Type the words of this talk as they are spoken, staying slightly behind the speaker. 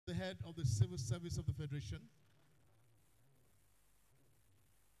head of the Civil Service of the Federation,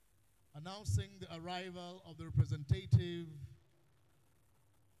 announcing the arrival of the representative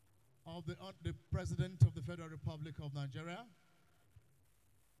of the President of the Federal Republic of Nigeria,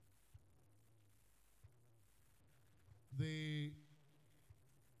 the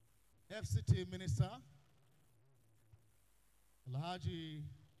FCT Minister, Alhaji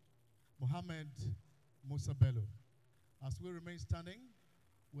Mohammed Musa Bello. As we remain standing,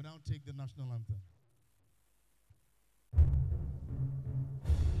 we now take the national anthem.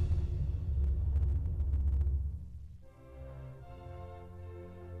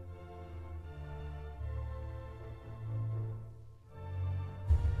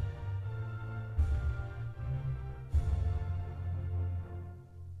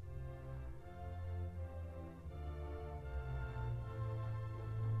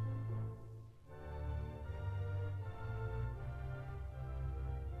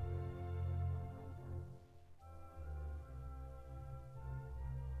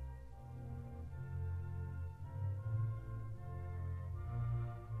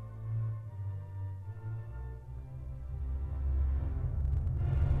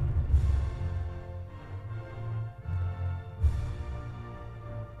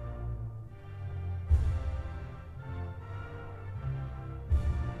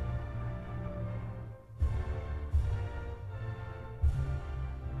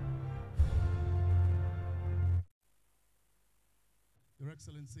 Your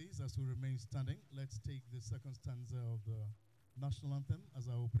Excellencies, as we remain standing, let's take the second stanza of the national anthem as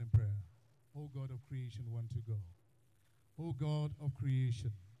our opening prayer. O God of creation, one to go. O God of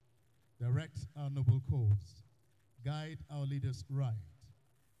creation, direct our noble cause. Guide our leaders right.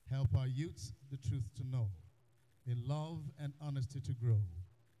 Help our youths the truth to know. In love and honesty to grow.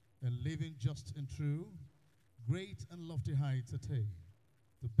 And living just and true, great and lofty heights attain.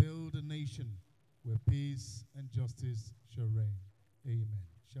 To build a nation where peace and justice shall reign. Amen.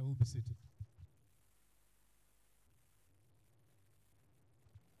 Shall we be seated?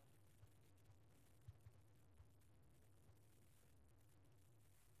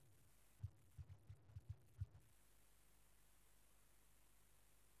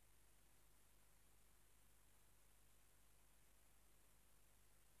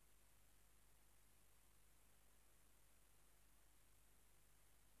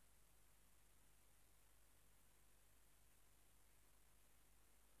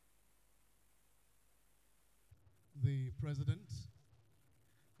 The President,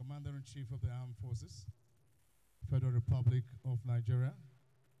 Commander-in-Chief of the Armed Forces, Federal Republic of Nigeria,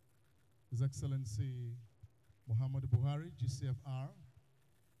 His Excellency Muhammadu Buhari, GCFR,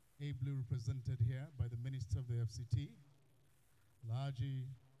 ably represented here by the Minister of the FCT, Alhaji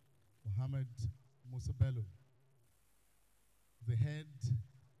Mohammed Musa Bello, the head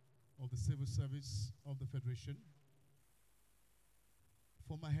of the Civil Service of the Federation,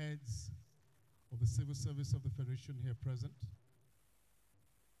 former heads of the Civil Service of the Federation here present,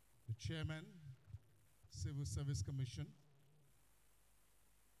 the Chairman, Civil Service Commission,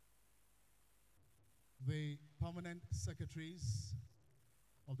 the permanent secretaries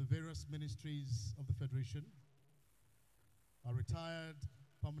of the various ministries of the Federation, our retired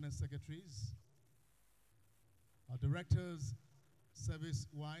permanent secretaries, our directors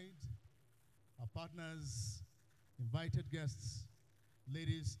service-wide, our partners, invited guests,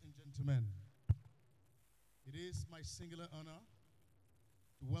 ladies and gentlemen. It is my singular honor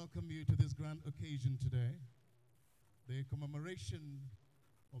to welcome you to this grand occasion today, the commemoration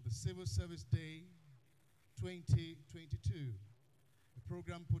of the Civil Service Day 2022, a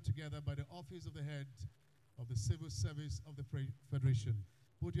program put together by the Office of the Head of the Civil Service of the Federation.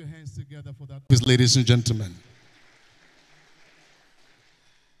 Put your hands together for that, please, ladies and gentlemen.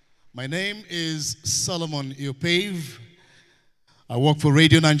 My name is Solomon Iopave. I work for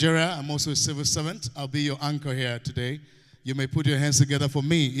Radio Nigeria. I'm also a civil servant. I'll be your anchor here today. You may put your hands together for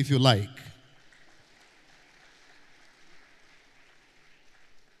me if you like.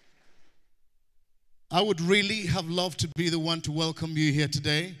 I would really have loved to be the one to welcome you here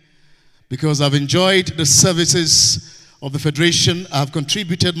today because I've enjoyed the services of the Federation. I've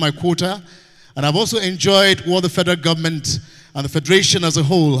contributed my quota, and I've also enjoyed what the federal government and the Federation as a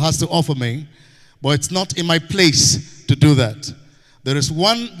whole has to offer me, but it's not in my place to do that. There is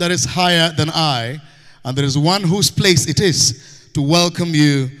one that is higher than I, and there is one whose place it is to welcome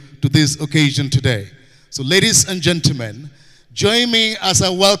you to this occasion today. So, ladies and gentlemen, join me as I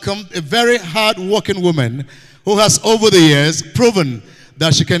welcome a very hard-working woman who has over the years proven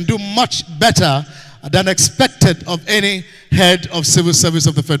that she can do much better than expected of any head of civil service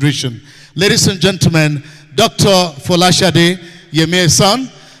of the Federation. Ladies and gentlemen, Dr. Folashade Yemie-san.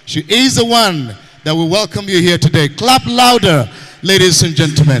 She is the one that will welcome you here today. Clap louder, ladies and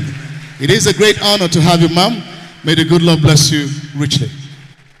gentlemen. It is a great honor to have you, ma'am. May the good Lord bless you richly.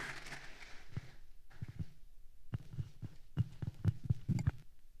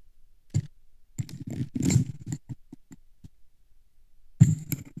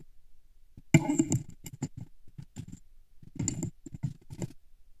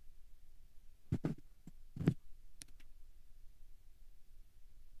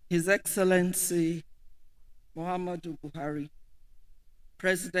 His Excellency Muhammadu Buhari,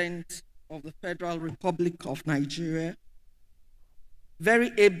 President of the Federal Republic of Nigeria,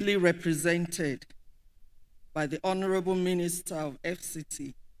 very ably represented by the Honorable Minister of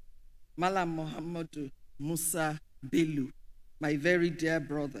FCT, Malam Muhammadu Musa Bello, my very dear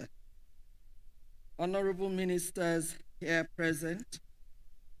brother. Honorable ministers here present,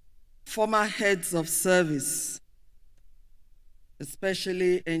 former heads of service,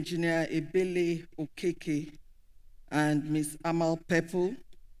 especially Engineer Ebele Okeke and Ms. Amal Pepple,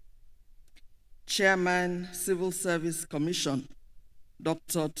 Chairman, Civil Service Commission,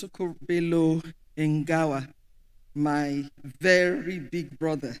 Dr. Tukubelo Ngawa, my very big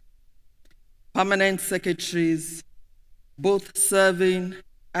brother, permanent secretaries, both serving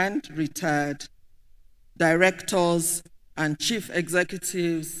and retired, directors and chief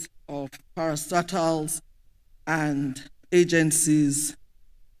executives of parastatals and agencies,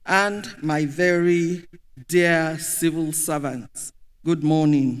 and my very dear civil servants. Good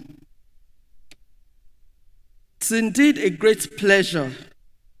morning. It's indeed a great pleasure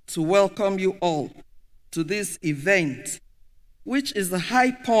to welcome you all to this event, which is the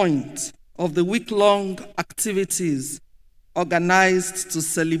high point of the week-long activities organized to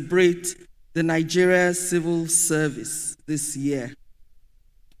celebrate the Nigeria Civil Service this year.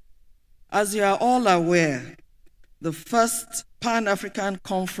 As you are all aware, the first Pan-African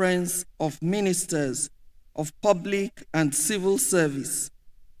Conference of Ministers of Public and Civil Service,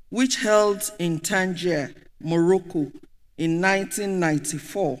 which held in Tangier, Morocco in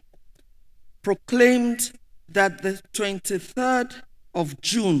 1994, proclaimed that the 23rd of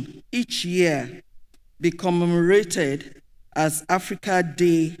June each year be commemorated as Africa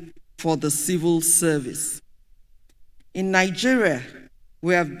Day for the Civil Service. In Nigeria,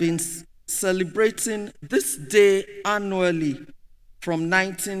 we have been celebrating this day annually from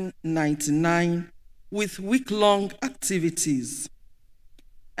 1999 with week-long activities.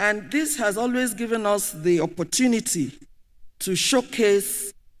 And this has always given us the opportunity to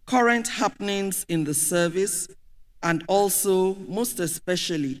showcase current happenings in the service and also, most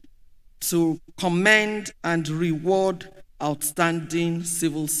especially, to commend and reward outstanding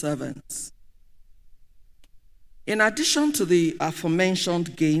civil servants. In addition to the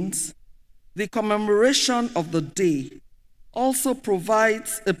aforementioned gains, the commemoration of the day also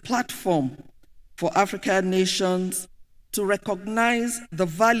provides a platform for African nations to recognize the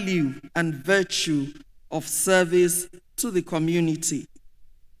value and virtue of service to the community.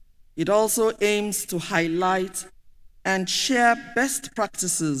 It also aims to highlight and share best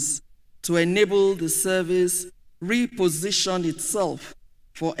practices to enable the service reposition itself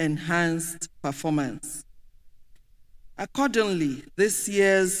for enhanced performance. Accordingly, this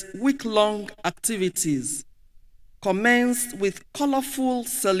year's week-long activities commenced with colorful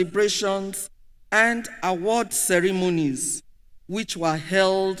celebrations and award ceremonies, which were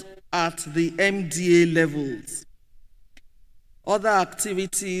held at the MDA levels. Other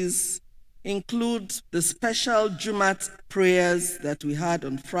activities include the special Jumat prayers that we had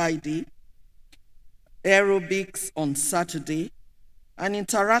on Friday, aerobics on Saturday, an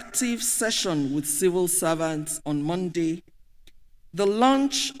interactive session with civil servants on Monday, the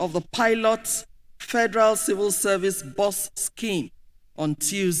launch of the pilot Federal Civil Service Bus Scheme on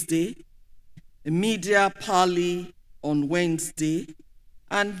Tuesday, a media parley on Wednesday,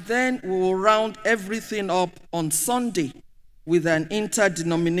 and then we will round everything up on Sunday with an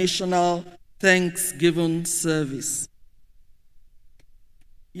interdenominational Thanksgiving service.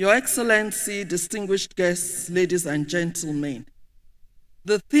 Your Excellency, distinguished guests, ladies and gentlemen,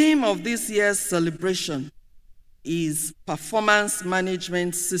 the theme of this year's celebration is Performance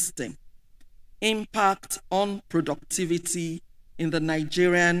Management System, Impact on Productivity in the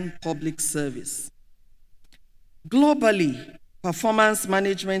Nigerian Public Service. Globally, Performance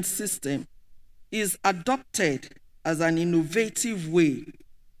Management System is adopted as an innovative way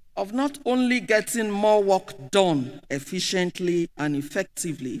of not only getting more work done efficiently and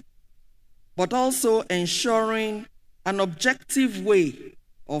effectively, but also ensuring an objective way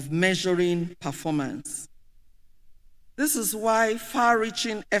of measuring performance. This is why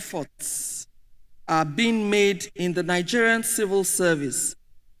far-reaching efforts are being made in the Nigerian civil service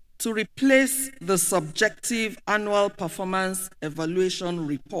to replace the subjective annual performance evaluation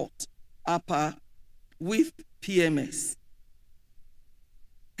report, APA, with PMS.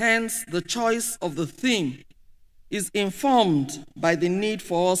 Hence, the choice of the theme is informed by the need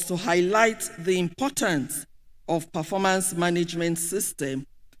for us to highlight the importance of performance management system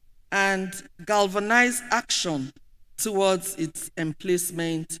and galvanize action towards its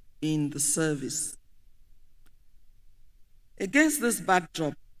emplacement in the service. Against this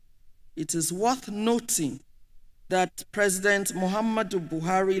backdrop, it is worth noting that President Muhammadu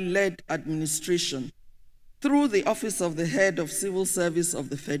Buhari-led administration, through the Office of the Head of Civil Service of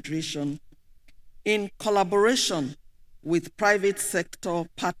the Federation, in collaboration with private sector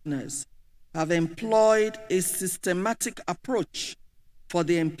partners, have employed a systematic approach for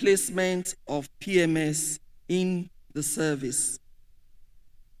the emplacement of PMS in the service.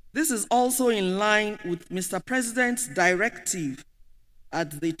 This is also in line with Mr. President's directive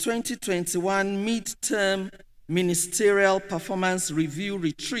at the 2021 Midterm Ministerial Performance Review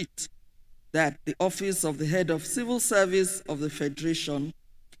Retreat that the Office of the Head of Civil Service of the Federation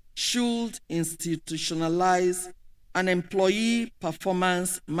should institutionalize an employee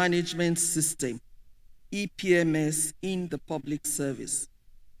performance management system, EPMS, in the public service.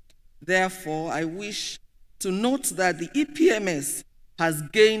 Therefore, I wish to note that the EPMS has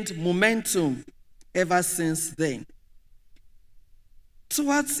gained momentum ever since then.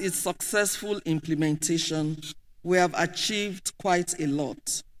 Towards its successful implementation, we have achieved quite a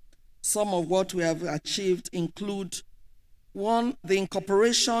lot. Some of what we have achieved include: 1, the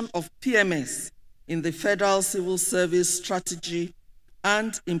incorporation of PMS in the Federal Civil Service Strategy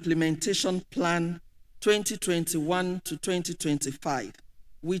and Implementation Plan 2021 to 2025,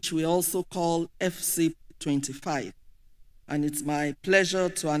 which we also call FCIP 25. And it's my pleasure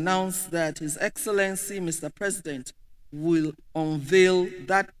to announce that His Excellency, Mr. President, will unveil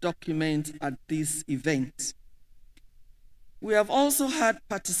that document at this event. We have also had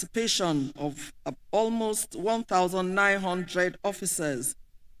participation of almost 1,900 officers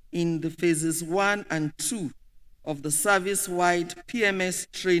in the phases 1 and 2 of the service-wide PMS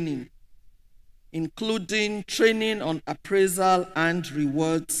training, including training on appraisal and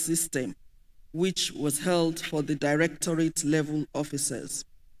reward system, which was held for the directorate level officers.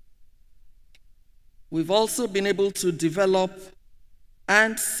 We've also been able to develop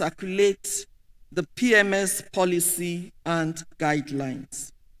and circulate the PMS policy and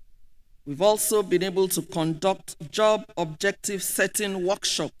guidelines. We've also been able to conduct job objective setting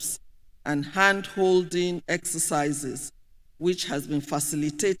workshops and hand-holding exercises, which has been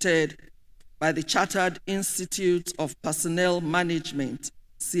facilitated by the Chartered Institute of Personnel Management,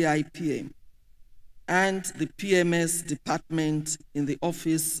 CIPM, and the PMS department in the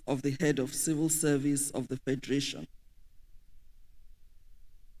Office of the Head of Civil Service of the Federation.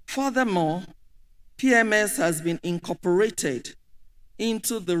 Furthermore, PMS has been incorporated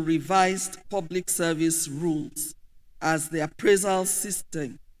into the revised public service rules as the appraisal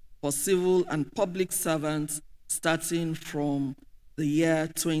system for civil and public servants starting from the year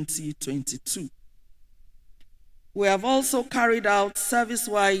 2022. We have also carried out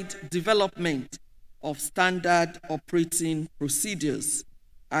service-wide development of standard operating procedures,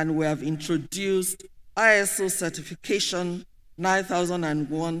 and we have introduced ISO certification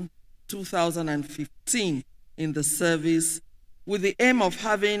 9001-2015 in the service with the aim of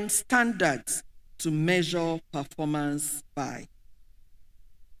having standards to measure performance by.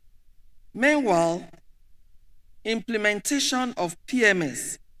 Meanwhile, implementation of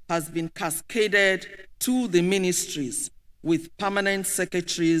PMS has been cascaded to the ministries, with permanent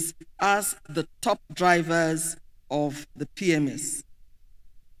secretaries as the top drivers of the PMS.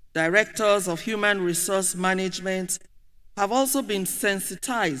 Directors of human resource management have also been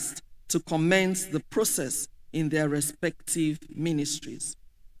sensitized to commence the process in their respective ministries.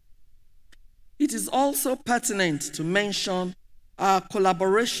 It is also pertinent to mention our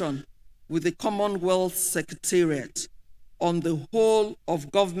collaboration with the Commonwealth Secretariat on the whole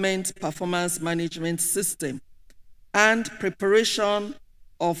of government performance management system and preparation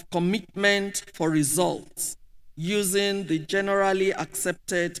of commitment for results using the generally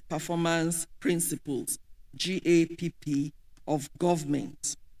accepted performance principles, GAPP, of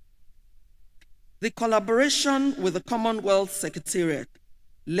government. The collaboration with the Commonwealth Secretariat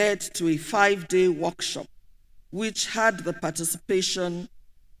led to a 5-day workshop, which had the participation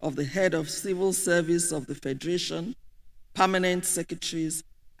of the Head of Civil Service of the Federation, permanent secretaries,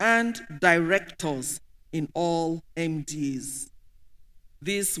 and directors in all MDs.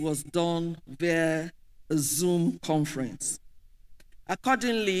 This was done via a Zoom conference.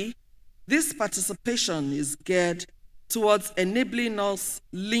 Accordingly, this participation is geared towards enabling us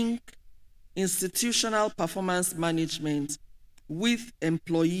link institutional performance management with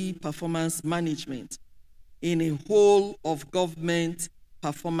employee performance management in a whole of government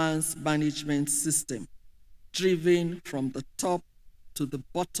performance management system, driven from the top to the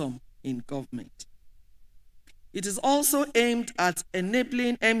bottom in government. It is also aimed at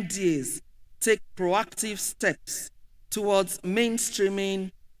enabling MDAs take proactive steps towards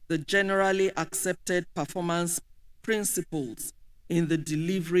mainstreaming the generally accepted performance principles in the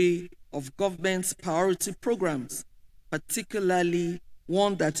delivery of government's priority programs, particularly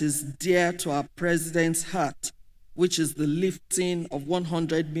one that is dear to our president's heart, which is the lifting of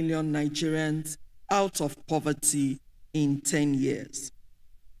 100 million Nigerians out of poverty in 10 years.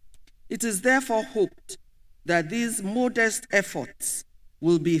 It is therefore hoped that these modest efforts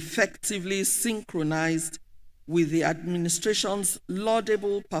will be effectively synchronized with the administration's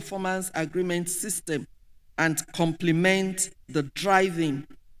laudable performance agreement system and complement the driving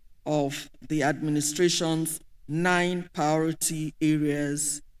of the administration's 9 priority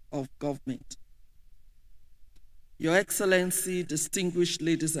areas of government. Your Excellency, distinguished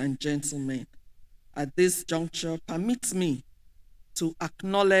ladies and gentlemen, at this juncture, permit me to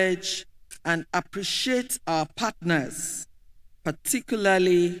acknowledge and appreciate our partners,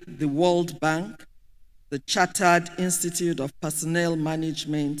 particularly the World Bank, the Chartered Institute of Personnel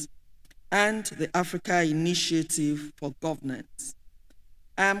Management, and the Africa Initiative for Governance.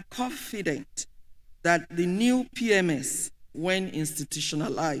 I am confident that the new PMS, when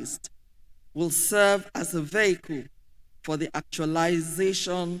institutionalized, will serve as a vehicle for the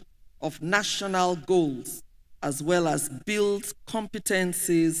actualization of national goals, as well as build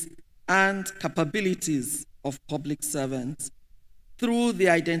competencies and capabilities of public servants through the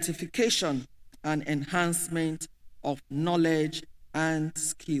identification and enhancement of knowledge and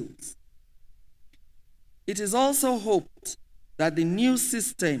skills. It is also hoped that the new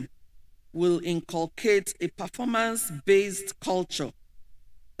system will inculcate a performance-based culture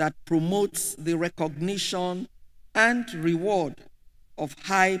that promotes the recognition and reward of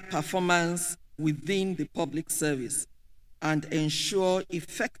high performance within the public service and ensure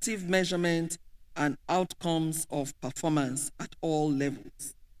effective measurement and outcomes of performance at all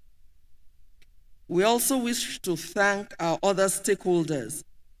levels. We also wish to thank our other stakeholders,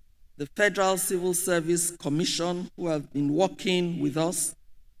 the Federal Civil Service Commission, who have been working with us,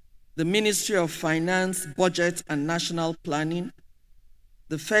 the Ministry of Finance, Budget and National Planning,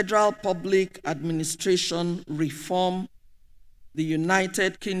 the Federal Public Administration Reform, the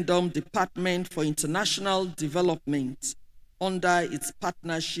United Kingdom Department for International Development under its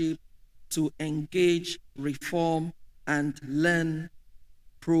Partnership to Engage, Reform and Learn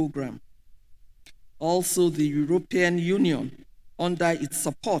program. Also the European Union under its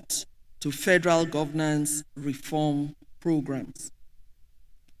support to federal governance reform programs.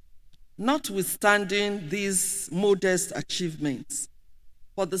 Notwithstanding these modest achievements,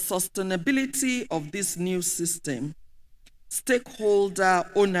 for the sustainability of this new system, stakeholder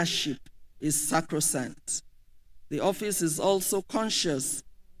ownership is sacrosanct. The office is also conscious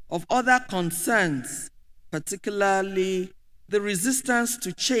of other concerns, particularly the resistance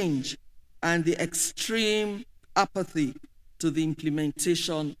to change and the extreme apathy to the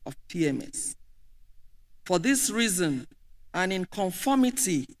implementation of PMS. For this reason, and in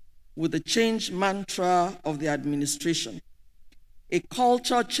conformity with the change mantra of the administration, a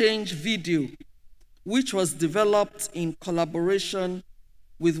culture change video, which was developed in collaboration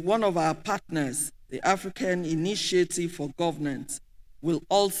with one of our partners, the African Initiative for Governance, will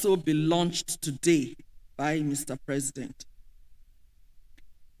also be launched today by Mr. President.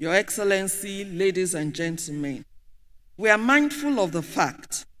 Your Excellency, ladies and gentlemen, we are mindful of the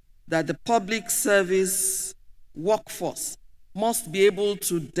fact that the public service workforce must be able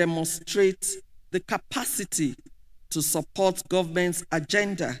to demonstrate the capacity to support government's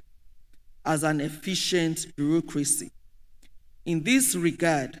agenda as an efficient bureaucracy. In this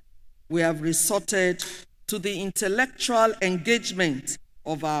regard, we have resorted to the intellectual engagement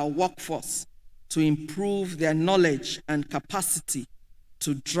of our workforce to improve their knowledge and capacity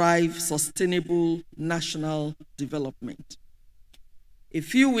to drive sustainable national development. A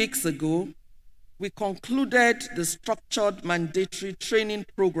few weeks ago, we concluded the structured mandatory training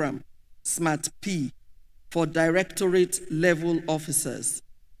program, SMART-P, for directorate-level officers,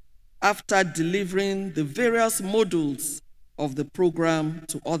 after delivering the various modules of the program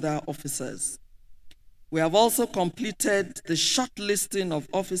to other officers. We have also completed the shortlisting of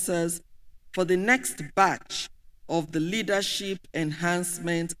officers for the next batch of the Leadership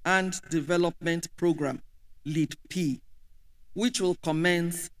Enhancement and Development Program, LEAD-P, which will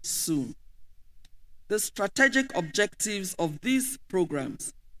commence soon. The strategic objectives of these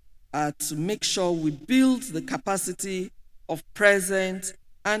programs are to make sure we build the capacity of present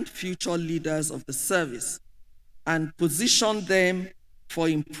and future leaders of the service and position them for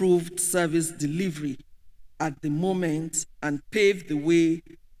improved service delivery at the moment and pave the way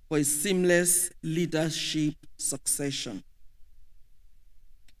for a seamless leadership succession.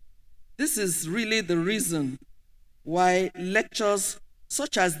 This is really the reason why lectures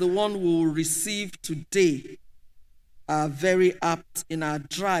such as the one we will receive today are very apt in our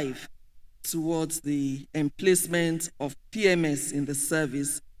drive towards the emplacement of PMS in the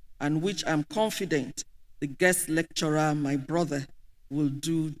service, and which I'm confident the guest lecturer, my brother, will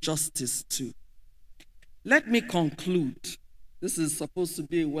do justice to. Let me conclude, this is supposed to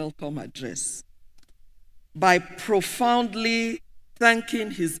be a welcome address, by profoundly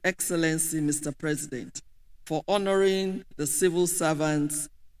thanking His Excellency, Mr. President, for honoring the civil servants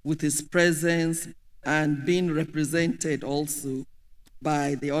with his presence and being represented also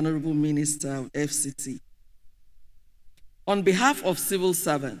by the Honorable Minister of FCT. On behalf of civil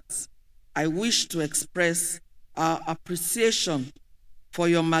servants, I wish to express our appreciation for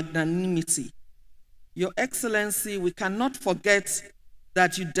your magnanimity. Your Excellency, we cannot forget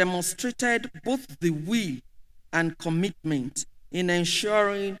that you demonstrated both the will and commitment in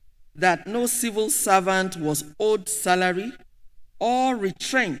ensuring that no civil servant was owed salary or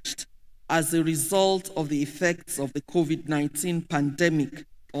retrenched as a result of the effects of the COVID-19 pandemic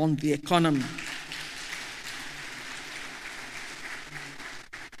on the economy.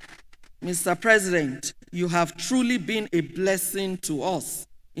 Mr. President, you have truly been a blessing to us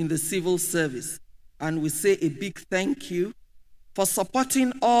in the civil service, and we say a big thank you for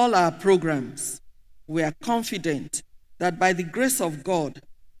supporting all our programs. We are confident that by the grace of God,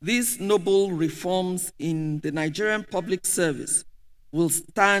 these noble reforms in the Nigerian public service will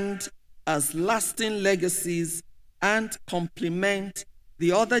stand as lasting legacies and complement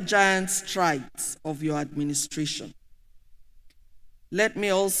the other giant strides of your administration. Let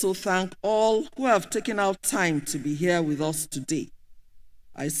me also thank all who have taken out time to be here with us today.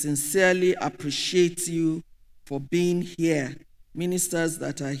 I sincerely appreciate you for being here, ministers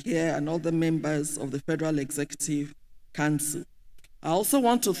that are here and other members of the Federal Executive Council. I also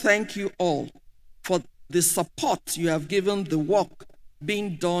want to thank you all for the support you have given the work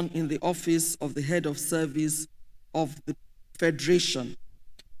being done in the office of the head of service of the Federation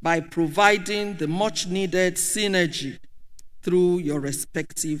by providing the much needed synergy through your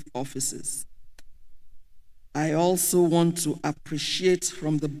respective offices. I also want to appreciate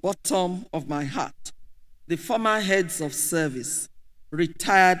from the bottom of my heart the former heads of service,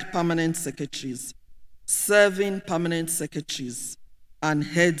 retired permanent secretaries, serving permanent secretaries, and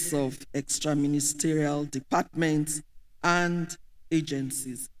heads of extra-ministerial departments and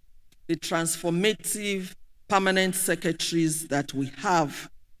agencies. The transformative permanent secretaries that we have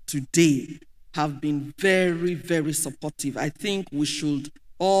today have been very, very supportive. I think we should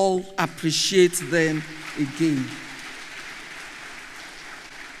all appreciate them again.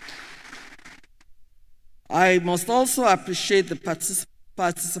 I must also appreciate the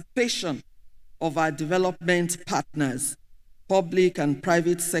participation of our development partners, public and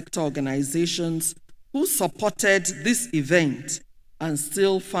private sector organizations who supported this event and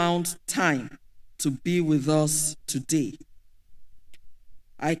still found time to be with us today.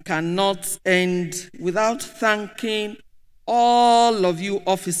 I cannot end without thanking all of you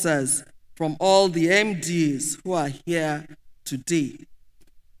officers from all the MDs who are here today.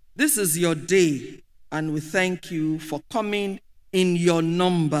 This is your day, and we thank you for coming in your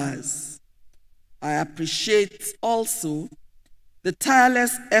numbers. I appreciate also the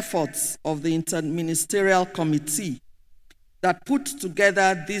tireless efforts of the Interministerial Committee that put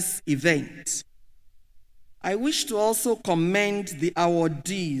together this event. I wish to also commend the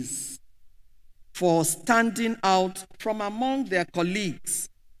awardees for standing out from among their colleagues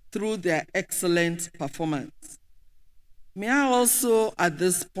through their excellent performance. May I also, at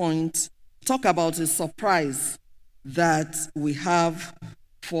this point, talk about a surprise that we have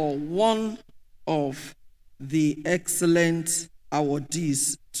for one of the excellent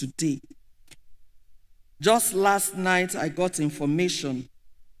awardees today. Just last night, I got information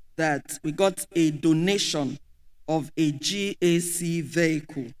that we got a donation of a GAC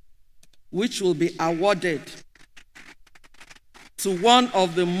vehicle, which will be awarded to one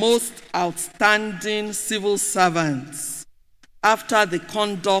of the most outstanding civil servants after the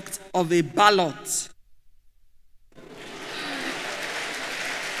conduct of a ballot.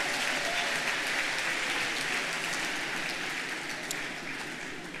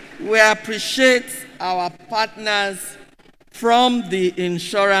 We appreciate our partners from the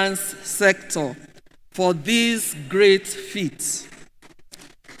insurance sector for these great feats.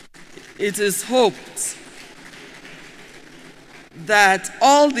 It is hoped that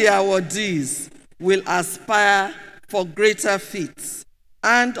all the awardees will aspire for greater feats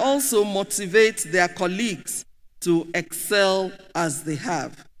and also motivate their colleagues to excel as they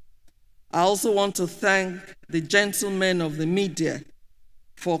have. I also want to thank the gentlemen of the media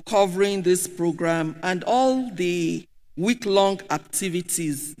for covering this program and all the week-long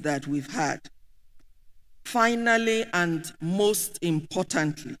activities that we've had. Finally, and most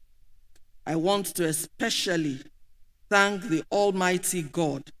importantly, I want to especially thank the Almighty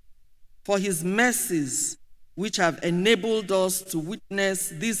God for his mercies which have enabled us to witness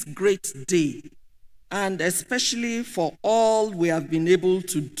this great day, and especially for all we have been able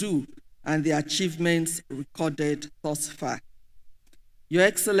to do and the achievements recorded thus far. Your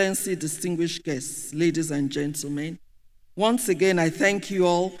Excellency, distinguished guests, ladies and gentlemen, once again, I thank you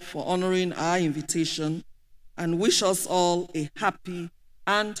all for honoring our invitation and wish us all a happy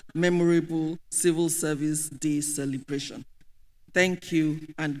and memorable Civil Service Day celebration. Thank you,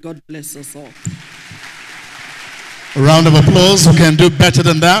 and God bless us all. A round of applause. Who can do better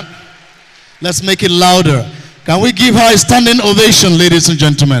than that? Let's make it louder. Can we give her a standing ovation, ladies and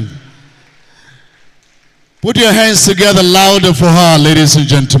gentlemen? Put your hands together louder for her, ladies and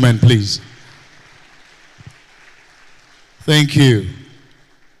gentlemen, please. Thank you.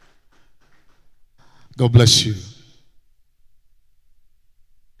 God bless you.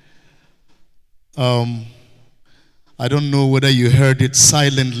 I don't know whether you heard it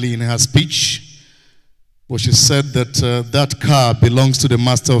silently in her speech, but she said that that car belongs to the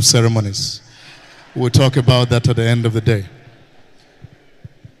master of ceremonies. We'll talk about that at the end of the day.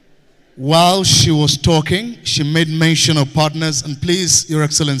 While she was talking, she made mention of partners, and please, Your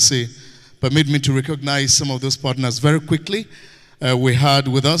Excellency, permit me to recognize some of those partners very quickly. We had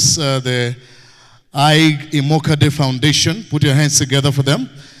with us the Imokade Foundation. Put your hands together for them.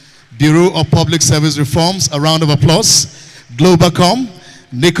 Bureau of Public Service Reforms, a round of applause. Globacom,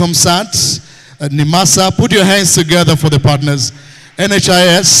 Nicomsat, Nimasa, put your hands together for the partners.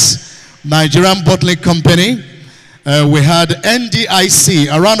 NHIS, Nigerian Bottling Company. We had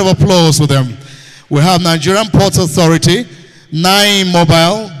NDIC, a round of applause for them. We have Nigerian Ports Authority, Nine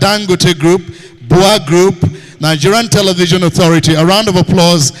Mobile, Dangote Group, Bua Group, Nigerian Television Authority, a round of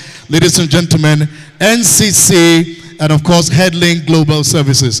applause, ladies and gentlemen, NCC, and of course, Headlink Global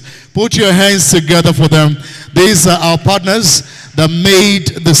Services. Put your hands together for them. These are our partners that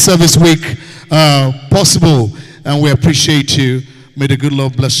made the service week possible, and we appreciate you. May the good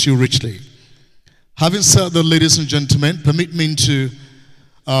Lord bless you richly. Having said that, ladies and gentlemen, permit me to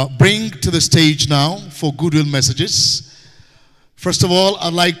bring to the stage now for goodwill messages. First of all,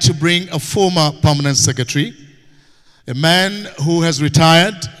 I'd like to bring a former permanent secretary, a man who has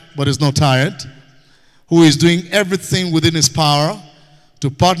retired but is not tired, who is doing everything within his power to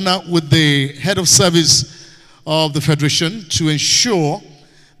partner with the head of service of the Federation to ensure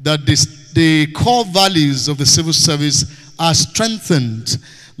that the core values of the civil service are strengthened.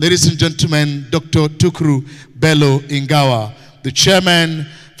 Ladies and gentlemen, Dr. Tukuru Bello Ingawa, the chairman,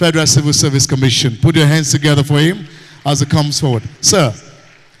 Federal Civil Service Commission. Put your hands together for him as he comes forward. Sir,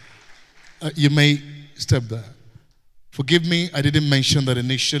 you may step there. Forgive me, I didn't mention that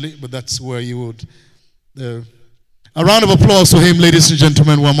initially, but that's where you would. A round of applause for him, ladies and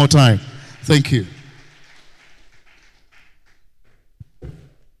gentlemen, one more time. Thank you.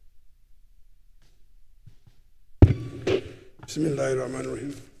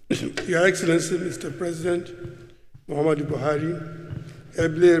 Bismillahirrahmanirrahim. Your Excellency, Mr. President, Muhammadu Buhari,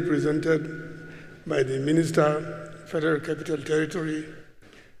 ably represented by the Minister, Federal Capital Territory,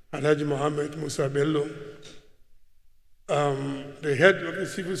 Alhaji Mohammed Musa Bello, the head of the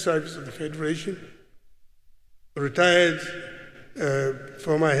Civil Service of the Federation, retired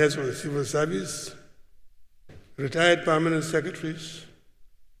former heads of the Civil Service, retired permanent secretaries,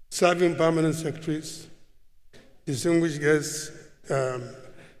 serving permanent secretaries, distinguished guests,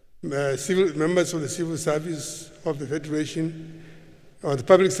 members of the Civil Service of the Federation, or the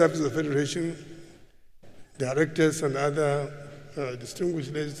Public Service of the Federation, directors and other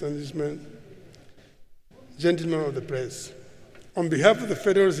distinguished ladies and gentlemen of the press. On behalf of the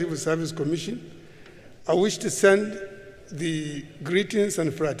Federal Civil Service Commission, I wish to send the greetings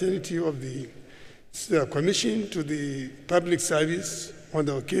and fraternity of the Commission to the public service on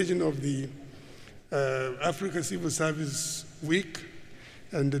the occasion of the Africa Civil Service Week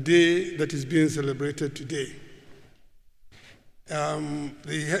and the day that is being celebrated today.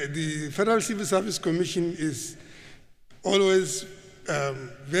 The Federal Civil Service Commission is always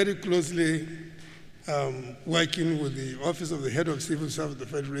very closely working with the Office of the Head of Civil Service of the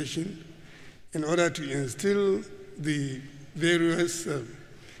Federation in order to instill the various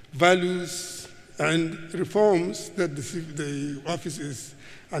values and reforms that the office is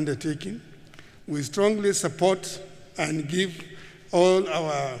undertaking. We strongly support and give all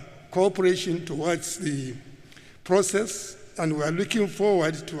our cooperation towards the process, and we are looking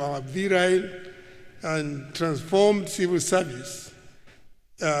forward to our virile and transformed civil service,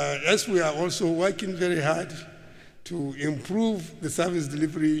 as we are also working very hard to improve the service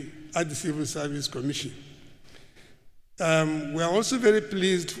delivery at the Civil Service Commission. We are also very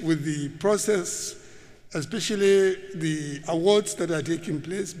pleased with the process, especially the awards that are taking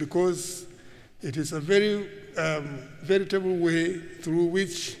place, because it is a very veritable way through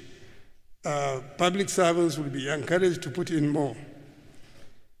which public servants will be encouraged to put in more.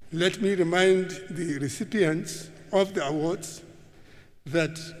 Let me remind the recipients of the awards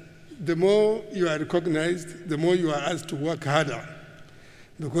that the more you are recognized, the more you are asked to work harder,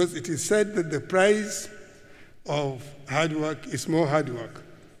 because it is said that the price of hard work is more hard work.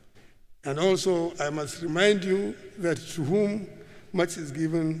 And also, I must remind you that to whom much is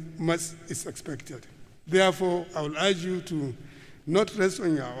given, much is expected. Therefore, I will urge you to not rest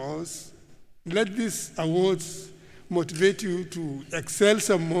on your oars. Let these awards motivate you to excel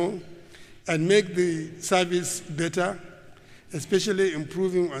some more and make the service better, especially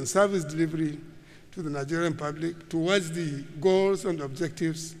improving on service delivery to the Nigerian public towards the goals and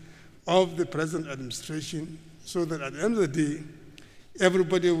objectives of the present administration, so that at the end of the day,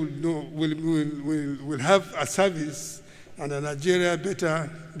 everybody will have a service and a Nigeria better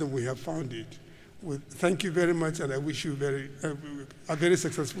than we have found it. Thank you very much, and I wish you a very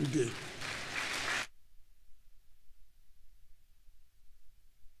successful day.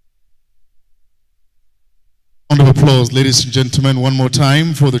 Round of applause, ladies and gentlemen, one more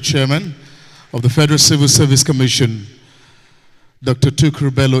time for the chairman of the Federal Civil Service Commission, Dr.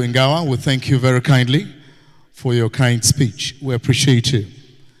 Tukru Bello Ingawa. We thank you very kindly for your kind speech. We appreciate you.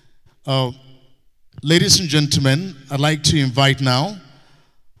 Ladies and gentlemen, I'd like to invite now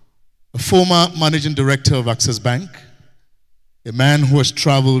a former managing director of Access Bank, a man who has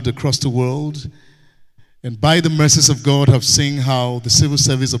traveled across the world, and by the mercies of God have seen how the civil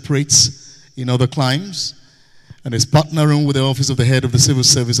service operates in other climes, and is partnering with the Office of the Head of the Civil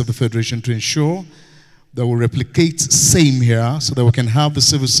Service of the Federation to ensure that we replicate same here so that we can have the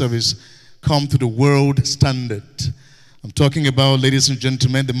civil service come to the world standard. I'm talking about, ladies and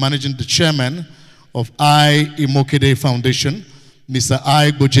gentlemen, the chairman of I Imokede Foundation, Mr.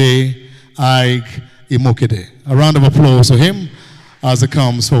 Abuja Imokede. A round of applause for him as he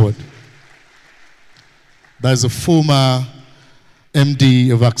comes forward. That is a former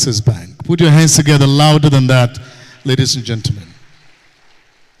MD of Access Bank. Put your hands together louder than that, ladies and gentlemen.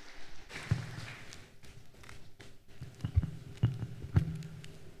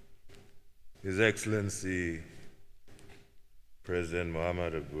 His Excellency President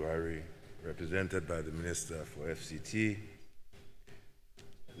Muhammadu Buhari, represented by the Minister for FCT,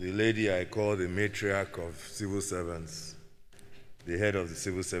 the lady I call the matriarch of civil servants, the head of the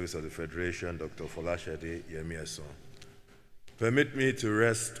Civil Service of the Federation, Dr. Folashade Yemi-Eson. Permit me to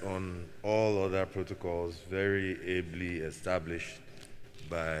rest on all other protocols very ably established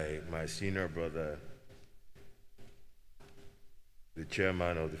by my senior brother, the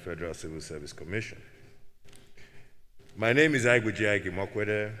chairman of the Federal Civil Service Commission. My name is Abuja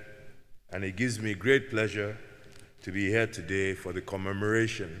Imokede, and it gives me great pleasure to be here today for the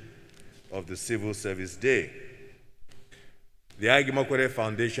commemoration of the Civil Service Day. The Imokede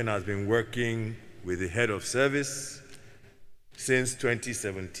Foundation has been working with the head of service since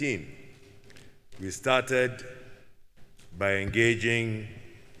 2017. We started by engaging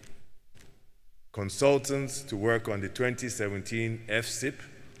consultants to work on the 2017 FSIP,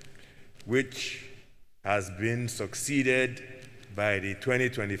 which has been succeeded by the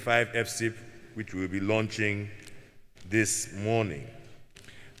 2025 FSIP, which we'll be launching this morning.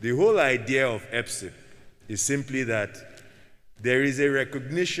 The whole idea of FSIP is simply that there is a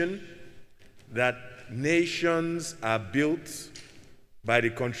recognition that nations are built by the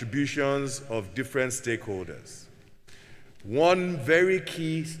contributions of different stakeholders. One very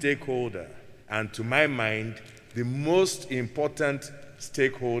key stakeholder, and to my mind, the most important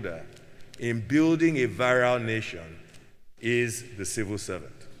stakeholder in building a viral nation, is the civil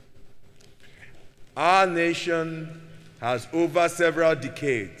servant. Our nation has, over several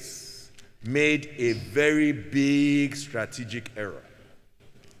decades, made a very big strategic error.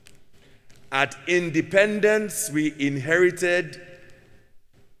 At independence, we inherited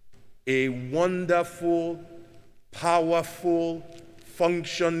a wonderful, powerful,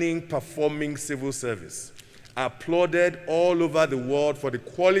 functioning, performing civil service. applauded all over the world for the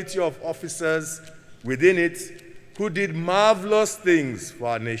quality of officers within it who did marvelous things for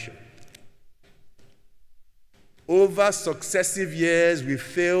our nation. Over successive years, we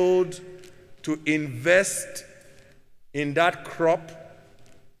failed to invest in that crop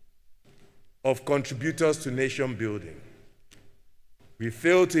of contributors to nation building. We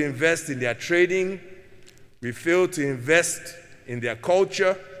failed to invest in their training. We failed to invest in their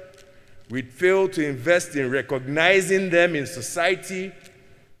culture. We failed to invest in recognizing them in society.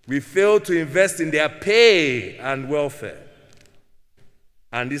 We failed to invest in their pay and welfare.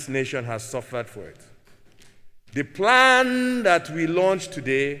 And this nation has suffered for it. The plan that we launched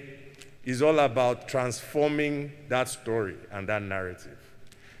today is all about transforming that story and that narrative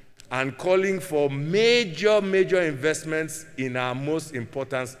and calling for major investments in our most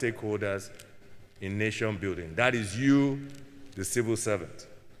important stakeholders in nation building. That is you, the civil servant.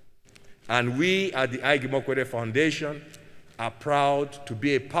 And we at the Aigimokwere Foundation are proud to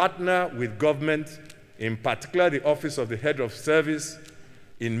be a partner with government, in particular the Office of the Head of Service,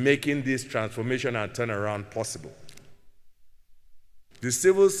 in making this transformation and turnaround possible. The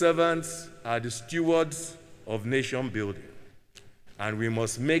civil servants are the stewards of nation building, and we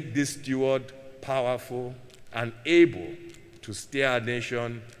must make this steward powerful and able to steer our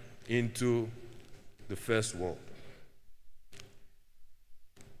nation into the first world.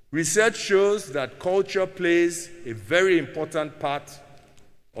 Research shows that culture plays a very important part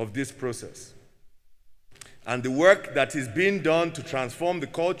of this process. And the work that is being done to transform the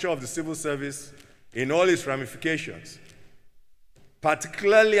culture of the civil service in all its ramifications,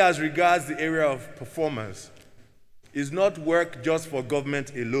 particularly as regards the area of performance, is not work just for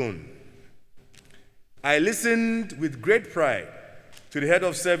government alone. I listened with great pride to the head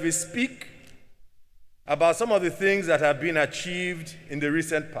of service speak about some of the things that have been achieved in the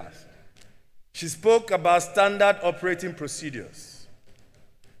recent past. She spoke about standard operating procedures.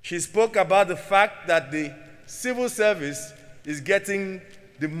 She spoke about the fact that the civil service is getting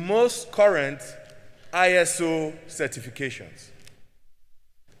the most current ISO certifications.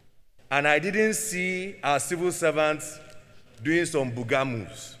 And I didn't see our civil servants doing some buga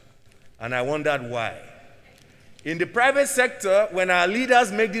moves. And I wondered why. In the private sector, when our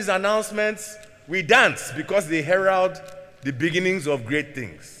leaders make these announcements, we dance because they herald the beginnings of great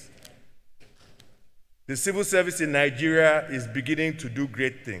things. The civil service in Nigeria is beginning to do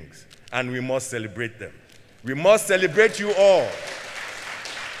great things, and we must celebrate them. We must celebrate you all.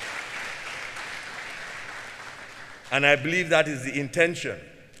 And I believe that is the intention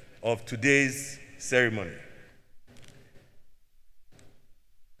of today's ceremony.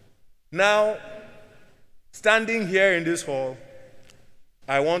 Now, standing here in this hall,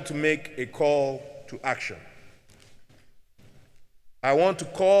 I want to make a call to action. I want to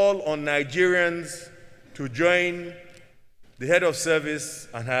call on Nigerians to join the head of service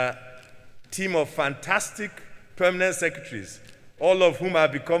and her team of fantastic permanent secretaries, all of whom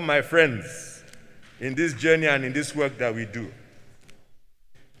have become my friends in this journey and in this work that we do,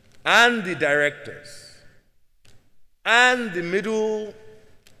 and the directors, and the middle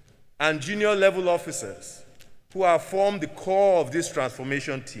and junior level officers who have formed the core of this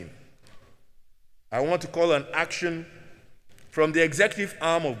transformation team. I want to call on action from the executive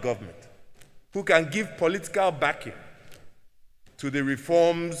arm of government, who can give political backing to the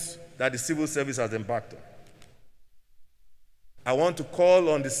reforms that the civil service has embarked on. I want to call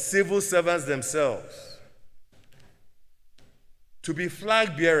on the civil servants themselves to be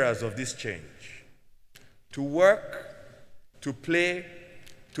flag bearers of this change, to work, to play,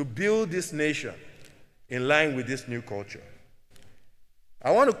 to build this nation in line with this new culture.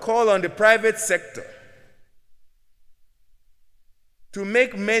 I want to call on the private sector to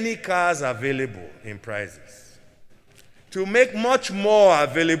make many cars available in prices, to make much more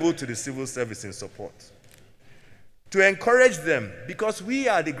available to the civil service in support, to encourage them, because we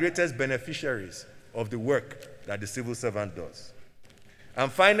are the greatest beneficiaries of the work that the civil servant does.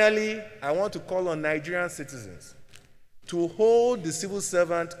 And finally, I want to call on Nigerian citizens to hold the civil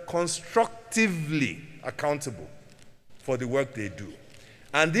servant constructively accountable for the work they do.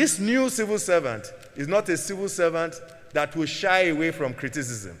 And this new civil servant is not a civil servant that will shy away from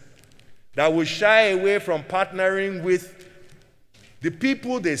criticism, that will shy away from partnering with the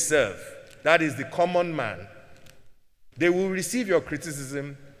people they serve, that is the common man. They will receive your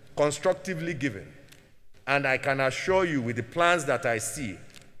criticism constructively given. And I can assure you, with the plans that I see,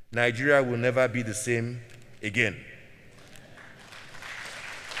 Nigeria will never be the same again.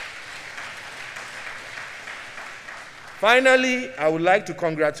 Finally, I would like to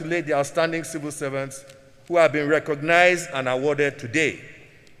congratulate the outstanding civil servants who have been recognized and awarded today.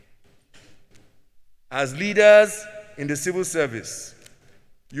 As leaders in the civil service,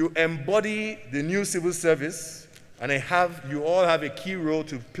 you embody the new civil service, and you all have a key role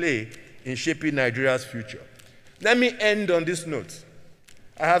to play in shaping Nigeria's future. Let me end on this note.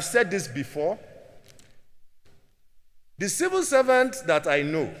 I have said this before. The civil servant that I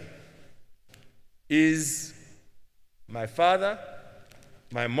know is my father,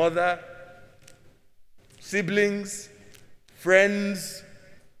 my mother, siblings, friends,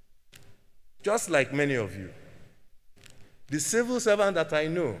 just like many of you. The civil servant that I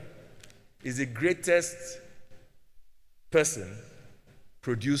know is the greatest person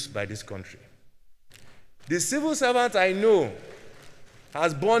produced by this country. The civil servant I know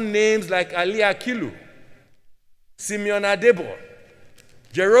has borne names like Ali Akilu, Simeon Adebo,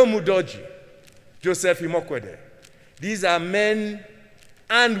 Jerome Udoji, Joseph Imokwede. These are men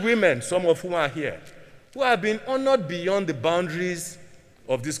and women, some of whom are here, who have been honored beyond the boundaries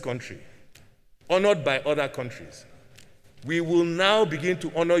of this country, honored by other countries. We will now begin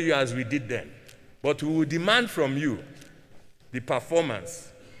to honor you as we did then, but we will demand from you the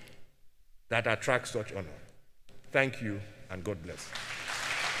performance that attracts such honor. Thank you, and God bless.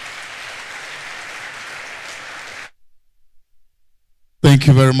 Thank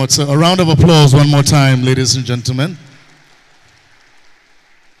you very much, sir. A round of applause one more time, ladies and gentlemen.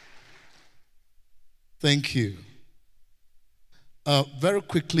 Thank you. Very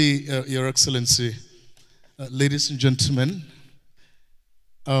quickly, Your Excellency, ladies and gentlemen,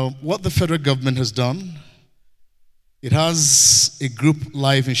 what the federal government has done, it has a group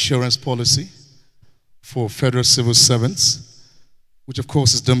life insurance policy for federal civil servants, which of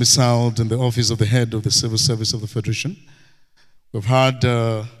course is domiciled in the office of the head of the civil service of the Federation. We've had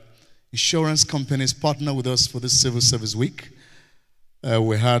insurance companies partner with us for this civil service week.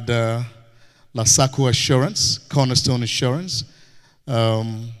 We had Lasaco Assurance, Cornerstone Insurance.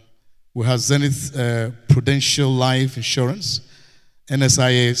 We have Zenith Prudential Life Insurance,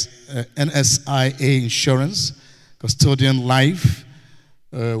 NSIA Insurance, Custodian Life.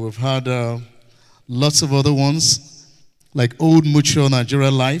 We've had lots of other ones like Old Mutual Nigeria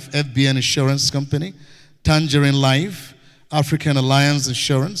Life, FBN Insurance Company, Tangerine Life, African Alliance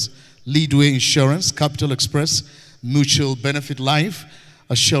Insurance, Leadway Insurance, Capital Express, Mutual Benefit Life,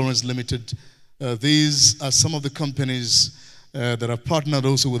 Assurance Limited. These are some of the companies that have partnered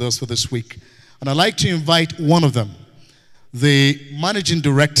also with us for this week. And I'd like to invite one of them, the Managing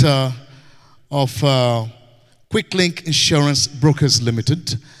Director of QuickLink Insurance Brokers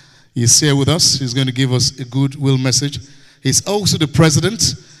Limited. He's here with us. He's going to give us a goodwill message. He's also the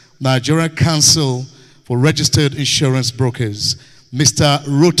President, Nigeria Council for Registered Insurance Brokers, Mr.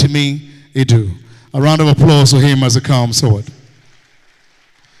 Rotimi Edu. A round of applause for him as he comes forward.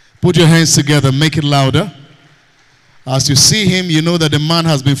 Put your hands together, make it louder. As you see him, you know that the man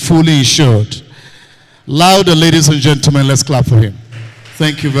has been fully insured. Louder, ladies and gentlemen, let's clap for him.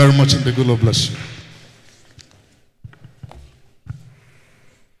 Thank you very much, and the good Lord bless you.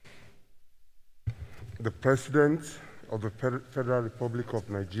 The President of the Federal Republic of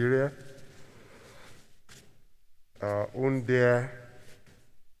Nigeria, our own dear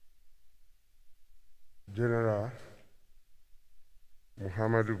General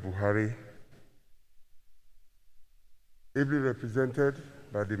Muhammadu Buhari, ably represented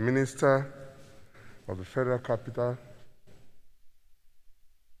by the Minister of the Federal Capital,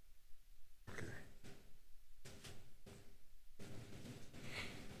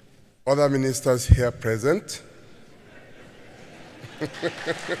 other ministers here present,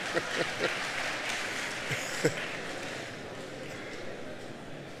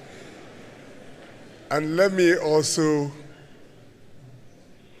 and let me also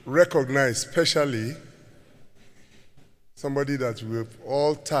recognize specially somebody that we've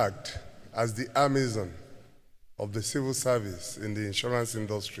all tagged as the Amazon of the civil service in the insurance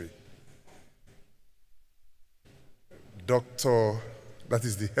industry. That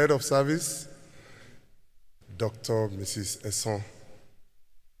is the head of service, Dr. Mrs. Esson,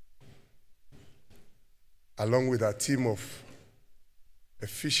 along with a team of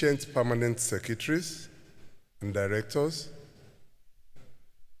efficient permanent secretaries and directors,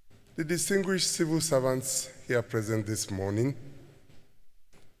 the distinguished civil servants here present this morning,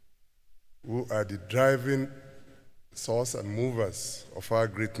 who are the driving source and movers of our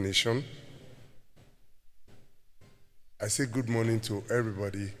great nation. I say good morning to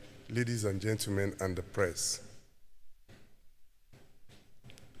everybody, ladies and gentlemen, and the press.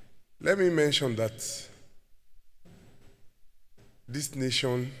 Let me mention that this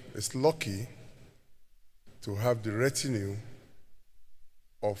nation is lucky to have the retinue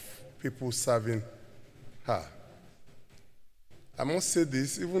of people serving her. I must say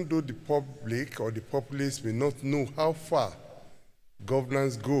this, even though the public or the populace may not know how far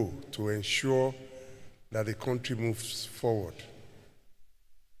governance go to ensure that the country moves forward.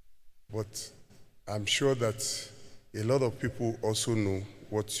 But I'm sure that a lot of people also know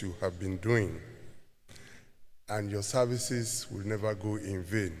what you have been doing, and your services will never go in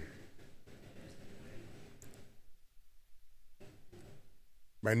vain.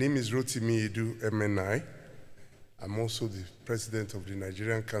 My name is Rotimi Edu MNI. I'm also the president of the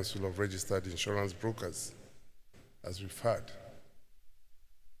Nigerian Council of Registered Insurance Brokers, as we've heard.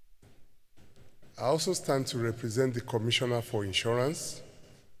 I also stand to represent the Commissioner for Insurance,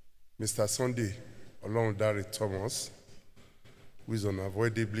 Mr. Sunday Olorundare Thomas, who is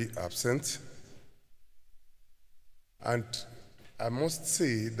unavoidably absent. And I must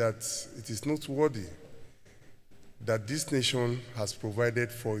say that it is noteworthy that this nation has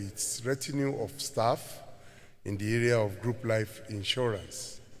provided for its retinue of staff in the area of group life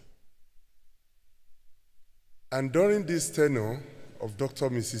insurance. And during this tenure of Dr.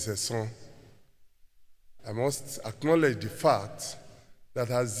 Mrs. Esson, I must acknowledge the fact that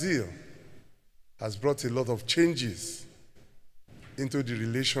her zeal has brought a lot of changes into the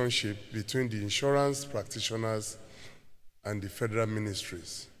relationship between the insurance practitioners and the federal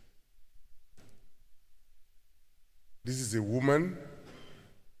ministries. This is a woman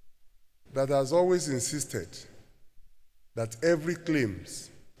that has always insisted that every claims,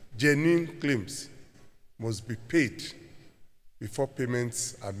 genuine claims, must be paid before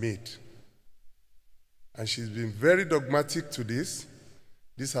payments are made. And she's been very dogmatic to this.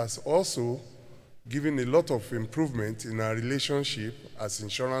 This has also given a lot of improvement in our relationship as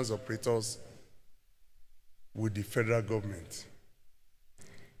insurance operators with the federal government.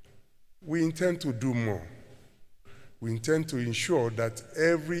 We intend to do more. We intend to ensure that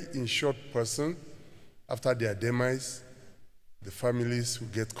every insured person, after their demise, the families will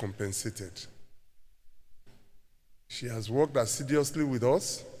get compensated. She has worked assiduously with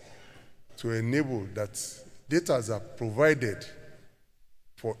us to enable that data are provided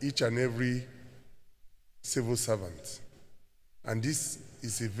for each and every civil servant. And this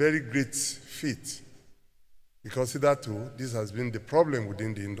is a very great feat, because hitherto this has been the problem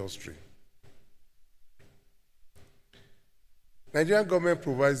within the industry. Nigerian government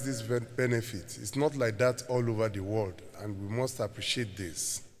provides this benefit. It's not like that all over the world, and we must appreciate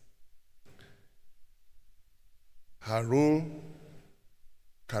this. Her role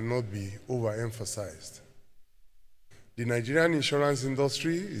cannot be overemphasized. The Nigerian insurance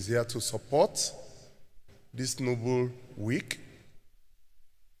industry is here to support this noble week,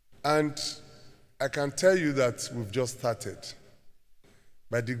 and I can tell you that we've just started.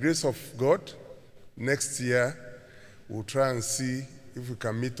 By the grace of God, next year, we'll try and see if we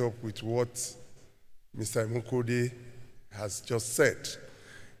can meet up with what Mr. Imokode has just said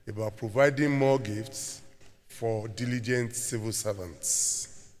about providing more gifts for diligent civil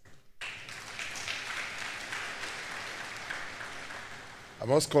servants. I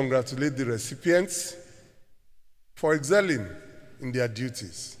must congratulate the recipients for excelling in their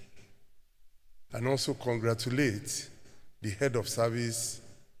duties, and also congratulate the head of service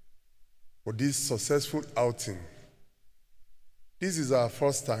for this successful outing. This is our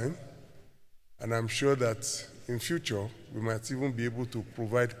first time, and I'm sure that in future we might even be able to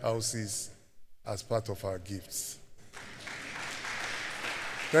provide houses as part of our gifts.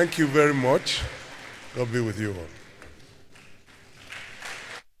 Thank you very much. God be with you all.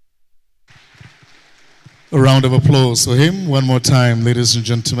 A round of applause for him one more time, ladies and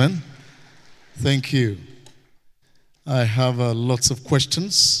gentlemen. Thank you. I have lots of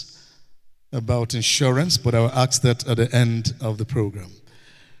questions about insurance, but I'll ask that at the end of the program.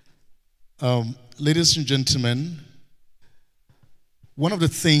 Ladies and gentlemen, one of the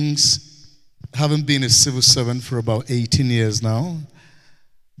things, having been a civil servant for about 18 years now,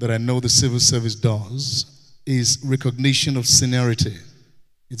 that I know the civil service does, is recognition of seniority.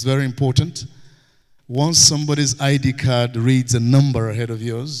 It's very important. Once somebody's ID card reads a number ahead of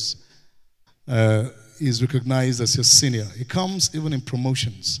yours, is recognized as your senior. It comes even in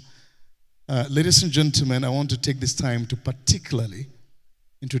promotions. Ladies and gentlemen, I want to take this time to particularly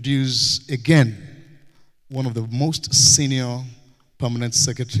introduce again one of the most senior permanent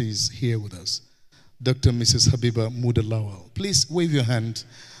secretaries here with us, Dr. Mrs. Habiba Mudalawal. Please wave your hand,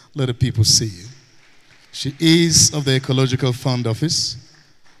 let the people see you. She is of the Ecological Fund Office.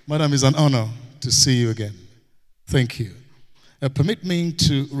 Madam, it's an honor to see you again. Thank you. Permit me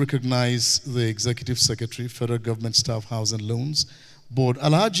to recognize the Executive Secretary, Federal Government Staff House and Loans Board,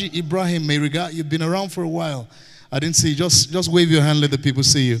 Alhaji Ibrahim Meriga. You've been around for a while. I didn't see you. Just wave your hand, let the people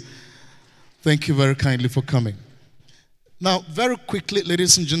see you. Thank you very kindly for coming. Now, very quickly,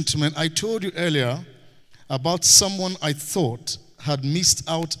 ladies and gentlemen, I told you earlier about someone I thought had missed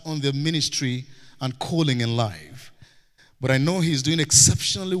out on their ministry and calling in life. But I know he's doing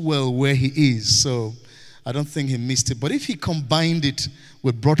exceptionally well where he is, so I don't think he missed it. But if he combined it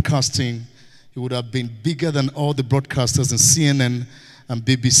with broadcasting, he would have been bigger than all the broadcasters in CNN and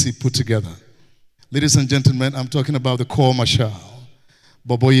BBC put together. Ladies and gentlemen, I'm talking about the Corps Marshal,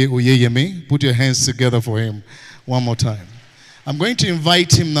 Boboye Oyeyemi. Put your hands together for him one more time. I'm going to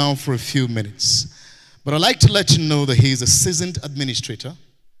invite him now for a few minutes. But I'd like to let you know that he is a seasoned administrator.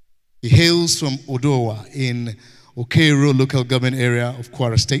 He hails from Odowa in Okeiro local government area of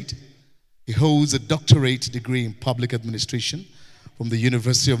Kwara State. He holds a doctorate degree in public administration from the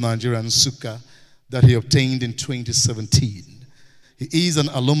University of Nigeria, Nsukka, that he obtained in 2017. He is an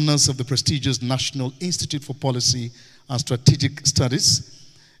alumnus of the prestigious National Institute for Policy and Strategic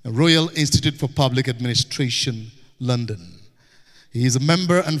Studies, and Royal Institute for Public Administration, London. He is a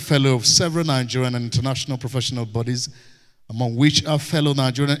member and fellow of several Nigerian and international professional bodies, among which are Fellow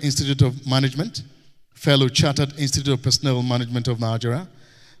Nigerian Institute of Management, Fellow Chartered Institute of Personnel Management of Nigeria,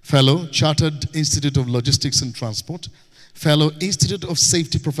 Fellow Chartered Institute of Logistics and Transport, Fellow Institute of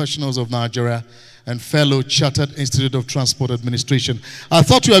Safety Professionals of Nigeria, and Fellow Chartered Institute of Transport Administration. I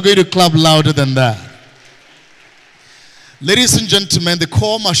thought you were going to clap louder than that. Ladies and gentlemen, the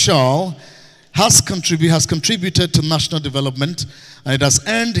Corps Marshal has contributed to national development, and it has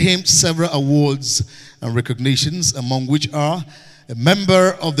earned him several awards and recognitions, among which are a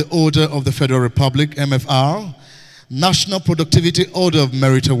member of the Order of the Federal Republic, MFR, National Productivity Order of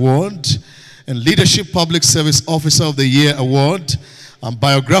Merit Award, and Leadership Public Service Officer of the Year Award, and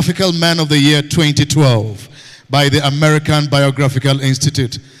Biographical Man of the Year 2012 by the American Biographical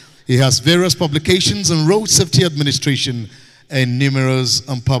Institute. He has various publications on road safety administration and numerous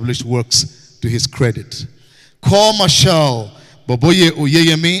unpublished works to his credit. Corps Marshal Boboye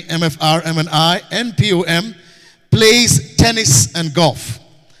Oyeyemi, MFR, MNI, NPOM, plays tennis and golf.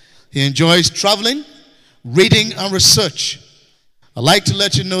 He enjoys traveling, reading, and research. I'd like to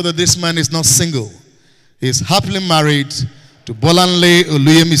let you know that this man is not single. He is happily married to Bolanle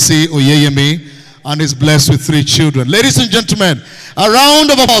Oluyemisi Oyeyemi and is blessed with 3 children. Ladies and gentlemen, a round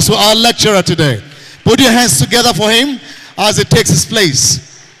of applause for our lecturer today. Put your hands together for him as he takes his place.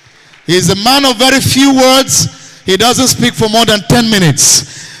 He is a man of very few words. He doesn't speak for more than 10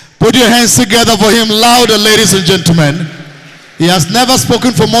 minutes. Put your hands together for him louder, ladies and gentlemen. He has never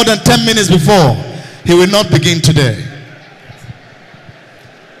spoken for more than 10 minutes before. He will not begin today.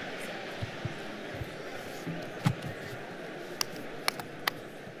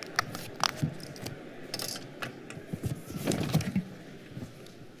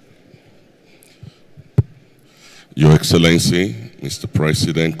 Your Excellency, Mr.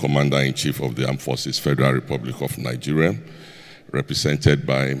 President, Commander-in-Chief of the Armed Forces, Federal Republic of Nigeria, represented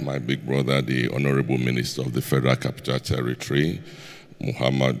by my big brother, the Honorable Minister of the Federal Capital Territory,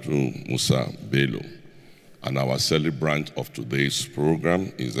 Muhammadu Musa Bello. And our celebrant of today's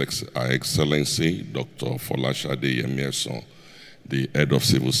program is Our Excellency, Dr. Folashade Yemieson, the Head of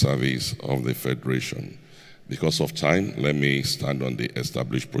Civil Service of the Federation. Because of time, let me stand on the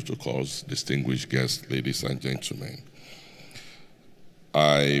established protocols. Distinguished guests, ladies and gentlemen.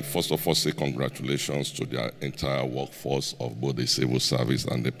 I first of all say congratulations to the entire workforce of both the civil service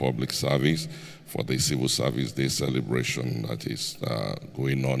and the public service for the Civil Service Day celebration that is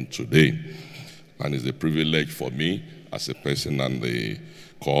going on today. And it's a privilege for me as a person and the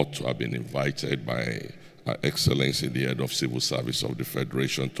court to have been invited by Her Excellency, the Head of Civil Service of the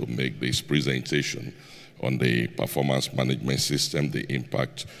Federation, to make this presentation on the performance management system, the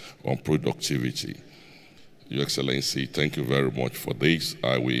impact on productivity. Your Excellency, thank you very much for this.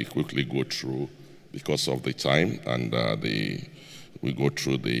 I will quickly go through, because of the time, and we go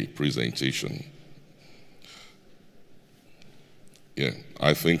through the presentation. Yeah,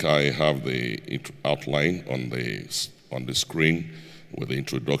 I think I have the outline on the screen with the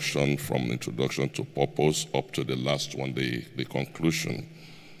introduction, from introduction to purpose up to the last one, the conclusion.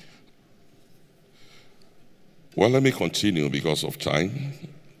 Well, let me continue because of time.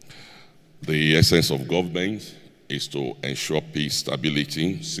 The essence of government is to ensure peace,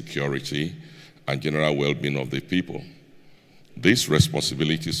 stability, security, and general well-being of the people. These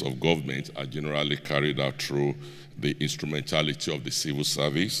responsibilities of government are generally carried out through the instrumentality of the civil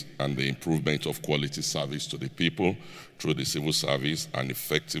service and the improvement of quality service to the people through the civil service and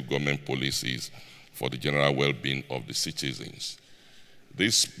effective government policies for the general well-being of the citizens.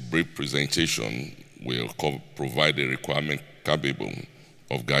 This brief presentation will provide a requirement capable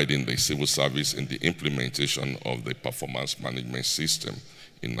of guiding the civil service in the implementation of the performance management system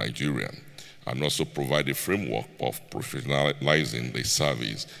in Nigeria and also provide a framework of professionalizing the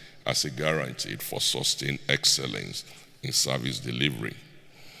service as a guarantee for sustained excellence in service delivery.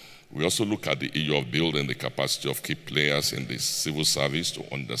 We also look at the issue of building the capacity of key players in the civil service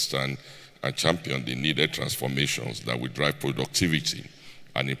to understand and champion the needed transformations that will drive productivity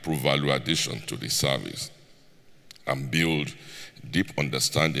and improve value addition to the service, and build deep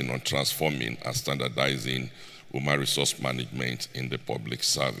understanding on transforming and standardizing human resource management in the public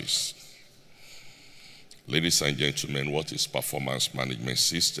service. Ladies and gentlemen, what is performance management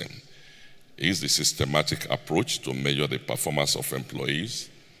system? It is the systematic approach to measure the performance of employees.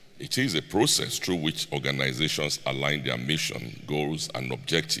 It is a process through which organizations align their mission, goals, and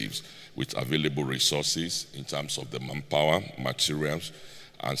objectives with available resources in terms of the manpower, materials,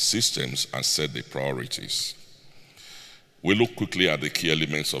 and systems, and set the priorities. We look quickly at the key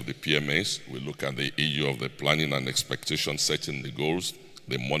elements of the PMS. We look at the issue of the planning and expectation, setting the goals,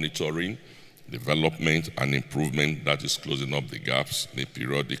 the monitoring, development and improvement, that is closing up the gaps, the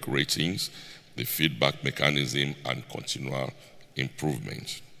periodic ratings, the feedback mechanism, and continual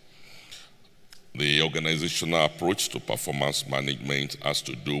improvement. The organizational approach to performance management has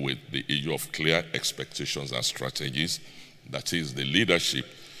to do with the issue of clear expectations and strategies. That is, the leadership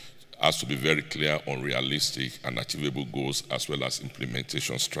has to be very clear on realistic and achievable goals as well as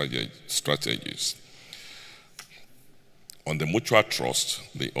implementation strategies. On the mutual trust,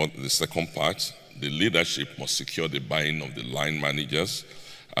 the second part, the leadership must secure the buy-in of the line managers,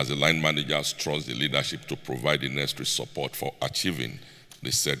 as the line managers trust the leadership to provide the necessary support for achieving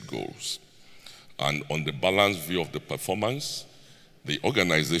the set goals. And on the balanced view of the performance, the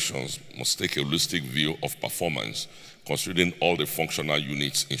organizations must take a holistic view of performance, considering all the functional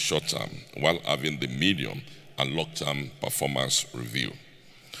units in short term, while having the medium and long-term performance review.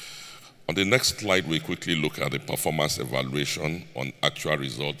 On the next slide, we quickly look at the performance evaluation on actual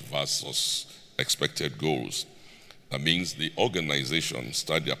result versus expected goals. That means the organization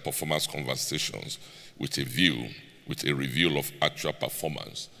start their performance conversations with a review of actual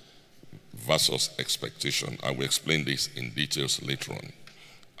performance versus expectation. I will explain this in details later on.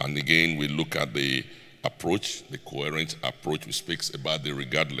 And again, we look at the approach, the coherent approach, which speaks about the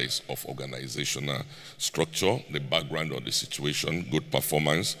regardless of organizational structure, the background of the situation, good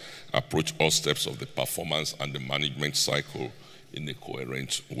performance, approach all steps of the performance and the management cycle in a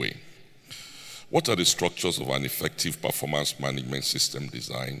coherent way. What are the structures of an effective performance management system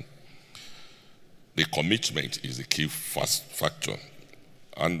design? The commitment is the key factor.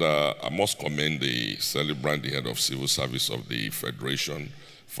 And I must commend the celebrant, the head of civil service of the Federation,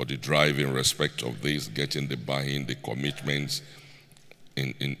 for the drive in respect of this, getting the buy-in, the commitments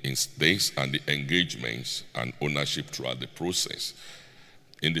in this, and the engagements and ownership throughout the process.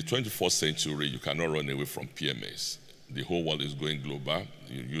 In the 21st century, you cannot run away from PMS. The whole world is going global.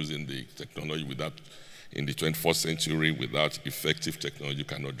 You're using the technology in the 21st century, without effective technology, you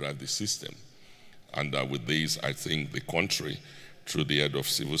cannot drive the system. And with this, I think the country, through the head of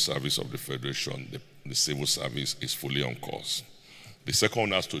civil service of the Federation, the civil service is fully on course. The second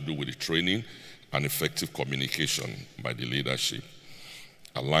one has to do with the training and effective communication by the leadership.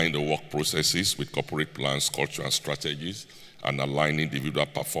 Align the work processes with corporate plans, culture, and strategies, and align individual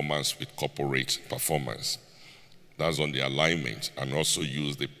performance with corporate performance. That's on the alignment, and also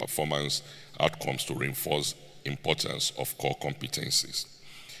use the performance outcomes to reinforce importance of core competencies.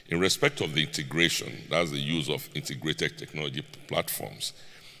 In respect of the integration, that's the use of integrated technology platforms.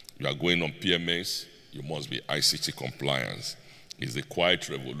 You are going on PMS, you must be ICT compliant. It's the quiet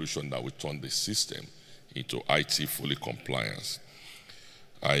revolution that will turn the system into IT fully compliance.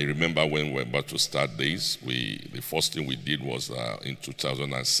 I remember when we were about to start this, the first thing we did was in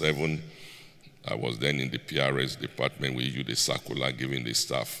 2007, I was then in the PRS department. We issued a circular giving the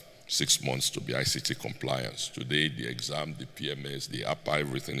staff 6 months to be ICT compliance. Today, the exam, the PMS, the APA,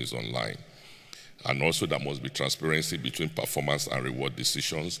 everything is online. And also there must be transparency between performance and reward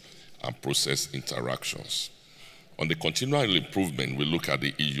decisions and process interactions. On the continual improvement, we look at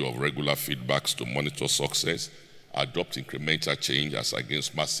the issue of regular feedbacks to monitor success, adopt incremental change as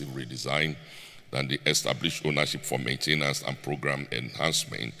against massive redesign, then the established ownership for maintenance and program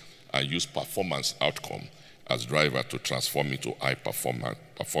enhancement, and use performance outcome as driver to transform into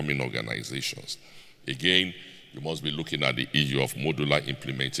high-performing organizations. Again, you must be looking at the issue of modular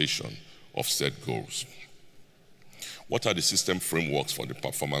implementation of set goals. What are the system frameworks for the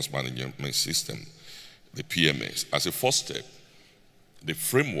performance management system, the PMS? As a first step, the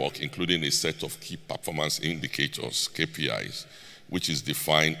framework, including a set of key performance indicators, KPIs, which is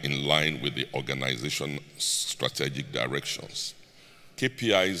defined in line with the organization's strategic directions.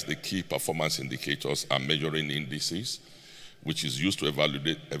 KPIs, the key performance indicators, are measuring indices which is used to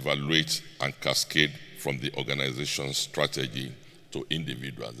evaluate and cascade from the organization's strategy to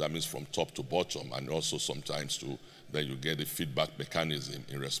individuals. That means from top to bottom, and also sometimes to then you get a feedback mechanism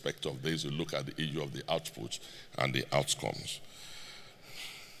in respect of this. You look at the issue of the outputs and the outcomes.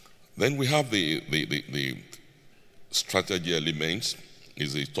 Then we have the strategy elements.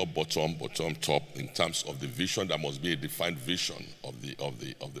 Is a top, bottom, bottom, top in terms of the vision. There must be a defined vision of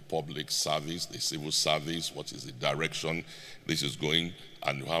the public service, the civil service. What is the direction this is going?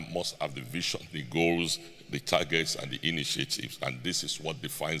 And you must have the vision, the goals, the targets, and the initiatives. And this is what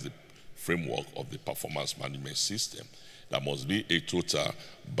defines the framework of the performance management system. There must be a total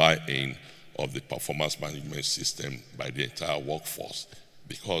buy-in of the performance management system by the entire workforce,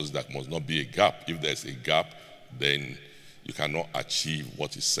 because there must not be a gap. If there's a gap, then you cannot achieve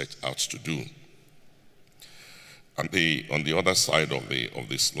what is set out to do. And on the other side of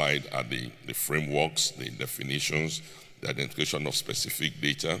the slide are the frameworks, the definitions, the identification of specific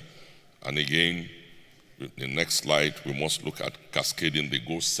data. And again, the next slide, we must look at cascading the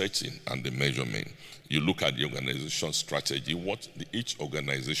goal setting and the measurement. You look at the organization strategy. Each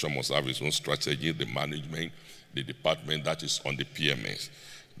organization must have its own strategy, the management, the department that is on the PMS.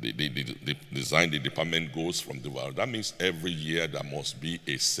 They design the department goals from the world. That means every year there must be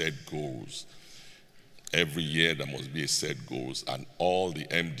a set goals. Every year there must be a set goals, and all the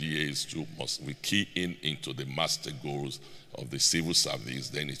MDAs too must be key into the master goals of the civil service.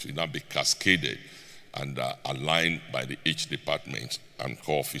 Then it will now be cascaded and aligned by each department and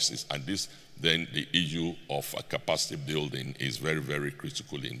core offices. And this, then the issue of capacity building is very, very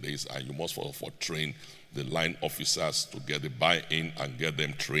critical in this, and you must for train the line officers to get the buy-in and get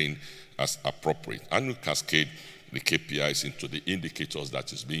them trained as appropriate. And you cascade the KPIs into the indicators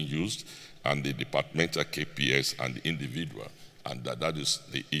that is being used, and the departmental KPIs and the individual. And that is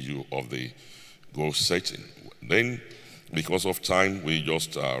the issue of the goal setting. Then, because of time, we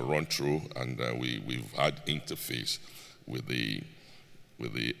just run through, and we've had interface with the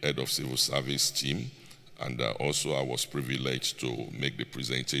head of civil service team. And also I was privileged to make the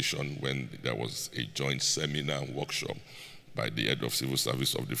presentation when there was a joint seminar and workshop by the head of civil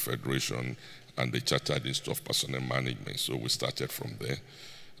service of the Federation and the Chartered Institute of Personnel Management. So we started from there.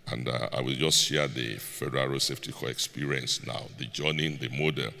 And I will just share the Federal Road Safety Corps experience now, the journey, the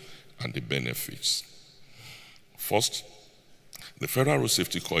model, and the benefits. First, the Federal Road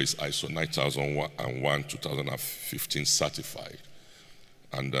Safety Corps is ISO 9001 2015 certified.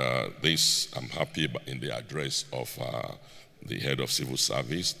 And this, I'm happy in the address of the head of civil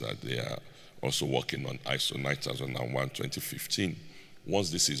service that they are also working on ISO 9001 2015.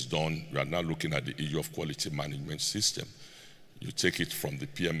 Once this is done, we are now looking at the issue of quality management system. You take it from the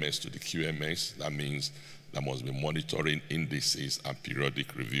PMS to the QMS. That means there must be monitoring, indices, and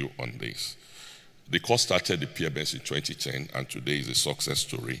periodic review on this. The course started the PMS in 2010, and today is a success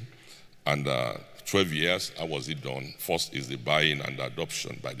story. And 12 years, how was it done? First is the buy-in and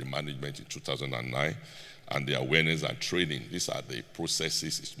adoption by the management in 2009, and the awareness and training. These are the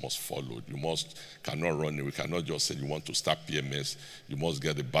processes it must follow. You cannot run it. We cannot just say you want to start PMS. You must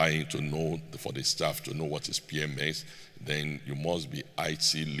get the buy-in to know, for the staff to know what is PMS. Then you must be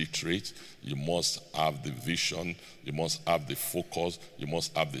IT literate. You must have the vision. You must have the focus. You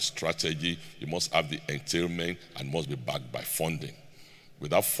must have the strategy. You must have the entailment, and must be backed by funding.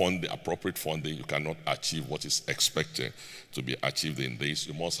 Without funding, appropriate funding, you cannot achieve what is expected to be achieved in this.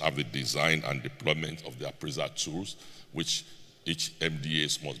 You must have the design and deployment of the appraisal tools, which each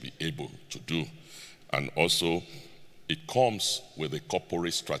MDAs must be able to do. And also, it comes with the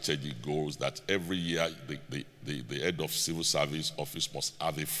corporate strategy goals that every year the head of civil service office must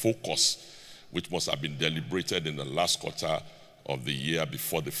have a focus, which must have been deliberated in the last quarter of the year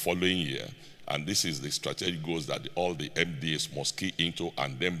before the following year. And this is the strategic goals that all the MDAs must key into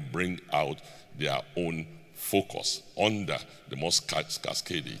and then bring out their own focus under the must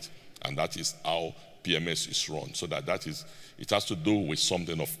cascade it. And that is how PMS is run. So it has to do with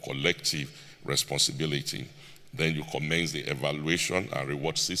something of collective responsibility. Then you commence the evaluation and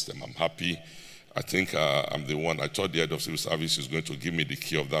reward system. I'm happy. I think I'm the one. I thought the head of civil service is going to give me the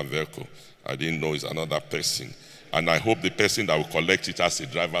key of that vehicle. I didn't know it's another person. And I hope the person that will collect it has a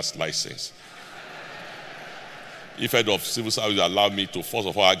driver's license. If head of civil service allow me to first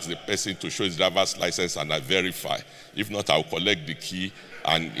of all ask the person to show his driver's license and I verify. If not, I'll collect the key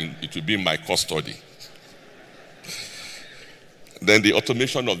and it will be in my custody. Then the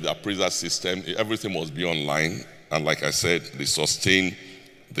automation of the appraisal system, everything must be online. And like I said, they sustain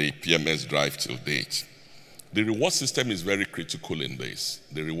the PMS drive till date. The reward system is very critical in this.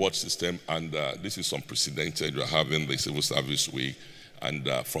 The reward system, and this is unprecedented. We're having the Civil Service Week, And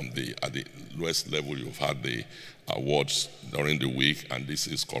at the lowest level, you've had the awards during the week, and this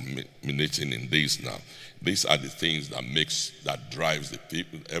is culminating in this now. These are the things that drives the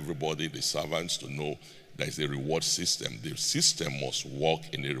people, everybody, the servants, to know there is a reward system. The system must work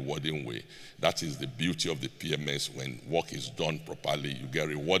in a rewarding way. That is the beauty of the PMS. When work is done properly, you get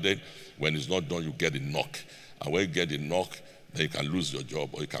rewarded. When it's not done, you get a knock. And when you get a knock, then you can lose your job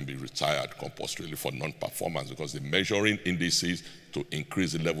or you can be retired compulsorily for non-performance, because the measuring indices to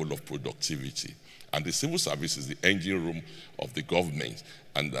increase the level of productivity. And the civil service is the engine room of the government.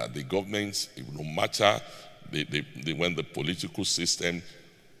 And the government, no matter when the political system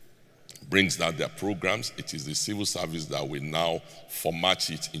brings down their programs, it is the civil service that will now format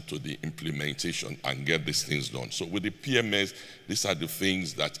it into the implementation and get these things done. So with the PMS, these are the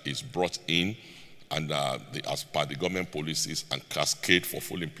things that is brought in and as per the government policies and cascade for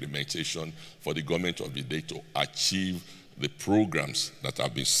full implementation for the government of the day to achieve the programs that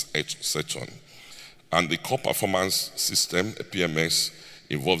have been set on. And the core performance system, PMS,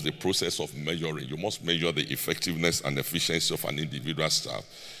 involves the process of measuring. You must measure the effectiveness and efficiency of an individual staff,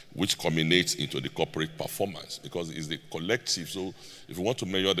 which culminates into the corporate performance, because it's the collective. So if you want to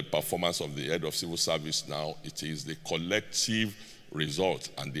measure the performance of the head of civil service now, it is the collective result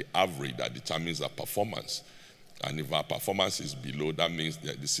and the average that determines our performance. And if our performance is below, that means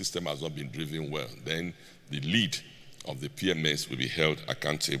that the system has not been driven well. Then the lead of the PMS will be held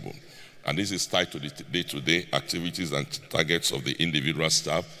accountable. And this is tied to the day-to-day activities and targets of the individual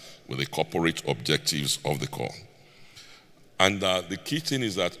staff with the corporate objectives of the core. And the key thing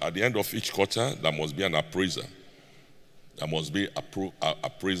is that at the end of each quarter, there must be an appraiser. There must be an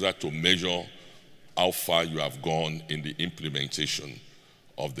appraiser to measure how far you have gone in the implementation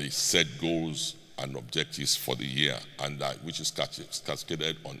of the set goals and objectives for the year, and which is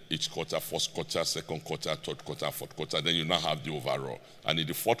cascaded on each quarter: first quarter, second quarter, third quarter, fourth quarter. Then you now have the overall. And in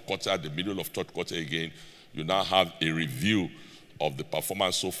the fourth quarter, the middle of third quarter again, you now have a review of the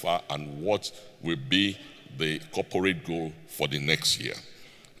performance so far and what will be the corporate goal for the next year.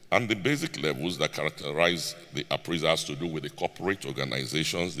 And the basic levels that characterize the appraisal has to do with the corporate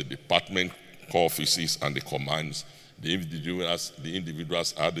organizations, the department core offices, and the commands. The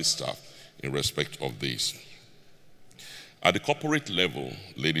individuals are the staff in respect of this. At the corporate level,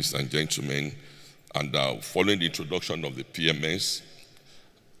 ladies and gentlemen, and following the introduction of the PMS,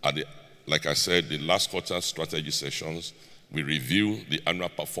 like I said, the last quarter strategy sessions, we review the annual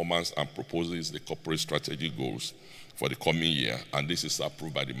performance and proposes the corporate strategy goals for the coming year, and this is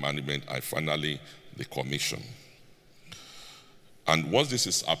approved by the management and finally the commission. And once this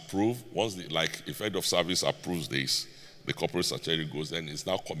is approved, if head of service approves this, the corporate strategy goals, then it's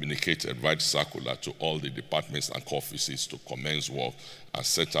now communicated via circular to all the departments and core offices to commence work and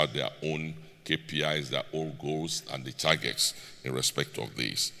set out their own KPIs, their own goals, and the targets in respect of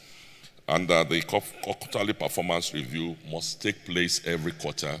these. And the quarterly performance review must take place every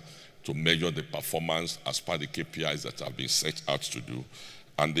quarter to measure the performance as per the KPIs that have been set out to do.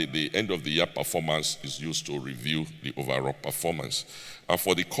 And the end of the year performance is used to review the overall performance. And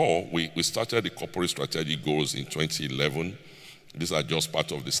for the core, we started the corporate strategy goals in 2011. These are just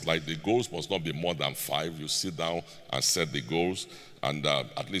part of the slide. The goals must not be more than 5. You sit down and set the goals, and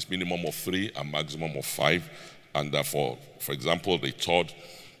at least minimum of 3 and maximum of 5. And for example, the third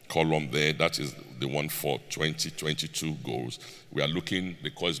column there, that is the one for 2022 goals.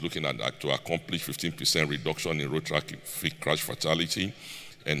 The core is looking at to accomplish 15% reduction in road traffic crash fatality,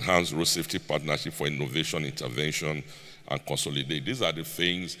 enhance road safety partnership for innovation, intervention, and consolidate. These are the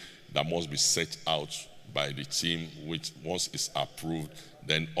things that must be set out by the team, which once it's approved,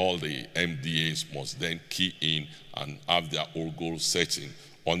 then all the MDAs must then key in and have their own goal setting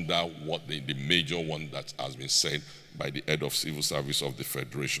under what the major one that has been set by the head of civil service of the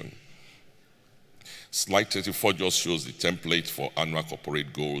Federation. Slide 34 just shows the template for annual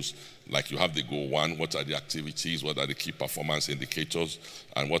corporate goals. Like you have the goal 1, what are the activities, what are the key performance indicators,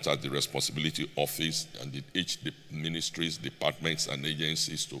 and what are the responsibility office and each ministries, departments, and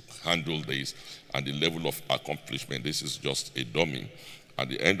agencies to handle this, and the level of accomplishment. This is just a dummy. At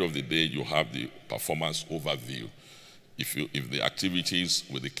the end of the day, you have the performance overview. If the activities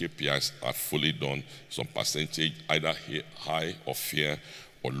with the KPIs are fully done, some percentage, either high or fair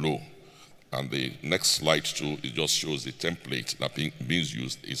or low. And the next slide too, it just shows the template that being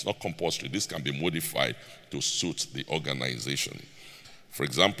used. It's not compulsory. This can be modified to suit the organization. For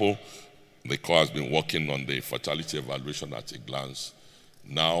example, the core has been working on the fatality evaluation at a glance.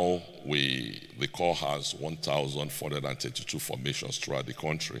 Now the Corps has 1,432 formations throughout the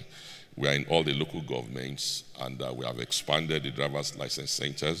country. We are in all the local governments, and we have expanded the driver's license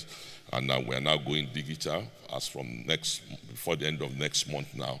centers, and we are now going digital. As from before the end of next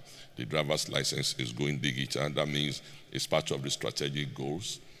month now, the driver's license is going digital, and that means it's part of the strategic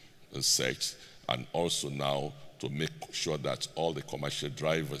goals set, and also now to make sure that all the commercial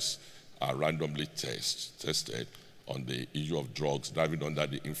drivers are randomly tested on the issue of drugs, driving under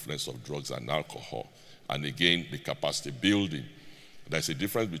the influence of drugs and alcohol. And again, the capacity building. There's a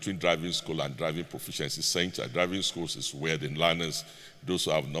difference between driving school and driving proficiency center. Driving schools is where the learners, those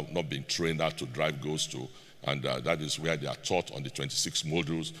who have not been trained how to drive, goes to, and that is where they are taught on the 26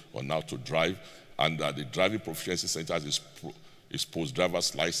 modules on how to drive. And the driving proficiency centers is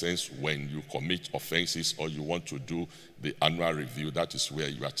post-driver's license when you commit offenses or you want to do the annual review. That is where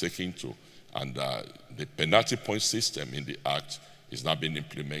you are taken to. And the penalty point system in the Act is now being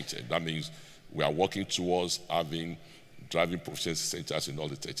implemented. That means we are working towards having driving proficiency centers in all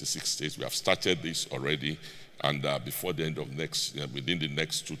the 36 states. We have started this already, and before the end of within the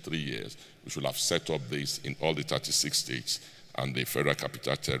next 2-3 years, we should have set up this in all the 36 states and the Federal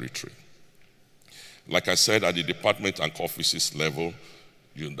Capital Territory. Like I said, at the department and offices level,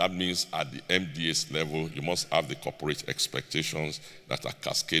 that means at the MDA's level, you must have the corporate expectations that are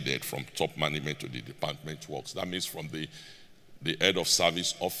cascaded from top management to the department works. That means from the head of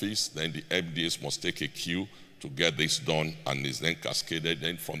service office, then the MDAs must take a cue to get this done, and is then cascaded.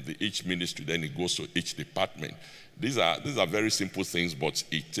 Then from each ministry, then it goes to each department. These are very simple things, but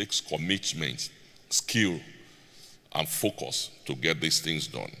it takes commitment, skill, and focus to get these things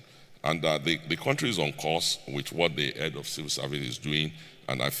done. And the country is on course with what the head of civil service is doing,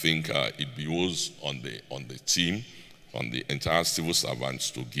 and I think it behoves on the team, on the entire civil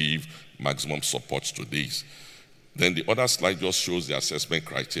servants, to give maximum support to this. Then the other slide just shows the assessment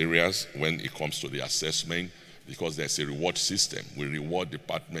criteria when it comes to the assessment, because there's a reward system. We reward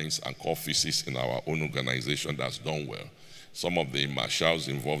departments and offices in our own organization that's done well. Some of the marshals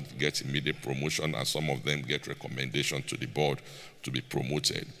involved get immediate promotion, and some of them get recommendation to the board to be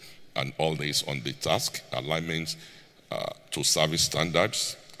promoted. And all this on the task, alignment to service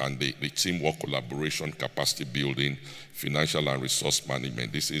standards, and the teamwork, collaboration, capacity building, financial and resource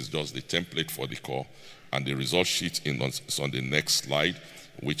management. This is just the template for the Corps, and the result sheet is on the next slide,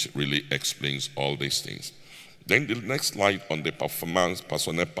 which really explains all these things. Then the next slide on the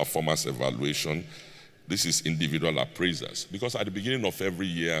personnel performance evaluation. This is individual appraisers, because at the beginning of every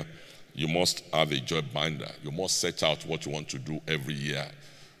year, you must have a job binder. You must set out what you want to do every year,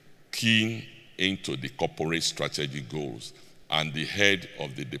 keying into the corporate strategy goals. And the head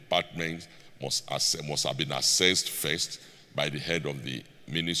of the department must have been assessed first by the head of the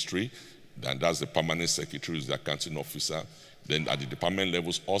ministry. Then that's the permanent secretary, who's the accounting officer. Then at the department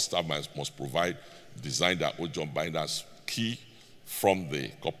levels, all staff must design their own job binders, key from the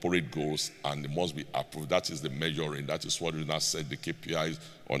corporate goals, and it must be approved. That is the measuring. That is what we now set the KPIs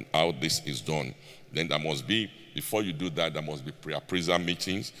on how this is done. Then there must be, before you do that, there must be pre-appraisal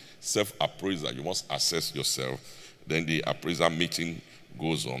meetings, self-appraisal. You must assess yourself. Then the appraisal meeting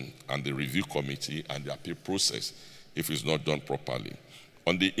goes on, and the review committee and the appeal process if it's not done properly.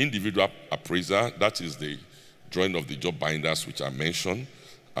 On the individual appraiser, that is the drawing of the job binders which I mentioned,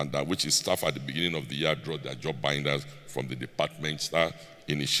 and which is staff at the beginning of the year draw their job binders from the departmental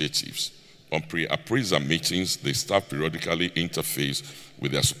initiatives. On pre-appraiser meetings, the staff periodically interface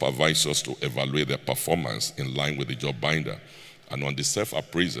with their supervisors to evaluate their performance in line with the job binder. And on the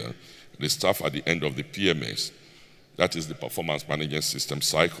self-appraiser, the staff at the end of the PMS, that is the performance management system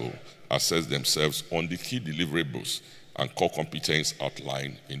cycle, assess themselves on the key deliverables and core competence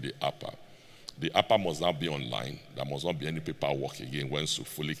outlined in the APA. The APA must now be online. There must not be any paperwork again once you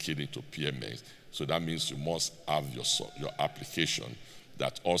fully keyed into PMS. So that means you must have your application,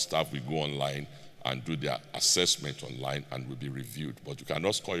 that all staff will go online and do their assessment online and will be reviewed. But you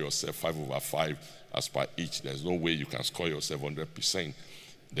cannot score yourself 5/5 as per each. There's no way you can score yourself 100%.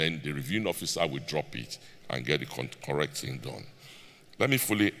 Then the reviewing officer will drop it and get the correct thing done. Let me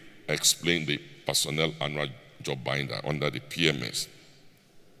fully explain the personnel annual job binder under the PMS.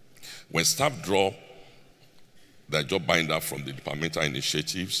 When staff draw their job binder from the departmental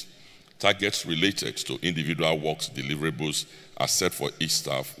initiatives, targets related to individual works deliverables are set for each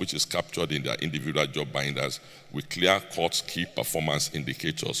staff, which is captured in their individual job binders with clear-cut key performance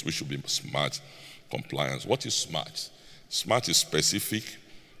indicators, which should be SMART compliance. What is SMART? SMART is specific,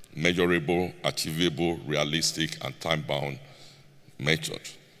 measurable, achievable, realistic, and time-bound method.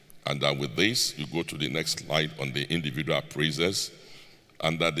 And with this, you go to the next slide on the individual appraisers.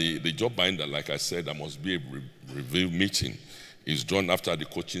 And that the job binder, like I said, there must be a review meeting. is done after the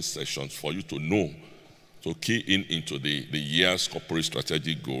coaching sessions for you to know, to key in into the year's corporate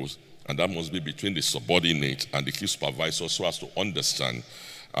strategic goals, and that must be between the subordinate and the key supervisor so as to understand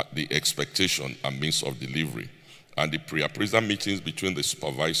the expectation and means of delivery. And the pre-appraisal meetings between the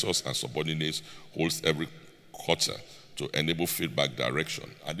supervisors and subordinates holds every quarter to enable feedback direction.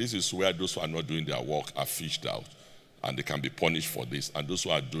 And this is where those who are not doing their work are fished out, and they can be punished for this. And those who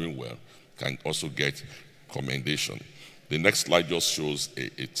are doing well can also get commendation. The next slide just shows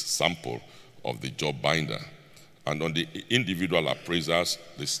a sample of the job binder. And on the individual appraisals,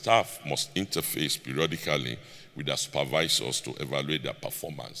 the staff must interface periodically with their supervisors to evaluate their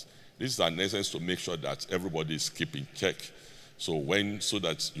performance. This is an essence to make sure that everybody is keeping check. So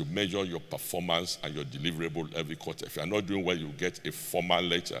that you measure your performance and your deliverable every quarter. If you are not doing well, you get a formal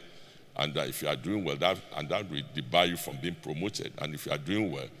letter. And if you are doing well, that will debar you from being promoted. And if you are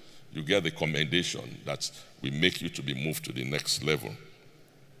doing well, you get the commendation that will make you to be moved to the next level.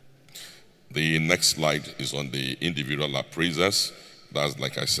 The next slide is on the individual appraisers. That's,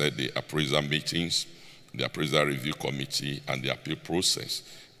 like I said, the appraiser meetings, the appraiser review committee, and the appeal process.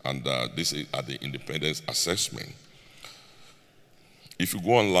 And this is at the independence assessment. If you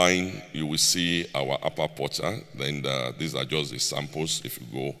go online, you will see our upper portal. Then these are just the samples. If you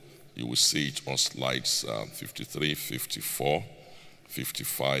go, you will see it on slides 53, 54,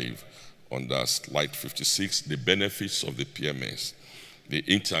 55. On the slide 56, the benefits of the PMS. The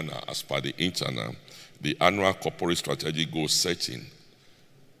internal, as per the internal, the annual corporate strategic goal setting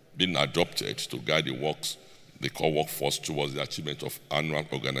being adopted to guide the core workforce towards the achievement of annual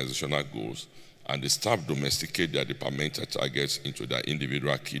organizational goals, and the staff domesticate their departmental targets into their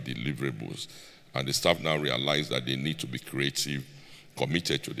individual key deliverables. And the staff now realize that they need to be creative,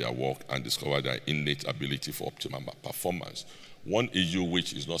 committed to their work, and discover their innate ability for optimum performance. One issue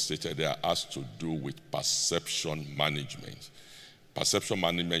which is not stated there has to do with perception management. Perception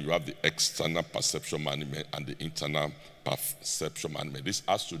management, you have the external perception management and the internal perception management. This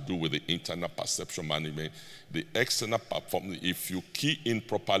has to do with the internal perception management. The external performance, if you key in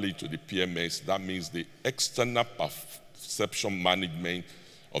properly to the PMS, that means the external perception management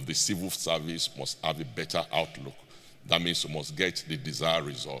of the civil service must have a better outlook. That means you must get the desired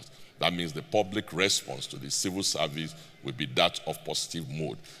result. That means the public response to the civil service will be that of positive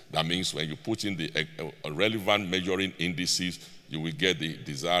mode. That means when you put in the relevant measuring indices, you will get the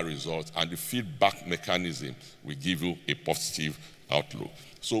desired result, and the feedback mechanism will give you a positive outlook.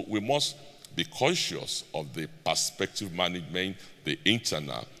 So we must be conscious of the perspective management, the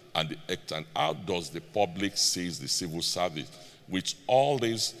internal and the external. How does the public see the civil service? With all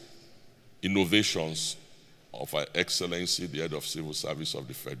these innovations of Her Excellency, the Head of Civil Service of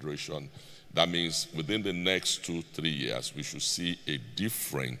the Federation, that means within the next 2-3 years, we should see a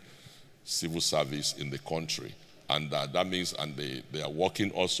different civil service in the country. And that means, and they are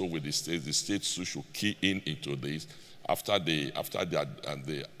working also with the states. The states too should key in into this. After the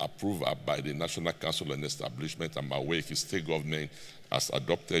approval by the National Council on Establishment, I'm aware the state government has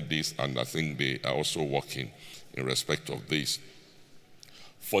adopted this, and I think they are also working in respect of this.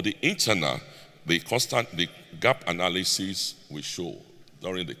 For the internal, the gap analysis we show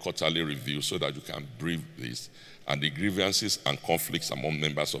during the quarterly review so that you can brief this, and the grievances and conflicts among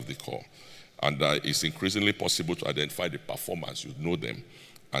members of the corps. And it's increasingly possible to identify the performance, you know them,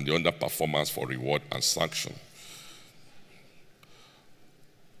 and the underperformance for reward and sanction.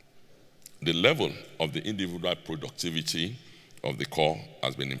 The level of the individual productivity of the corps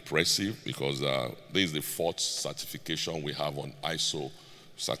has been impressive because this is the 4th certification we have on ISO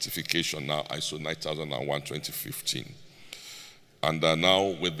certification now, ISO 9001:2015. And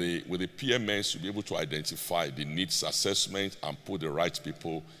now with the PMS, you'll be able to identify the needs assessment and put the right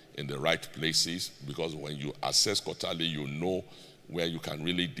people in the right places, because when you assess quarterly, you know where you can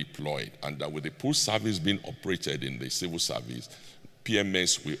really deploy it. And with the pool service being operated in the civil service,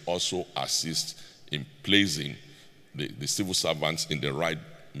 PMS will also assist in placing the civil servants in the right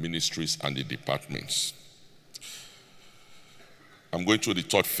ministries and the departments. I'm going to the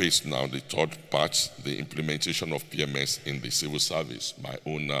third phase now, the third part, the implementation of PMS in the civil service, my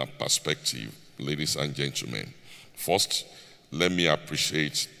own perspective, ladies and gentlemen. First, let me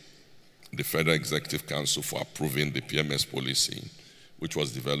appreciate the Federal Executive Council for approving the PMS policy, which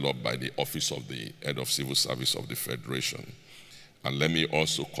was developed by the Office of the Head of Civil Service of the Federation. And let me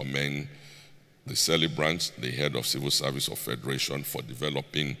also commend the celebrants, the Head of Civil Service of Federation, for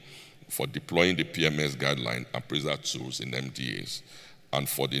deploying the PMS guideline appraisal tools in MDAs, and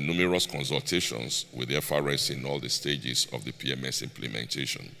for the numerous consultations with the FRS in all the stages of the PMS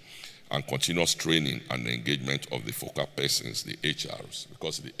implementation, and continuous training and engagement of the focal persons, the HRs,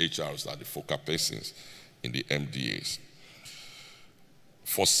 because the HRs are the focal persons in the MDAs.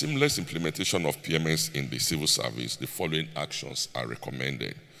 For seamless implementation of PMS in the civil service, the following actions are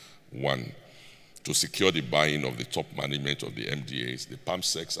recommended. 1, to secure the buy-in of the top management of the MDAs. The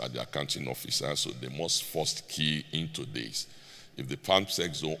PAMSECs are the accounting officers, so they must first key into this. If the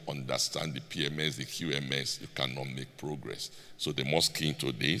PAMSECs don't understand the PMS, the QMS, you cannot make progress. So they must key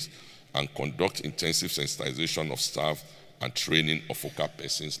into this and conduct intensive sensitization of staff and training of focal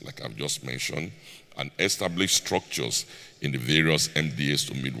persons, like I've just mentioned, and establish structures in the various MDAs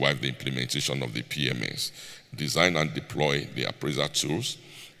to midwife the implementation of the PMS. Design and deploy the appraiser tools.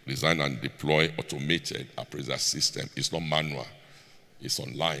 Design and deploy automated appraiser system. It's not manual, it's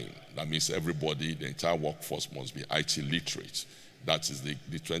online. That means everybody, the entire workforce must be IT literate. That is the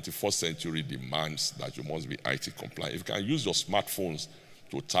 21st century demands that you must be IT compliant. If you can use your smartphones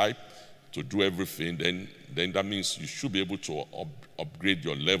to type, to do everything, then that means you should be able to upgrade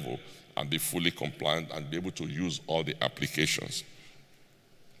your level and be fully compliant and be able to use all the applications.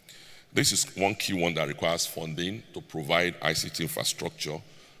 This is one key one that requires funding to provide ICT infrastructure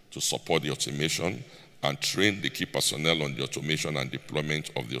to support the automation and train the key personnel on the automation and deployment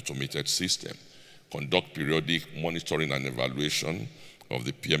of the automated system. Conduct periodic monitoring and evaluation of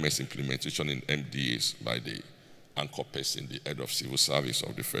the PMS implementation in MDAs by the anchor person, the head of civil service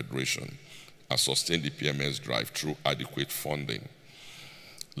of the Federation, and sustain the PMS drive through adequate funding.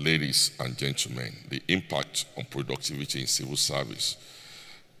 Ladies and gentlemen, the impact on productivity in civil service.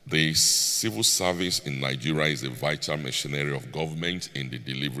 The civil service in Nigeria is a vital machinery of government in the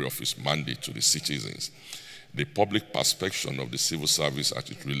delivery of its mandate to the citizens. The public perception of the civil service as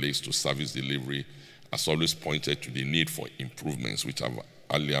it relates to service delivery has always pointed to the need for improvements, which I've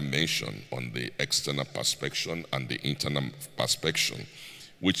earlier mentioned, on the external perception and the internal perception,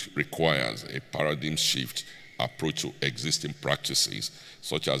 which requires a paradigm shift approach to existing practices,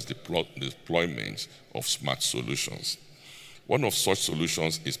 such as deployment of smart solutions. One of such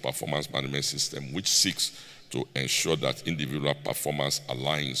solutions is performance management system, which seeks to ensure that individual performance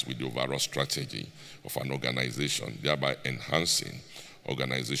aligns with the overall strategy of an organization, thereby enhancing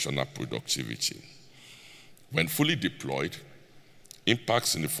organizational productivity. When fully deployed,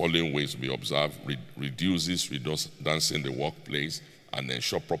 impacts in the following ways will be observed: reduces redundancy in the workplace and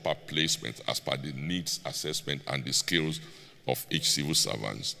ensure proper placement as per the needs assessment and the skills of each civil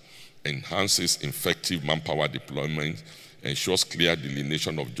servant, enhances effective manpower deployment, ensures clear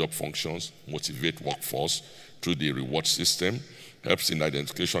delineation of job functions, motivate workforce through the reward system, helps in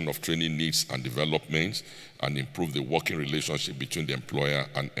identification of training needs and development, and improve the working relationship between the employer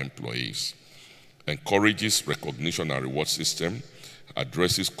and employees. Encourages recognition and reward system,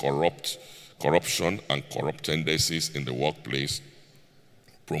 addresses corruption and corrupt tendencies in the workplace,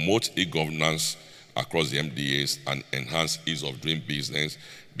 promotes e-governance across the MDAs, and enhance ease of doing business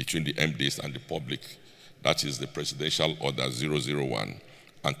between the MDAs and the public. That is the Presidential Order 001,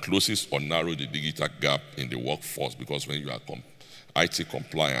 and closes or narrows the digital gap in the workforce, because when you are IT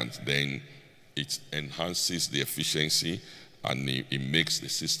compliant, then it enhances the efficiency and it makes the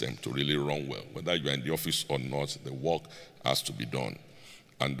system to really run well. Whether you are in the office or not, the work has to be done.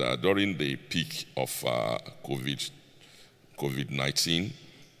 And during the peak of COVID-19,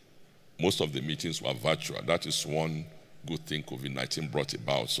 most of the meetings were virtual. That is one good thing COVID-19 brought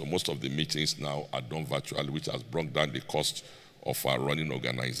about. So most of the meetings now are done virtually, which has brought down the cost of our running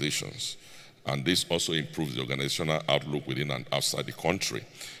organizations. And this also improves the organizational outlook within and outside the country,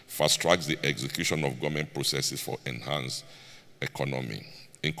 fast-tracks the execution of government processes for enhanced economy.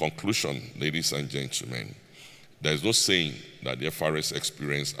 In conclusion, ladies and gentlemen, there is no saying that the FRS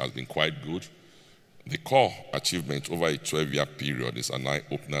experience has been quite good. The core achievement over a 12-year period is an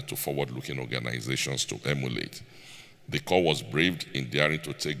eye-opener to forward-looking organizations to emulate. The core was braved in daring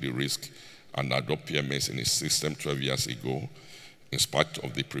to take the risk and adopt PMS in its system 12 years ago. In spite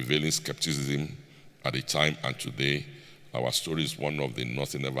of the prevailing skepticism at the time and today, our story is one of the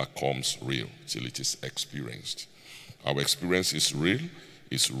nothing ever comes real till it is experienced. Our experience is real,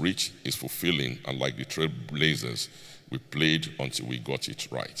 it's rich, it's fulfilling, and like the trailblazers, we played until we got it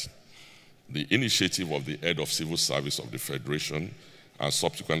right. The initiative of the head of civil service of the Federation and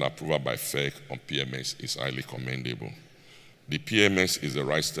subsequent approval by FEC on PMS is highly commendable. The PMS is the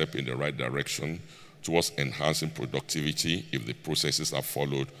right step in the right direction towards enhancing productivity if the processes are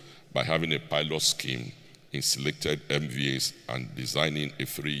followed by having a pilot scheme in selected MVAs and designing a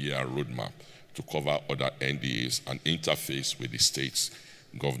 3-year roadmap to cover other NDAs and interface with the states'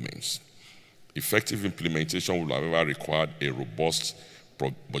 governments. Effective implementation will, however, require a robust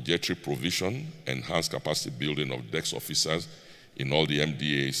budgetary provision, enhanced capacity building of desk officers in all the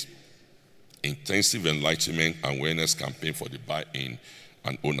MDAs, intensive enlightenment and awareness campaign for the buy-in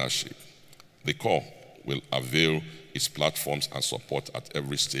and ownership. The core will avail its platforms and support at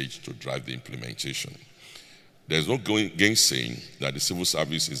every stage to drive the implementation. There's no gainsaying that the civil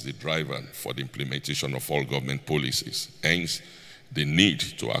service is the driver for the implementation of all government policies. Hence, the need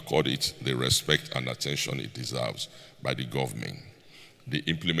to accord it the respect and attention it deserves by the government. The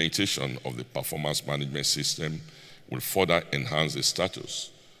implementation of the performance management system will further enhance the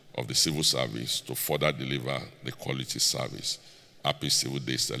status of the civil service to further deliver the quality service. Happy Civil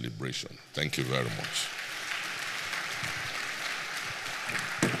Day celebration. Thank you very much.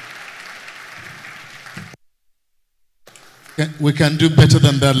 We can do better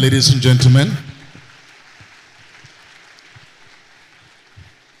than that, ladies and gentlemen.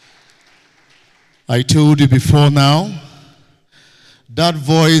 I told you before now, that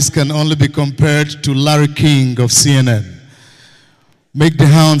voice can only be compared to Larry King of CNN. Make the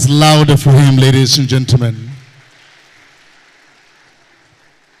hands louder for him, ladies and gentlemen.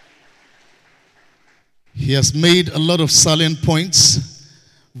 He has made a lot of salient points,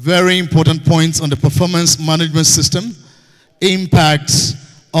 very important points on the performance management system, impacts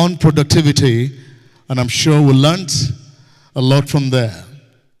on productivity, and I'm sure we learned a lot from there.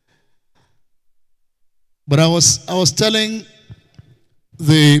 But I was telling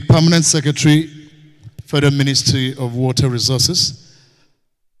the Permanent Secretary, Federal Ministry of Water Resources,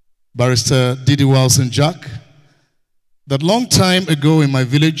 Barrister Didi Wilson-Jack, that long time ago in my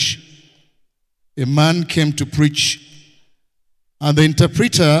village, a man came to preach, and the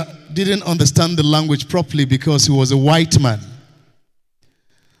interpreter didn't understand the language properly because he was a white man.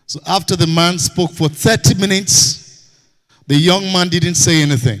 So after the man spoke for 30 minutes, the young man didn't say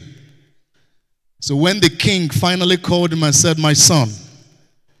anything. So when the king finally called him and said, "My son,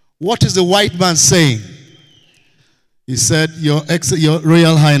 what is the white man saying?" He said, Your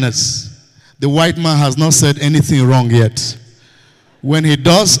Royal Highness, the white man has not said anything wrong yet. When he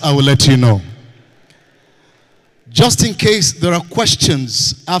does, I will let you know. Just in case there are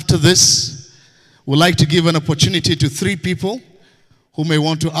questions after this, we'd like to give an opportunity to 3 people who may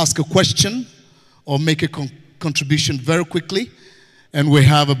want to ask a question or make a contribution very quickly. And we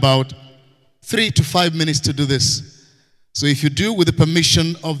have about 3 to 5 minutes to do this. So if you do, with the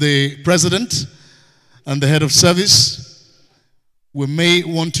permission of the President and the Head of Service, we may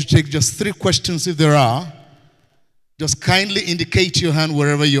want to take just 3 questions if there are. Just kindly indicate your hand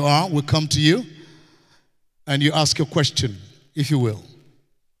wherever you are. We'll come to you and you ask your question, if you will.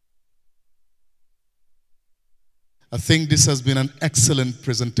 I think this has been an excellent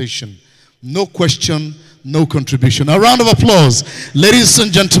presentation. No question, no contribution. A round of applause, ladies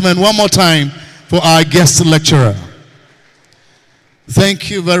and gentlemen, one more time for our guest lecturer. Thank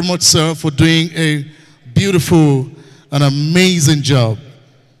you very much, sir, for doing a beautiful and amazing job.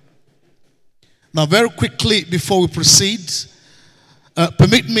 Now, very quickly before we proceed,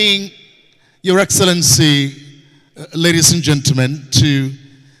 permit me, Your Excellency, ladies and gentlemen, to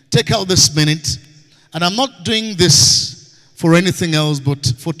take out this minute. And I'm not doing this for anything else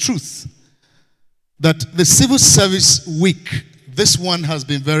but for truth. That the Civil Service Week, this one has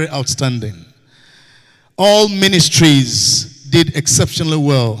been very outstanding. All ministries did exceptionally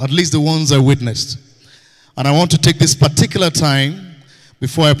well, at least the ones I witnessed. And I want to take this particular time,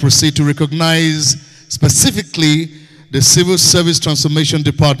 before I proceed, to recognize specifically the Civil Service Transformation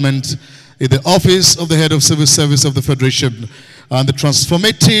Department in the Office of the Head of Civil Service of the Federation, and the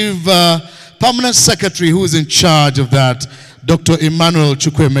transformative Permanent Secretary who is in charge of that, Dr. Emmanuel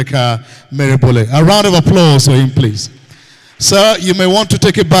Chukwuemeka Meribole. A round of applause for him, please. Sir, you may want to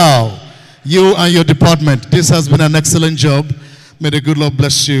take a bow. You and your department. This has been an excellent job. May the good Lord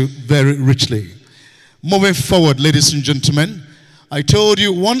bless you very richly. Moving forward, ladies and gentlemen, I told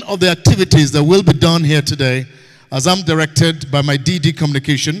you one of the activities that will be done here today, as I'm directed by my DD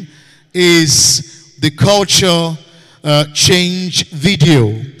Communication, is the culture change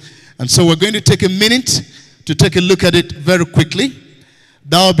video. And so we're going to take a minute to take a look at it very quickly.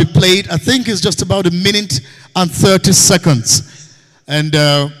 That will be played, I think it's just about 1 minute and 30 seconds. And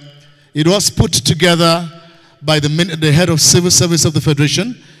it was put together by the Head of Civil Service of the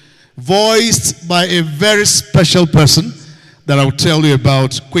Federation, voiced by a very special person that I'll tell you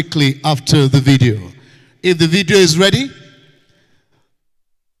about quickly after the video. If the video is ready,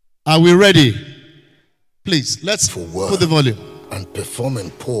 are we ready? Please, let's put the volume. And performing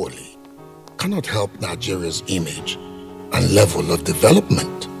poorly cannot help Nigeria's image and level of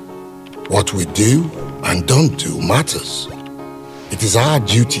development. What we do and don't do matters. It is our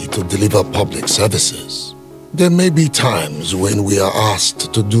duty to deliver public services. There may be times when we are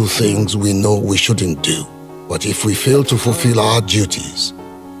asked to do things we know we shouldn't do, but if we fail to fulfill our duties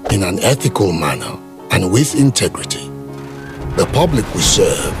in an ethical manner and with integrity, the public we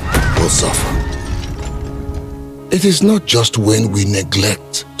serve will suffer. It is not just when we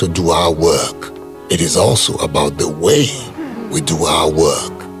neglect to do our work. It is also about the way we do our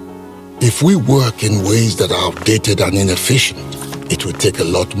work. If we work in ways that are outdated and inefficient, it will take a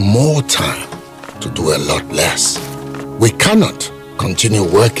lot more time to do a lot less. We cannot continue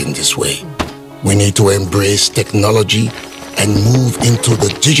working this way. We need to embrace technology and move into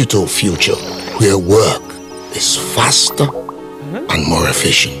the digital future where work is faster and more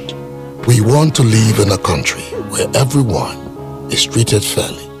efficient. We want to live in a country where everyone is treated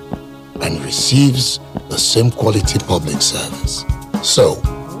fairly and receives the same quality public service. So,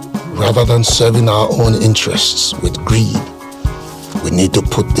 rather than serving our own interests with greed, we need to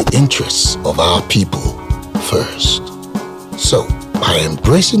put the interests of our people first. So, by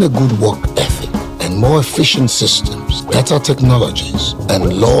embracing a good work ethic and more efficient systems, better technologies,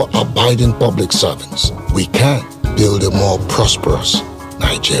 and law-abiding public servants, we can build a more prosperous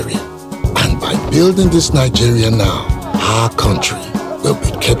Nigeria. And by building this Nigeria now, our country will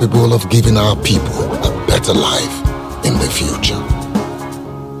be capable of giving our people a better life in the future.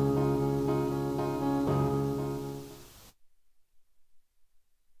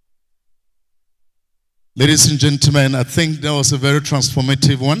 Ladies and gentlemen, I think that was a very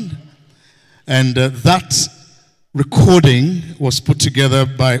transformative one. And that recording was put together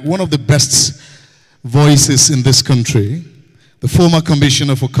by one of the best voices in this country, the former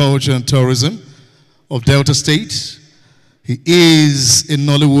Commissioner for Culture and Tourism of Delta State. He is a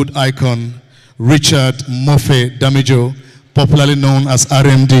Nollywood icon, Richard Murphy Damijo, popularly known as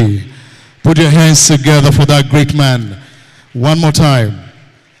RMD. Put your hands together for that great man. One more time.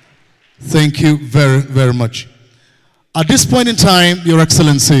 Thank you very, very much. At this point in time, Your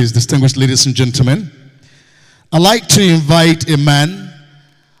Excellencies, distinguished ladies and gentlemen, I'd like to invite a man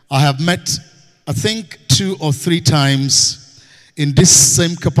I have met, I think, 2 or 3 times in this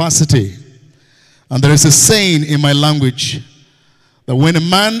same capacity. And there is a saying in my language that when a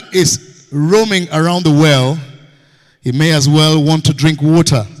man is roaming around the well, he may as well want to drink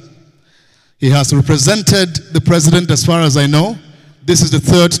water. He has represented the president, as far as I know. This is the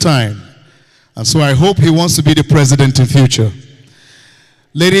 3rd time. And so I hope he wants to be the president in future.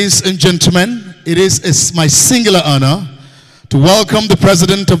 Ladies and gentlemen, it is my singular honor to welcome the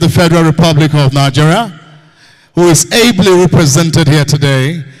President of the Federal Republic of Nigeria, who is ably represented here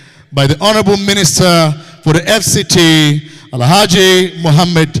today by the Honorable Minister for the FCT, Alhaji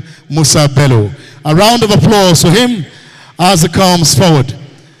Mohammed Musa Bello. A round of applause for him as he comes forward.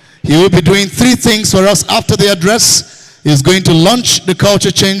 He will be doing 3 things for us after the address. He is going to launch the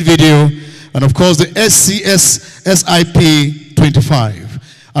culture change video and of course the SCS SIP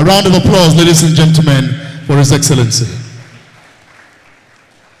 25. A round of applause, ladies and gentlemen, for His Excellency.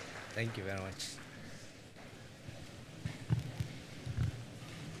 Thank you very much.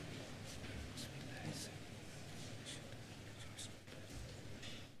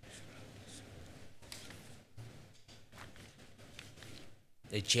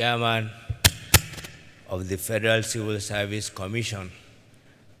 The Chairman of the Federal Civil Service Commission,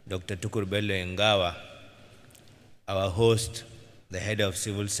 Dr. Tukur Bello Ngawa, our host, the Head of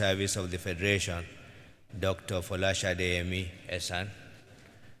Civil Service of the Federation, Dr. Folashade Esan,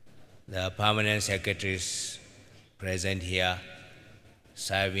 the permanent secretaries present here,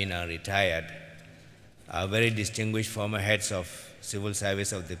 serving and retired, our very distinguished former heads of civil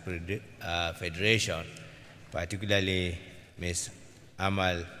service of the Federation, particularly Ms.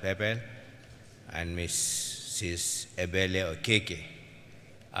 Amal Pepel and Mrs. Ebele Okeke.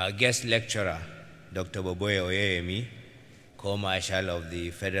 Our guest lecturer, Dr. Boboye Oyeyemi, Co-Marshal of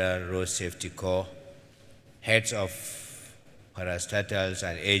the Federal Road Safety Corps, heads of parastatals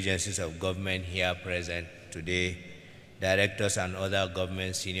and agencies of government here present today, directors and other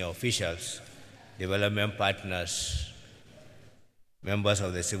government senior officials, development partners, members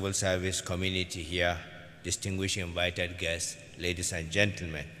of the civil service community here, distinguished invited guests, ladies and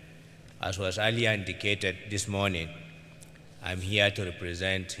gentlemen. As was earlier indicated this morning, I'm here to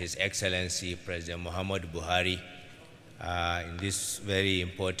represent His Excellency President Muhammad Buhari in this very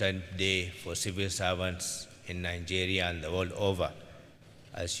important day for civil servants in Nigeria and the world over.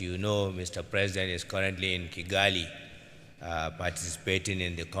 As you know, Mr. President is currently in Kigali participating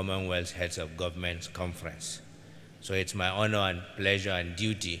in the Commonwealth Heads of Governments Conference. So it's my honor and pleasure and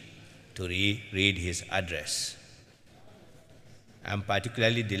duty to read his address. I'm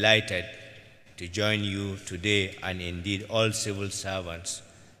particularly delighted to join you today and indeed all civil servants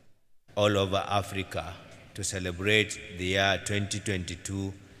all over Africa to celebrate the year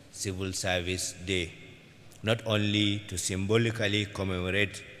 2022 Civil Service Day, not only to symbolically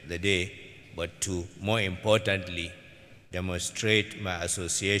commemorate the day, but to, more importantly, demonstrate my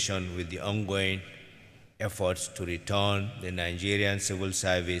association with the ongoing efforts to return the Nigerian civil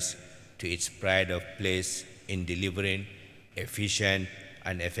service to its pride of place in delivering efficient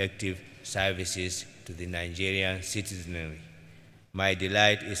and effective services to the Nigerian citizenry. My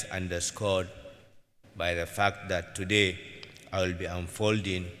delight is underscored by the fact that today I will be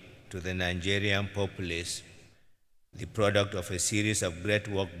unfolding to the Nigerian populace the product of a series of great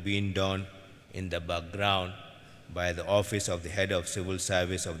work being done in the background by the Office of the Head of Civil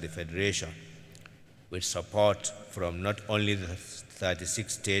Service of the Federation, with support from not only the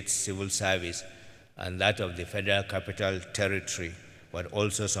 36 states civil service and that of the Federal Capital Territory, but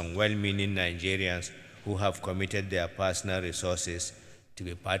also some well-meaning Nigerians who have committed their personal resources to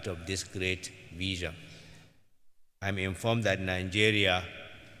be part of this great vision. I'm informed that Nigeria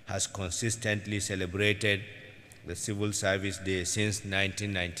has consistently celebrated the Civil Service Day since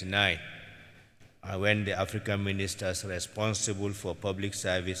 1999, when the African ministers responsible for public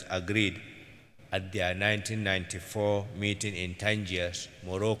service agreed at their 1994 meeting in Tangier,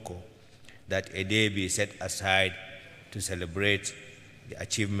 Morocco, that a day be set aside to celebrate the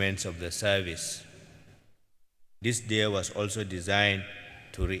achievements of the service. This day was also designed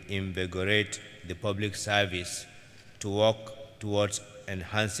to reinvigorate the public service, to work towards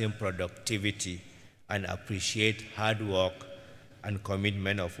enhancing productivity and appreciate hard work and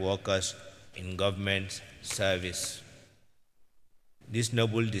commitment of workers in government service. This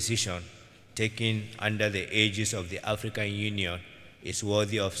noble decision, taken under the aegis of the African Union, is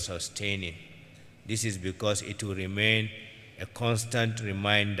worthy of sustaining. This is because it will remain a constant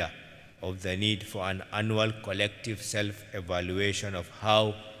reminder of the need for an annual collective self-evaluation of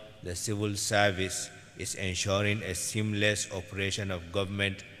how the civil service is ensuring a seamless operation of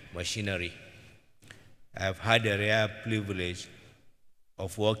government machinery. I have had a rare privilege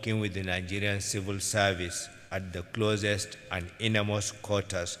of working with the Nigerian civil service at the closest and innermost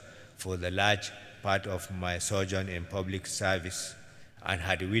quarters for the large part of my sojourn in public service, and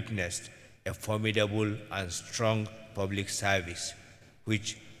had witnessed a formidable and strong public service,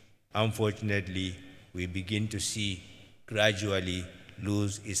 which unfortunately we begin to see gradually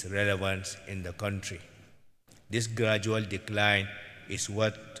lose its relevance in the country. This gradual decline is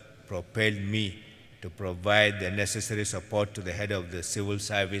what propelled me to provide the necessary support to the head of the civil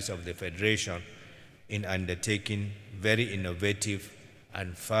service of the Federation in undertaking very innovative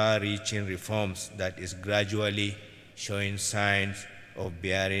and far-reaching reforms that is gradually showing signs of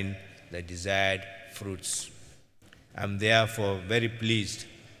bearing the desired fruits. I'm therefore very pleased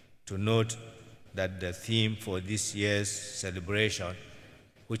to note that the theme for this year's celebration,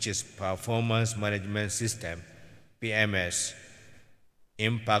 which is Performance Management System, PMS,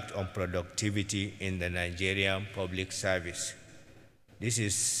 Impact on Productivity in the Nigerian Public Service. This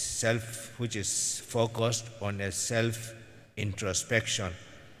is which is focused on a self-introspection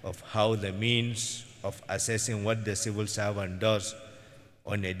of how the means of assessing what the civil servant does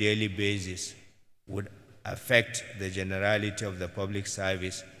on a daily basis would affect the generality of the public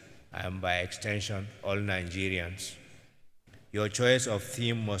service and by extension all Nigerians. Your choice of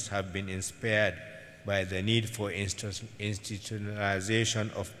theme must have been inspired by the need for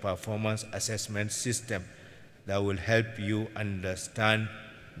institutionalization of performance assessment system that will help you understand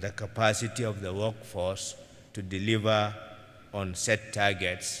the capacity of the workforce to deliver on set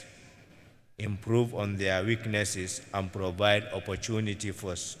targets, improve on their weaknesses, and provide opportunity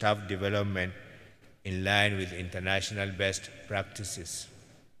for staff development in line with international best practices.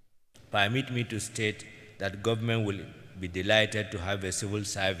 Permit me to state that government will be delighted to have a civil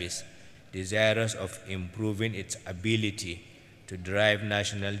service desirous of improving its ability to drive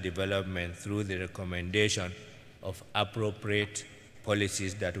national development through the recommendation of appropriate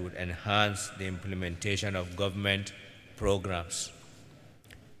policies that would enhance the implementation of government programs.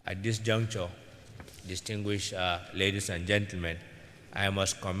 At this juncture, distinguished ladies and gentlemen, I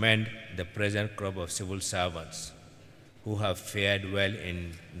must commend the present crop of civil servants who have fared well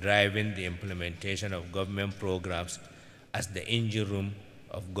in driving the implementation of government programs as the engine room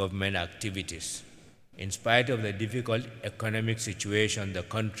of government activities. In spite of the difficult economic situation the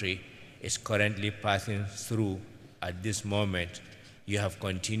country is currently passing through at this moment, you have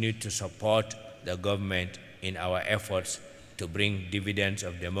continued to support the government in our efforts to bring dividends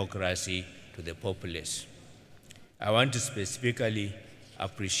of democracy to the populace. I want to specifically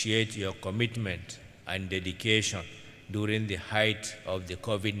appreciate your commitment and dedication during the height of the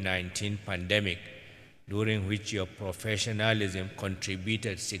COVID-19 pandemic, during which your professionalism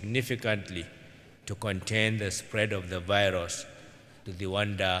contributed significantly to contain the spread of the virus to the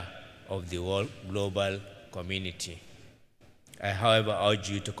wonder of the world global community. I, however, urge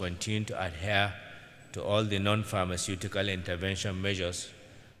you to continue to adhere to all the non-pharmaceutical intervention measures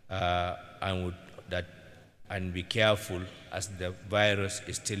that and be careful as the virus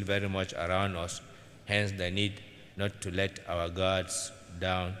is still very much around us, hence the need not to let our guards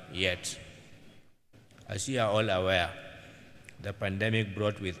down yet. As you are all aware, the pandemic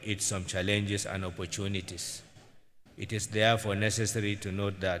brought with it some challenges and opportunities. It is therefore necessary to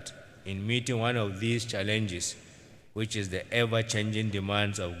note that in meeting one of these challenges, which is the ever-changing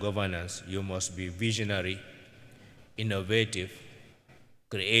demands of governance, you must be visionary, innovative,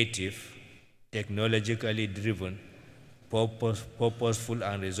 creative, technologically driven, purposeful,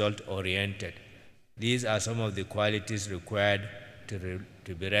 and result-oriented. These are some of the qualities required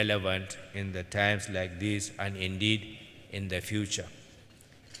to be relevant in the times like these and indeed in the future.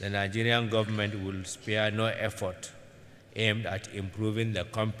 The Nigerian government will spare no effort aimed at improving the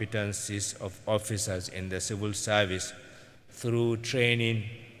competencies of officers in the civil service through training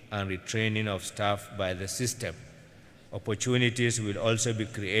and retraining of staff by the system. Opportunities will also be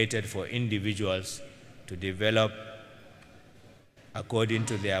created for individuals to develop according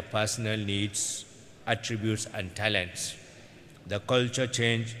to their personal needs, attributes, and talents. The culture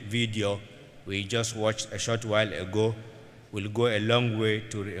change video we just watched a short while ago will go a long way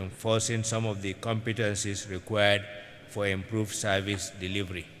to reinforcing some of the competencies required for improved service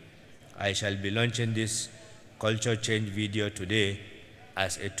delivery. I shall be launching this culture change video today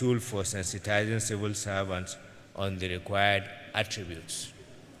as a tool for sensitizing civil servants on the required attributes.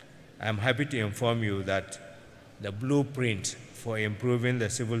 I am happy to inform you that the blueprint for improving the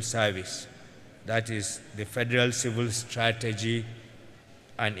civil service, that is the Federal Civil Strategy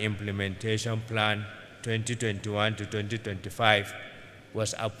and Implementation Plan 2021 to 2025,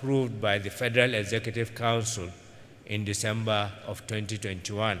 was approved by the Federal Executive Council in December of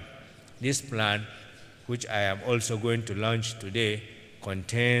 2021. This plan, which I am also going to launch today,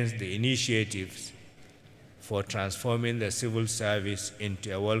 contains the initiatives for transforming the civil service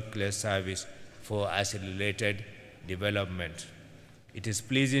into a world-class service for accelerated development. It is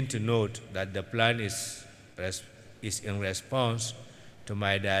pleasing to note that the plan is in response to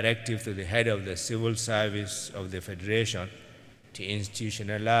my directive to the head of the civil service of the Federation to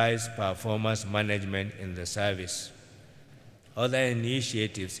institutionalize performance management in the service. Other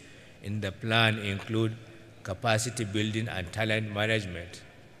initiatives in the plan include capacity building and talent management,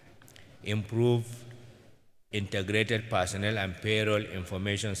 improved integrated personnel and payroll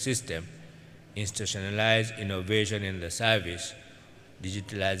information system, institutionalized innovation in the service,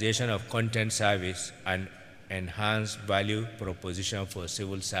 digitalization of content service, and enhanced value proposition for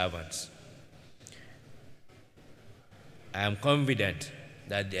civil servants. I am confident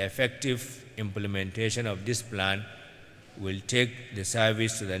that the effective implementation of this plan will take the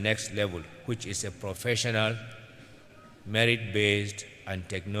service to the next level, which is a professional, merit-based, and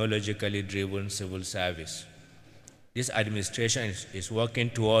technologically driven civil service. This administration is working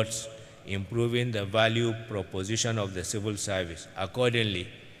towards improving the value proposition of the civil service. Accordingly,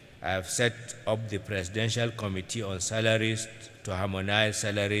 I have set up the Presidential Committee on Salaries to harmonize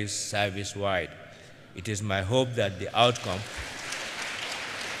salaries service-wide. It is my hope that the outcome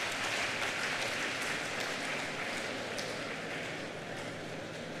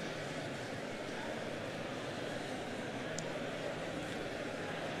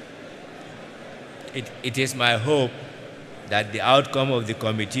It is my hope that the outcome of the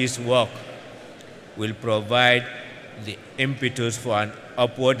committee's work will provide the impetus for an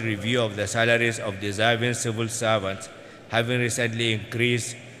upward review of the salaries of deserving civil servants, having recently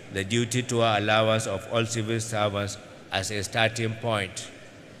increased the duty tour allowance of all civil servants as a starting point.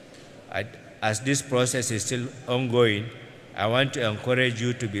 As this process is still ongoing, I want to encourage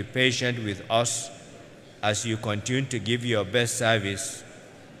you to be patient with us as you continue to give your best services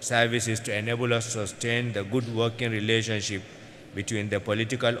to enable us to sustain the good working relationship between the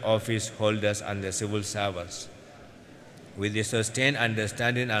political office holders and the civil servants. With the sustained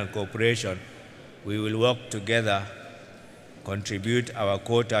understanding and cooperation, we will work together, contribute our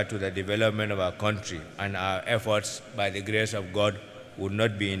quota to the development of our country, and our efforts, by the grace of God, will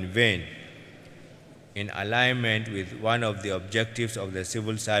not be in vain. In alignment with one of the objectives of the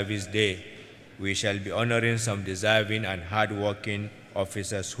Civil Service Day, we shall be honoring some deserving and hard-working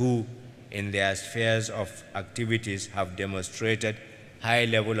officers who, in their spheres of activities, have demonstrated high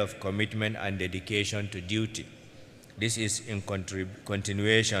level of commitment and dedication to duty. This is in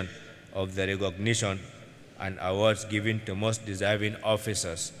continuation of the recognition and awards given to most deserving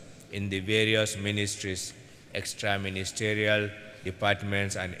officers in the various ministries, extra-ministerial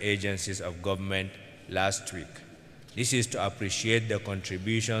departments, and agencies of government last week. This is to appreciate the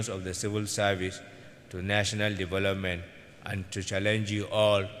contributions of the civil service to national development and to challenge you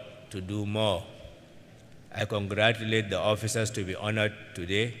all to do more. I congratulate the officers to be honored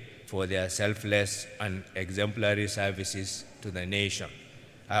today for their selfless and exemplary services to the nation.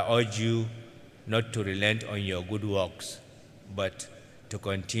 I urge you not to relent on your good works, but to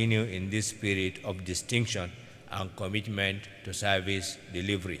continue in this spirit of distinction and commitment to service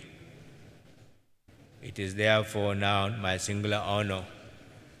delivery. It is therefore now my singular honor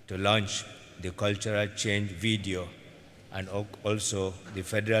to launch the cultural change video and also the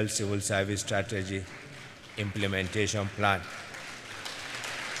Federal Civil Service Strategy Implementation Plan.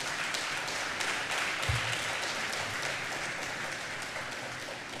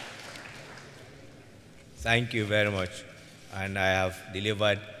 Thank you very much, and I have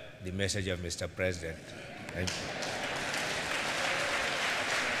delivered the message of Mr. President. Thank you.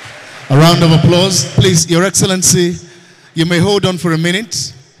 A round of applause. Please, Your Excellency, you may hold on for a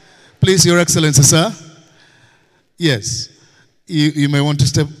minute. Please, Your Excellency, sir. Yes, you may want to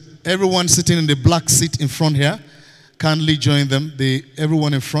step. Everyone sitting in the black seat in front here, kindly join them.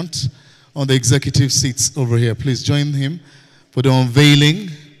 Everyone in front on the executive seats over here, please join him for the unveiling.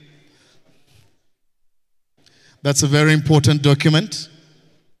 That's a very important document.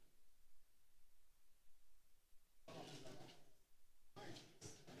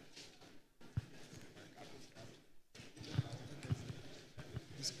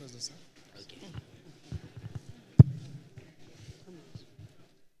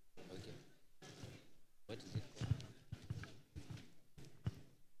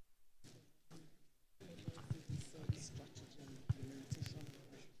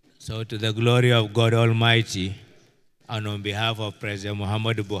 So to the glory of God Almighty, and on behalf of President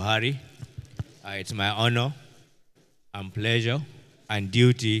Muhammadu Buhari, it's my honor and pleasure and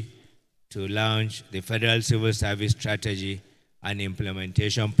duty to launch the Federal Civil Service Strategy and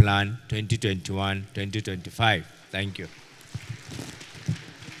Implementation Plan 2021-2025. Thank you.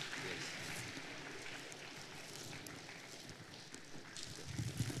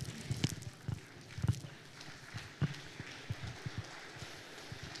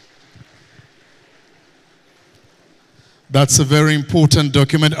 That's a very important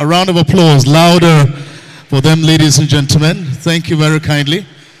document. A round of applause, louder for them, ladies and gentlemen. Thank you very kindly.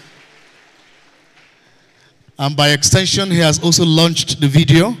 And by extension, he has also launched the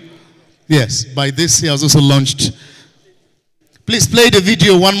video. Yes, by this, he has also launched. Please play the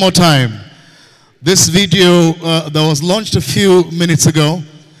video one more time. This video that was launched a few minutes ago.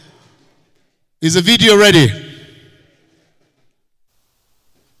 Is the video ready?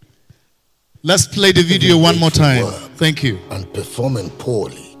 Let's play the video one more time. Thank you. And performing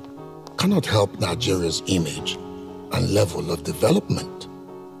poorly cannot help Nigeria's image and level of development.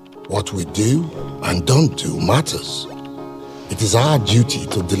 What we do and don't do matters. It is our duty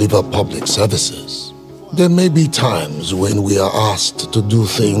to deliver public services. There may be times when we are asked to do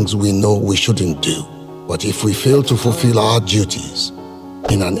things we know we shouldn't do, but if we fail to fulfill our duties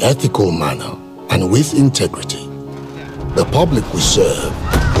in an ethical manner and with integrity, the public we serve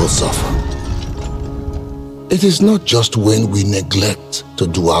will suffer. It is not just when we neglect to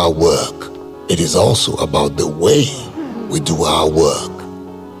do our work. It is also about the way we do our work.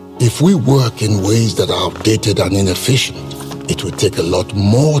 If we work in ways that are outdated and inefficient, it will take a lot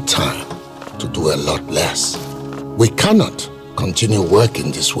more time to do a lot less. We cannot continue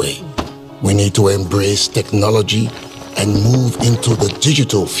working this way. We need to embrace technology and move into the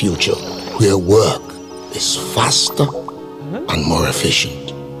digital future where work is faster and more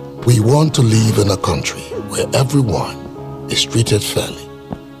efficient. We want to live in a country where everyone is treated fairly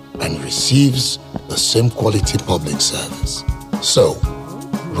and receives the same quality public service. So,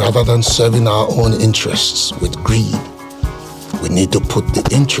 rather than serving our own interests with greed, we need to put the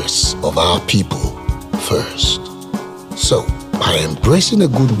interests of our people first. So, by embracing a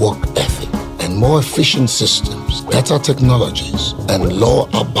good work ethic and more efficient systems, better technologies, and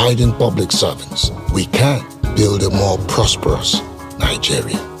law-abiding public servants, we can build a more prosperous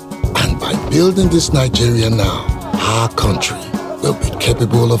Nigeria. And by building this Nigeria now, our country will be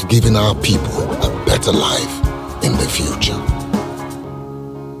capable of giving our people a better life in the future.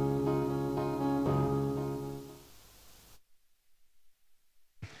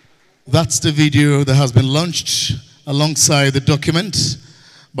 That's the video that has been launched alongside the document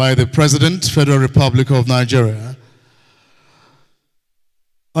by the President, Federal Republic of Nigeria.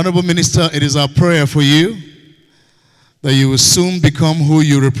 Honorable Minister, it is our prayer for you that you will soon become who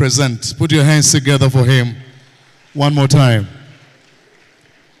you represent. Put your hands together for him one more time.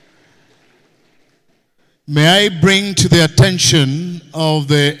 May I bring to the attention of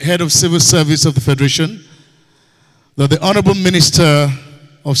the Head of Civil Service of the Federation that the Honorable Minister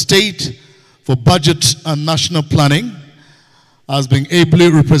of State for Budget and National Planning has been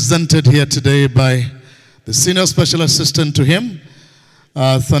ably represented here today by the Senior Special Assistant to him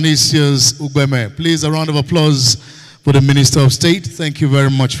Thanisius Ugbeme. Please, a round of applause for the Minister of State. Thank you very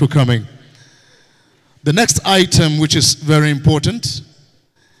much for coming. The next item, which is very important,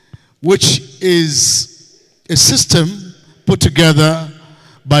 which is a system put together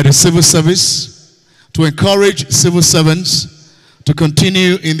by the civil service to encourage civil servants to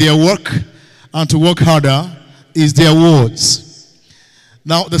continue in their work and to work harder, is the awards.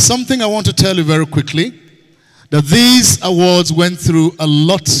 Now, there's something I want to tell you very quickly, that these awards went through a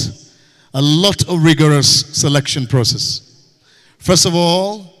lot of rigorous selection process. First of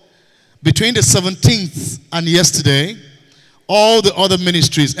all, between the 17th and yesterday, all the other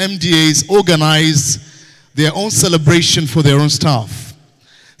ministries, MDAs, organized their own celebration for their own staff.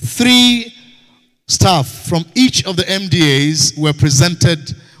 3 staff from each of the MDAs were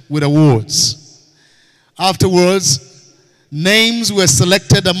presented with awards. Afterwards, names were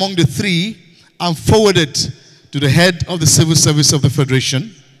selected among the 3 and forwarded to the head of the civil service of the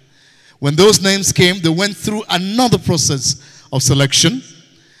Federation. When those names came, they went through another process of selection,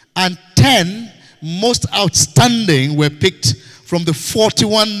 and 10 most outstanding were picked from the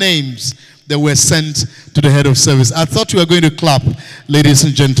 41 names that were sent to the head of service. I thought you were going to clap, ladies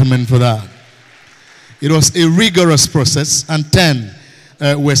and gentlemen, for that. It was a rigorous process, and 10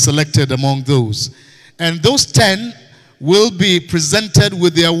 were selected among those. And those 10 will be presented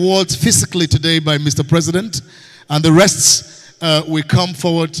with the awards physically today by Mr. President, and the rest will come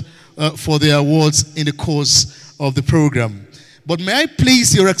forward for the awards in the course of the program. But may I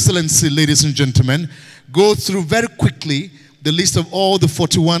please, Your Excellency, ladies and gentlemen, go through very quickly the list of all the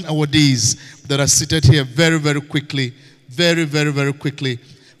 41 awardees that are seated here very, very quickly, very quickly.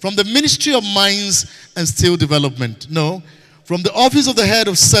 From the Ministry of Mines and Steel Development, no. From the Office of the Head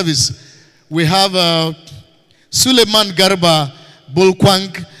of Service, we have Suleiman Garba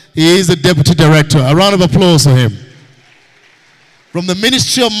Bulkwang. He is the Deputy Director. A round of applause for him. From the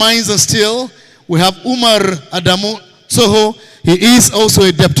Ministry of Mines and Steel, we have Umar Adamu Soho. He is also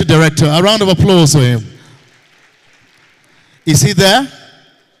a Deputy Director. A round of applause for him. Is he there?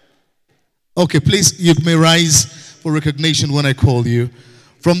 Okay, please, you may rise for recognition when I call you.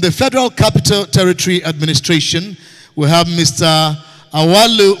 From the Federal Capital Territory Administration, we have Mr.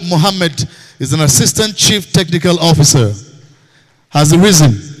 Awalu Mohammed. Is an Assistant Chief Technical Officer. Has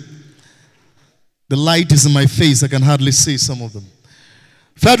risen. The light is in my face. I can hardly see some of them.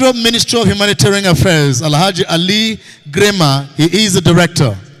 Federal Ministry of Humanitarian Affairs, Alhaji Ali Grema. He is the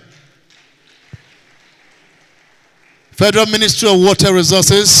Director. Federal Ministry of Water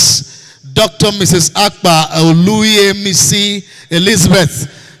Resources, Dr. Mrs. Akbar Oluye Missy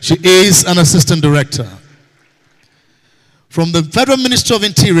Elizabeth. She is an Assistant Director. From the Federal Ministry of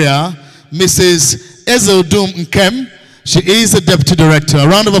Interior, Mrs. Ezeldum Nkem. She is the Deputy Director. A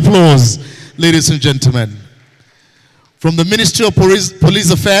round of applause, ladies and gentlemen. From the Ministry of Police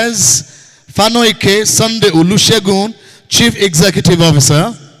Affairs, Fanoike Sunday Olusegun, Chief Executive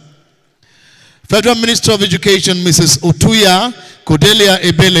Officer. Federal Ministry of Education, Mrs. Otuya Cordelia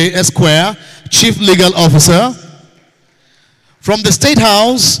Ebele Esquire, Chief Legal Officer. From the State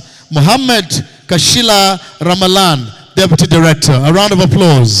House, Mohammed Kashila Ramalan, Deputy Director. A round of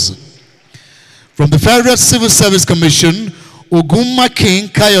applause. From the Federal Civil Service Commission, Ogumma King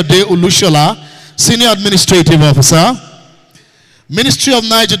Kayode Olushola, Senior Administrative Officer. Ministry of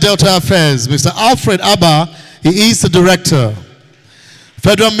Niger Delta Affairs, Mr. Alfred Abba, he is the Director.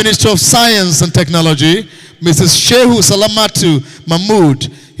 Federal Ministry of Science and Technology, Mrs. Shehu Salamatu Mahmood,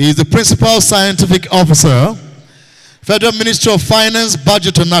 he is the Principal Scientific Officer. Federal Ministry of Finance,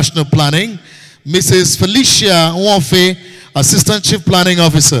 Budget and National Planning, Mrs. Felicia Nwanfe, Assistant Chief Planning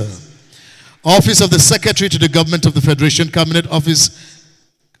Officer. Office of the Secretary to the Government of the Federation, Cabinet Office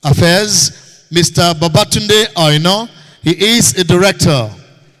Affairs, Mr. Babatunde Oino, he is a Director.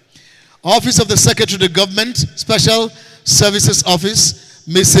 Office of the Secretary to the Government, Special Services Office,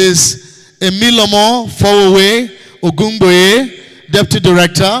 Mrs. Emilomo Fowowe Ogungboye, Deputy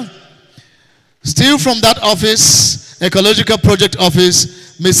Director. Still from that office, Ecological Project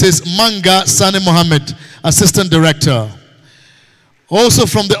Office, Mrs. Manga Sani Mohammed, Assistant Director. Also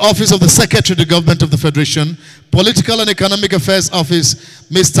from the Office of the Secretary to the Government of the Federation, Political and Economic Affairs Office,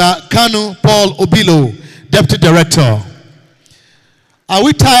 Mr. Kanu Paul Obilo, Deputy Director. Are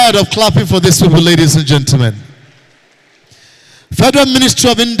we tired of clapping for these people, ladies and gentlemen? Federal Ministry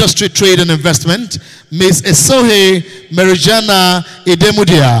of Industry, Trade and Investment, Ms. Esohe Merijana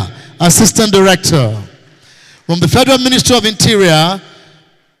Edemudia, Assistant Director. From the Federal Ministry of Interior,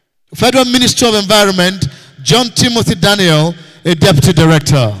 Federal Ministry of Environment, John Timothy Daniel, a Deputy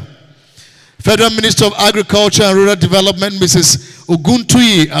Director. Federal Minister of Agriculture and Rural Development, Mrs.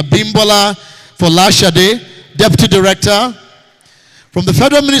 Oguntuyi Abimbola Folashade, Deputy Director. From the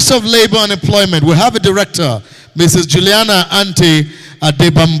Federal Ministry of Labor and Employment, we have a director, Mrs. Juliana Ante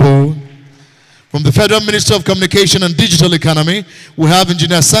Adebambo. From the Federal Ministry of Communication and Digital Economy, we have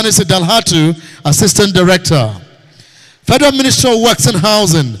Engineer Sanisi Dalhatu, Assistant Director. Federal Ministry of Works and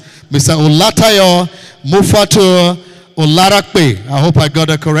Housing, Mr. Olatayo Mufatu Olarakpe, I hope I got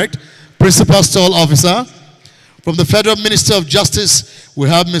that correct, Principal Stall Officer. From the Federal Ministry of Justice, we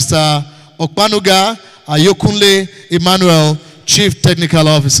have Mr. Okpanuga Ayokunle Emmanuel, Chief Technical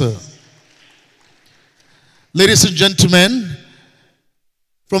Officer. Ladies and gentlemen,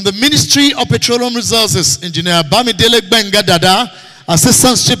 from the Ministry of Petroleum Resources, Engineer Bamidele Benga Dada,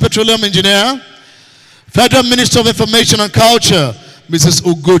 Assistant Chief Petroleum Engineer. Federal Minister of Information and Culture, Mrs.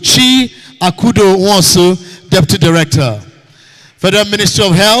 Ugochi Akudo Wonsu, Deputy Director. Federal Ministry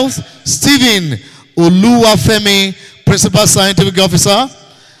of Health, Stephen Oluwafemi, Principal Scientific Officer.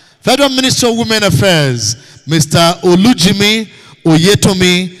 Federal Ministry of Women Affairs, Mr. Olujimi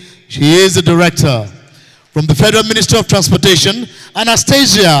Oyetomi, he is the Director. From the Federal Ministry of Transportation,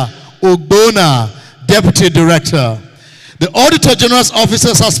 Anastasia Ogbona, Deputy Director. The Auditor General's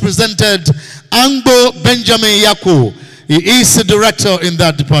officers has presented Angbo Benjamin Yako. He is the Director in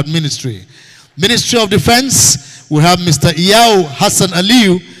that department ministry. Ministry of Defense, we have Mr. Iyao Hassan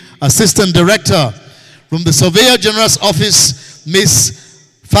Aliyu, Assistant Director. From the Surveyor General's office, Ms.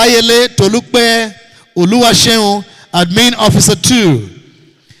 Fayele Tolukbe Oluwaseun, Admin Officer 2.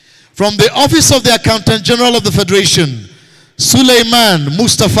 From the Office of the Accountant General of the Federation, Suleiman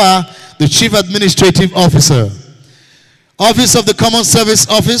Mustafa, the Chief Administrative Officer. Office of the Common Service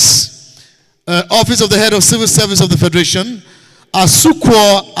Office, Office of the Head of Civil Service of the Federation,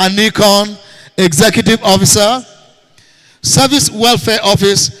 Asukwo Anikon, Executive Officer. Service Welfare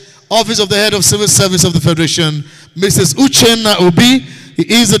Office, Office of the Head of Civil Service of the Federation, Mrs. Uchenna Obi, he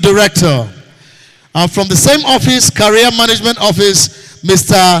is the Director. And from the same office, Career Management Office,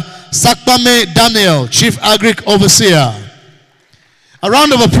 Mr. Sakpame Daniel, Chief Agric Overseer. A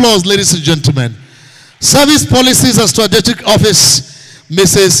round of applause, ladies and gentlemen. Service Policies and Strategic Office,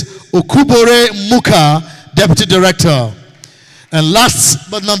 Mrs. Okubore Muka, Deputy Director. And last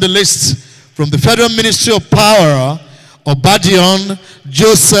but not the least, from the Federal Ministry of Power, Obadion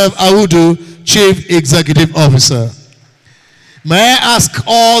Joseph Audu, Chief Executive Officer. May I ask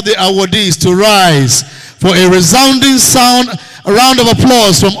all the awardees to rise for a resounding sound, a round of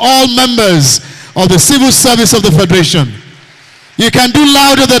applause from all members of the Civil Service of the Federation. You can do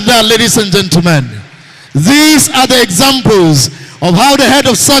louder than that, ladies and gentlemen. These are the examples of how the head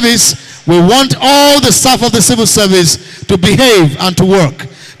of service will want all the staff of the civil service to behave and to work.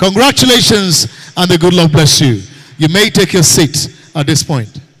 Congratulations, and the good Lord bless you. You may take your seat at this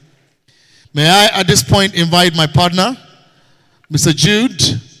point. May I at this point invite my partner, Mr.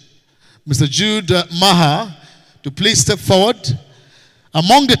 Jude Maha, to please step forward.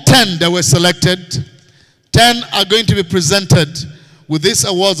 Among the 10 that were selected, 10 are going to be presented with these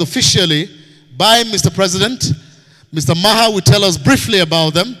awards officially by Mr. President. Mr. Maha will tell us briefly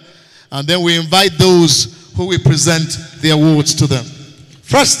about them, and then we invite those who will present the awards to them.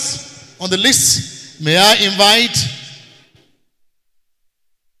 First on the list, may I invite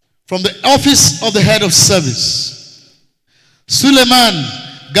from the Office of the Head of Service, Suleiman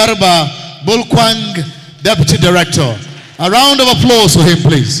Garba Bolkwang, Deputy Director. A round of applause for him,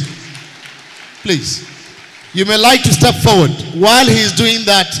 please. Please. You may like to step forward. While he is doing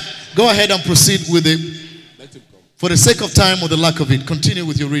that, go ahead and proceed with it. For the sake of time or the lack of it, continue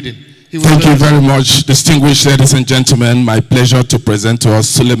with your reading. Thank you very much, distinguished ladies and gentlemen. My pleasure to present to us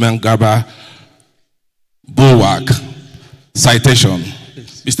Suleiman Garba Bolwak. Citation.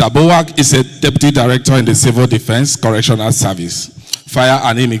 Mr. Bolwak is a Deputy Director in the Civil Defense Correctional Service, Fire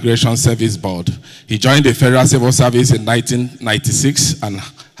and Immigration Service Board. He joined the Federal Civil Service in 1996 and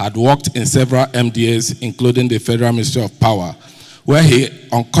had worked in several MDAs, including the Federal Ministry of Power, where he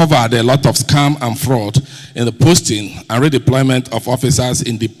uncovered a lot of scam and fraud in the posting and redeployment of officers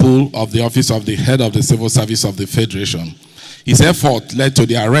in the pool of the Office of the Head of the Civil Service of the Federation. His effort led to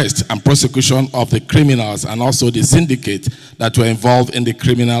the arrest and prosecution of the criminals and also the syndicate that were involved in the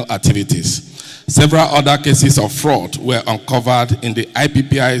criminal activities. Several other cases of fraud were uncovered in the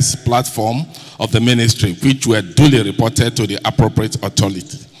IPPI's platform of the ministry, which were duly reported to the appropriate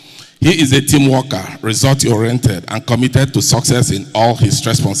authority. He is a team worker, result-oriented, and committed to success in all his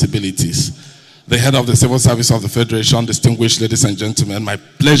responsibilities. The head of the Civil Service of the Federation, distinguished ladies and gentlemen, my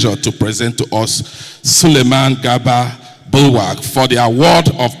pleasure to present to us Suleiman Garba Bolwak for the Award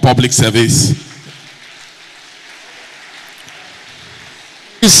of Public Service.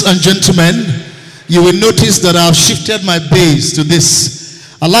 Ladies and gentlemen, you will notice that I've shifted my base to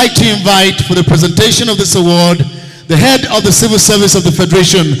this. I'd like to invite for the presentation of this award the head of the Civil Service of the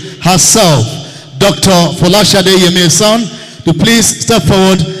Federation herself, Dr. Folashade Yemi-san, to please step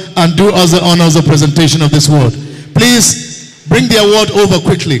forward and do us the honors of presentation of this award. Please bring the award over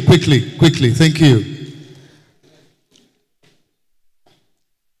quickly. Thank you.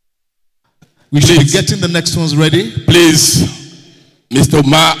 We should be getting the next ones ready. Please, Mr.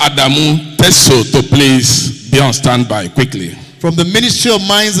 Omar Adamu Teso to please be on standby quickly. From the Ministry of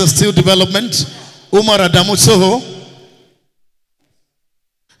Mines and Steel Development, Omar Adamu Soho.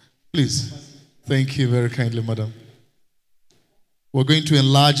 Please. Thank you very kindly, madam. We're going to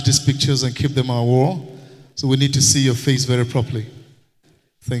enlarge these pictures and keep them on our wall, so we need to see your face very properly.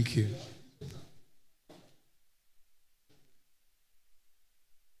 Thank you.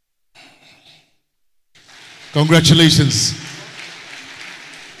 Congratulations.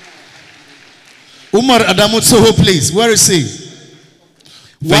 Umar Adamu Soho, please. Where is he?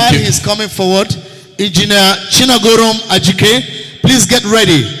 While he's coming forward, Engineer Chinagorom Ajike, please get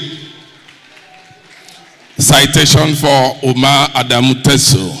ready. Citation for Umar Adamu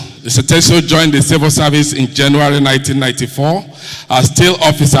Teso. Mr. Teso joined the civil service in January 1994 as Steel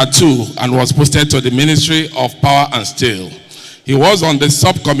Officer 2 and was posted to the Ministry of Power and Steel. He was on the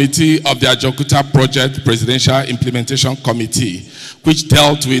subcommittee of the Ajaokuta Project Presidential Implementation Committee, which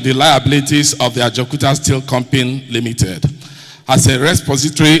dealt with the liabilities of the Ajaokuta Steel Company Limited. As a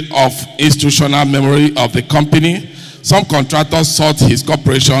repository of institutional memory of the company, some contractors sought his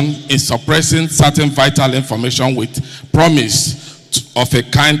cooperation in suppressing certain vital information with promise of a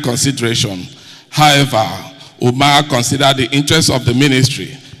kind consideration. However, Umar considered the interests of the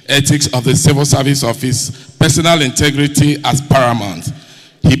ministry, ethics of the civil service office, personal integrity as paramount.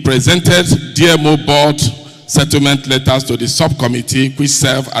 He presented DMO board settlement letters to the subcommittee which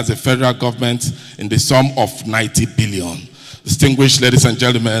served as the federal government in the sum of 90 billion. Distinguished ladies and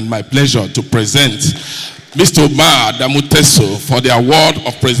gentlemen, my pleasure to present Mr. Omar Adamu Teso for the award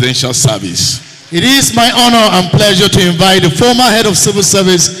of presidential service. It is my honor and pleasure to invite the former head of civil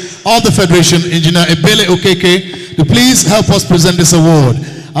service of the Federation, Engineer Ebele Okeke, to please help us present this award.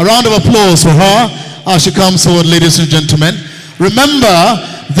 A round of applause for her as she comes forward, ladies and gentlemen. Remember,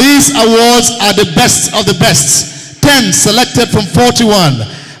 these awards are the best of the best, 10 selected from 41,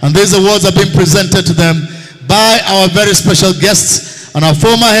 and these awards are being presented to them by our very special guests and our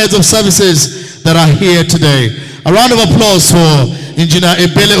former heads of services that are here today. A round of applause for Engineer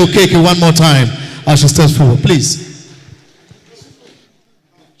Ebele Okeke one more time as she steps forward, please.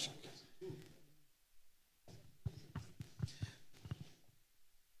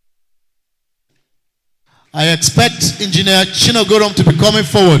 I expect Engineer Chinagorom to be coming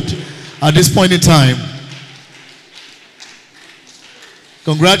forward at this point in time.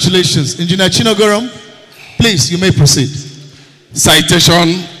 Congratulations. Engineer Chinagorom, please, you may proceed.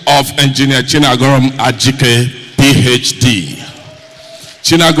 Citation of Engineer Chinagorom Ajike, PhD.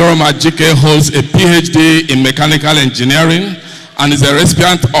 Chinagorom Ajike holds a PhD in mechanical engineering and is a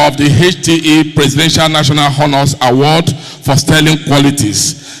recipient of the HTE Presidential National Honors Award for sterling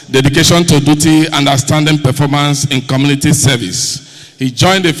qualities, dedication to duty, and outstanding performance in community service. He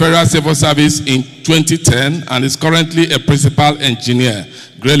joined the Federal Civil Service in 2010 and is currently a principal engineer,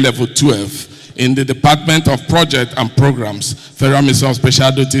 grade level 12, in the Department of Project and Programs, Federal Ministry of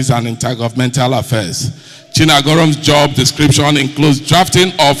Special Duties and Intergovernmental Affairs. Chinagorom's job description includes drafting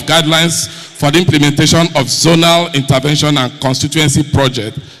of guidelines for the implementation of zonal intervention and constituency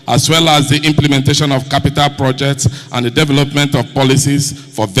projects, as well as the implementation of capital projects and the development of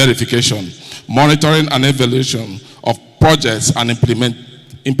policies for verification, monitoring and evaluation of projects and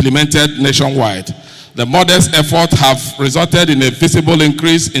implemented nationwide. The modest efforts have resulted in a visible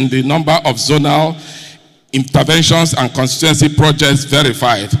increase in the number of zonal interventions and constituency projects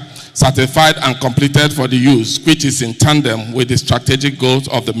verified, certified and completed for the use, which is in tandem with the strategic goals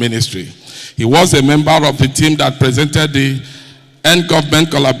of the ministry. He was a member of the team that presented the N-Government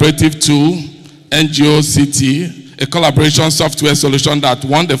Collaborative Tool, NGOCT, a collaboration software solution that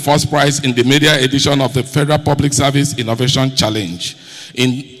won the first prize in the media edition of the Federal Public Service Innovation Challenge.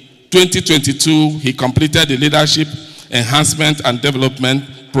 In 2022, he completed the Leadership Enhancement and Development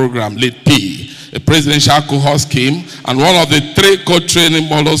Program, LEAD-P, a presidential cohort scheme, and one of the 3 co-training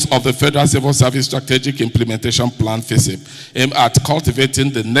models of the Federal Civil Service Strategic Implementation Plan, FCIP, aimed at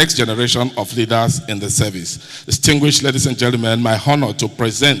cultivating the next generation of leaders in the service. Distinguished ladies and gentlemen, my honor to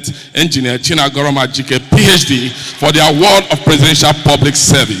present Engineer Chinagorom Ajike, PhD, for the award of Presidential Public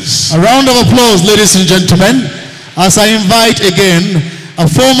Service. A round of applause, ladies and gentlemen, as I invite again a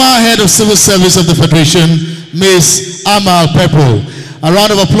former head of civil service of the Federation, Ms. Amal Pepple. A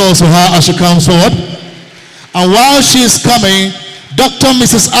round of applause for her as she comes forward. And while she is coming, Dr.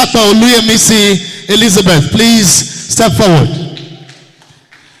 Mrs. Akpa Oluyemisi Elizabeth, please Step forward.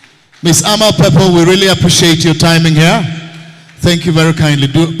 Miss Amal Pepper, we really appreciate your timing here. Thank you very kindly.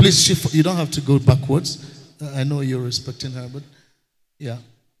 Please shift. You don't have to go backwards. I know you're respecting her, but yeah.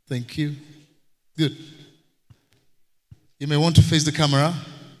 Thank you. Good. You may want to face the camera.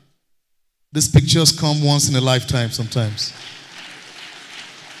 These pictures come once in a lifetime sometimes.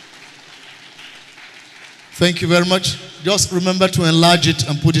 Thank you very much. Just remember to enlarge it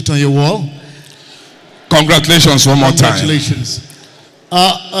and put it on your wall. Congratulations one more time. Congratulations.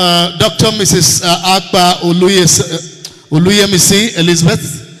 Dr. Mrs. Akpa Oluyemisi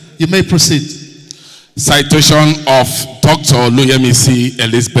Elizabeth, you may proceed. Citation of Dr. Oluyemisi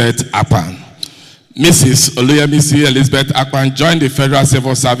Elizabeth Akpan. Mrs. Oluyemisi Elizabeth Akpan joined the Federal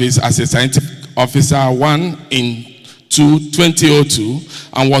Civil Service as a scientific officer 1 in 2002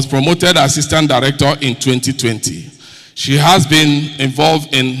 and was promoted assistant director in 2020. She has been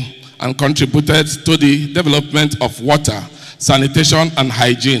involved in and contributed to the development of water, sanitation and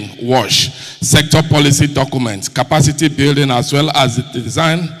hygiene, WASH, sector policy documents, capacity building, as well as the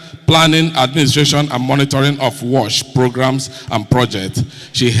design, planning, administration, and monitoring of WASH programs and projects.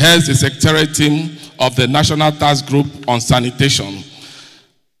 She heads the secretariat team of the National Task Group on Sanitation,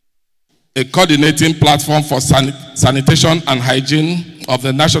 a coordinating platform for sanitation and hygiene of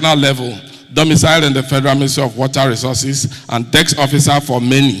the national level, domiciled in the Federal Ministry of Water Resources, and desk officer for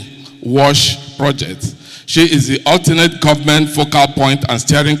many WASH projects. She is the alternate government focal point and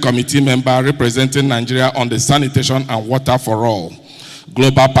steering committee member representing Nigeria on the Sanitation and Water for All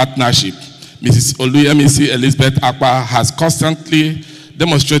Global Partnership. Mrs. Oluyemisi Elizabeth Akpa has constantly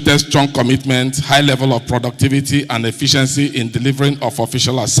demonstrated strong commitment, high level of productivity and efficiency in delivering of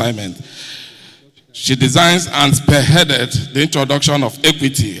official assignment. She designs and spearheaded the introduction of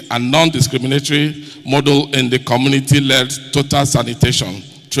equity and non-discriminatory model in the community-led total sanitation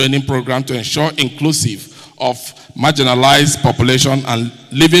training program to ensure inclusive of marginalized population and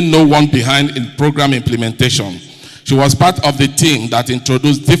leaving no one behind in program implementation. She was part of the team that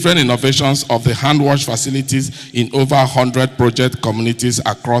introduced different innovations of the hand wash facilities in over 100 project communities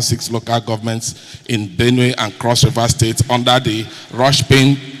across 6 local governments in Benue and Cross River states under the Rush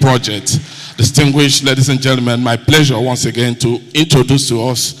Pain project. Distinguished ladies and gentlemen, my pleasure once again to introduce to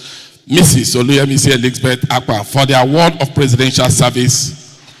us Mrs. Oluyemisi Elizabeth Akpa for the Award of Presidential Service.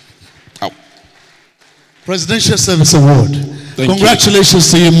 Presidential Service Award.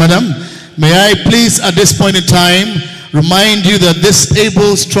 Congratulations to you, madam. May I please, at this point in time, remind you that this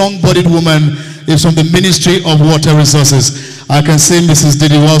able, strong-bodied woman is from the Ministry of Water Resources. I can see Mrs.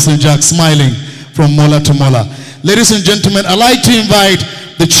 Didi Wilson-Jack smiling from Mola to Mola. Ladies and gentlemen, I'd like to invite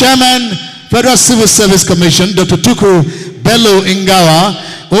the Chairman, Federal Civil Service Commission, Dr. Tukur Bello Ingawa,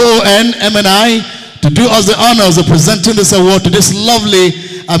 OON, MNI, to do us the honors of presenting this award to this lovely,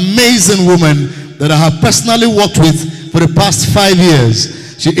 amazing woman that I have personally worked with for the past 5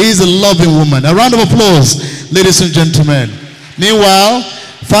 years. She is a loving woman. A round of applause, ladies and gentlemen. Meanwhile,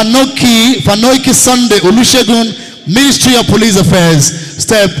 Fanoiki Sunday Olusegun, Ministry of Police Affairs,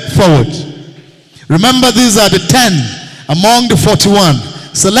 step forward. Remember, these are the 10 among the 41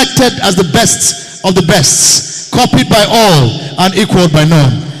 selected as the best of the bests, copied by all and equaled by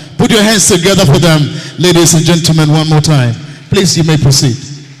none. Put your hands together for them, ladies and gentlemen, one more time. Please, you may proceed.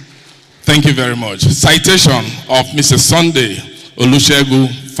 Thank you very much. Citation of Mrs. Sunday Olusegun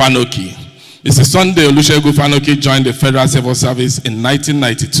Fanoki. Mrs. Sunday Olusegun Fanoki joined the Federal Civil Service in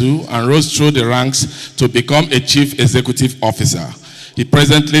 1992 and rose through the ranks to become a Chief Executive Officer. He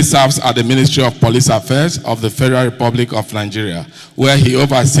presently serves at the Ministry of Police Affairs of the Federal Republic of Nigeria, where he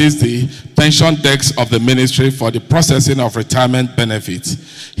oversees the pension desk of the ministry for the processing of retirement benefits.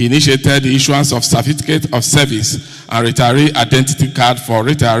 He initiated the issuance of certificate of service and retiree identity card for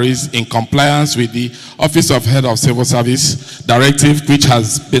retirees in compliance with the Office of Head of Civil Service directive, which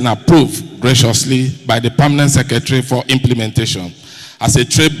has been approved graciously by the Permanent Secretary for implementation. As a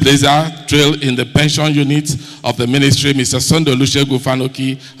trailblazer trail in the pension unit of the ministry, Mr. Sunday Olusegun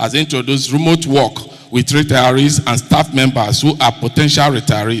Fanoki has introduced remote work with retirees and staff members who are potential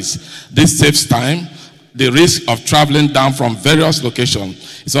retirees. This saves time, the risk of traveling down from various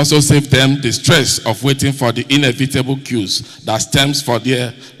locations. It also saves them the stress of waiting for the inevitable queues that stems for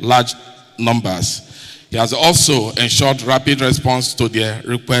their large numbers. He has also ensured rapid response to their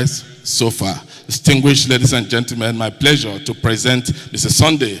requests so far. Distinguished ladies and gentlemen, my pleasure to present Mr.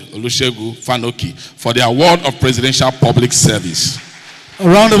 Sunday Olusegun Fanoki for the Award of Presidential Public Service. A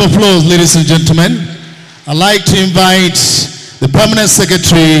round of applause, ladies and gentlemen. I'd like to invite the Permanent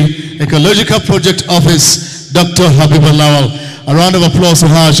Secretary, Ecological Project Office, Dr. Habiba Lawal. A round of applause for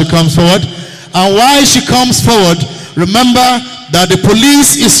her as she comes forward. And while she comes forward, remember that the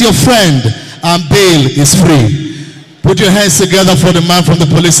police is your friend and bail is free. Put your hands together for the man from the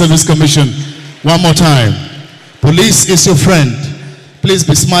Police Service Commission. One more time. Police is your friend. Please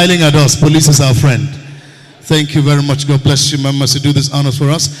be smiling at us. Police is our friend. Thank you very much. God bless you, members, to do this honor for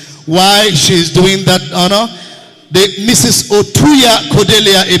us. While she is doing that honor, the Mrs. Otuya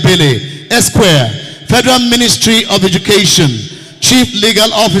Cordelia Ebele, Esquire, Federal Ministry of Education, Chief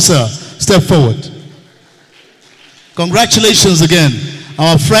Legal Officer, step forward. Congratulations again.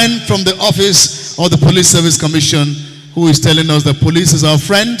 Our friend from the Office of the Police Service Commission, who is telling us that police is our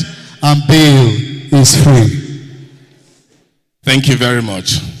friend and bail is free. Thank you very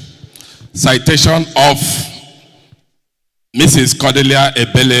much. Citation of Mrs. Cordelia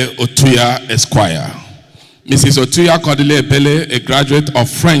Ebele Otuya, Esquire. Mrs. Otuya Cordelia Ebele, a graduate of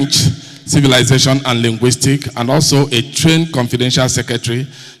French Civilization and Linguistics and also a trained confidential secretary,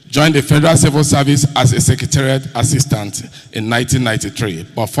 joined the Federal Civil Service as a secretariat assistant in 1993,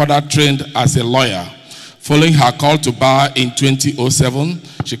 but further trained as a lawyer. Following her call to bar in 2007,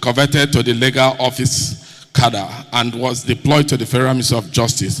 she converted to the legal office cadre and was deployed to the Federal Ministry of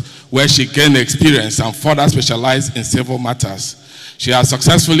Justice, where she gained experience and further specialized in civil matters. She has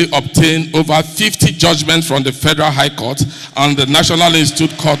successfully obtained over 50 judgments from the Federal High Court and the National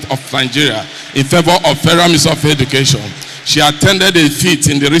Institute Court of Nigeria in favor of Federal Ministry of Education. She attended a feat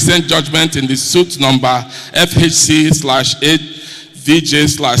in the recent judgment in the suit number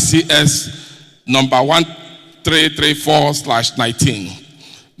FHC/8VJ/CS number 1334/19.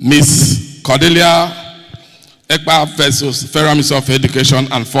 Ms. Cordelia Ekpa versus Federal Ministry of Education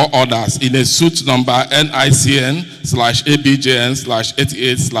and 4 others in a suit number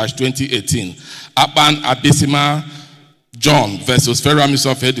NICN/ABJN/88/2018. Akpan Abisima John versus Federal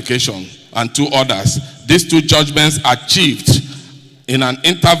Ministry of Education and 2 others. These 2 judgments achieved in an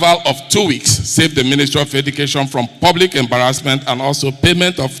interval of 2 weeks saved the Ministry of Education from public embarrassment and also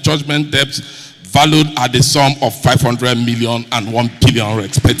payment of judgment debts valued at the sum of 500 million and 1 billion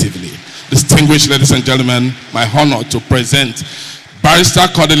respectively. Distinguished ladies and gentlemen, my honor to present Barrister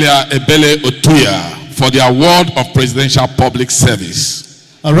Cordelia Ebele Otuya for the award of Presidential Public Service.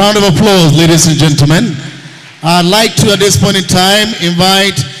 A round of applause, ladies and gentlemen. I'd like to, at this point in time,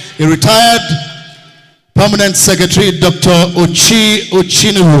 invite a retired Permanent Secretary, Dr. Ochi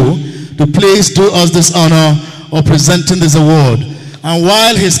Ochinuru, to please do us this honor of presenting this award. And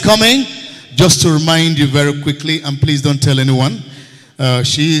while he's coming, just to remind you very quickly, and please don't tell anyone,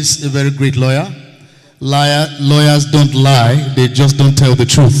 she is a very great lawyer. Lawyers don't lie, they just don't tell the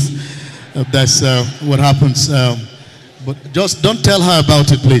truth. That's what happens. But just don't tell her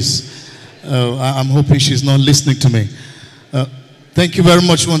about it, please. I'm hoping she's not listening to me. Thank you very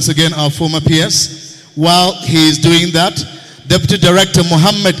much once again, our former PS. While he is doing that, Deputy Director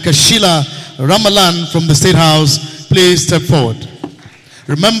Mohammed Kashila Ramalan from the State House, please step forward.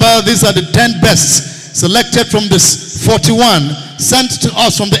 Remember, these are the 10 best selected from this 41 sent to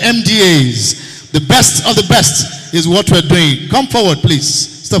us from the MDAs. The best of the best is what we're doing. Come forward,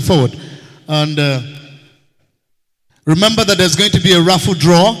 please. Step forward. And remember that there's going to be a raffle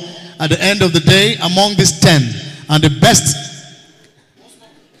draw at the end of the day among these 10. And the best,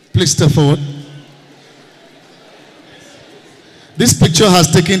 please step forward. This picture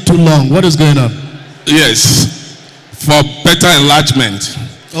has taken too long. What is going on? Yes, for better enlargement.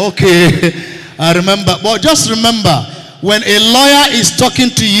 Okay, I remember. Well, just remember, when a lawyer is talking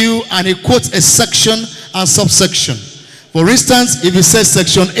to you and he quotes a section and subsection. For instance, if he says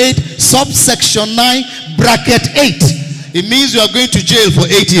section 8, subsection 9, bracket 8, it means you are going to jail for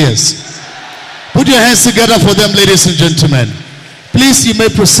 8 years. Put your hands together for them, ladies and gentlemen. Please, you may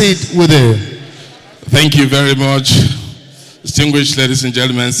proceed with it. Thank you very much. Distinguished ladies and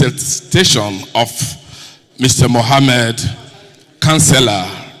gentlemen, citation of Mr. Mohammed Chancellor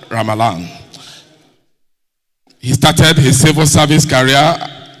Ramalan. He started his civil service career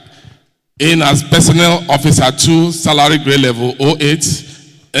in as personnel officer 2, salary grade level 08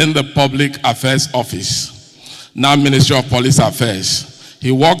 in the Public Affairs Office, now Ministry of Police Affairs.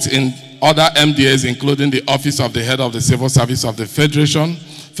 He worked in other MDAs, including the Office of the Head of the Civil Service of the Federation,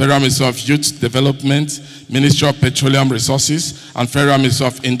 Federal Ministry of Youth Development, Ministry of Petroleum Resources, and Federal Ministry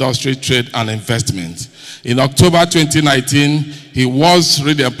of Industry, Trade and Investment. In October 2019, he was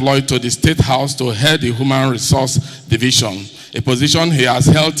redeployed to the State House to head the Human Resource Division, a position he has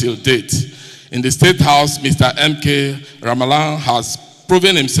held till date. In the State House, Mr. M.K. Ramalan has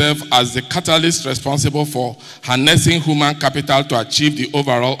proven himself as the catalyst responsible for harnessing human capital to achieve the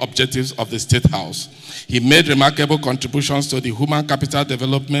overall objectives of the State House. He made remarkable contributions to the human capital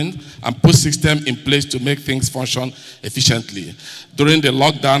development and put systems in place to make things function efficiently. During the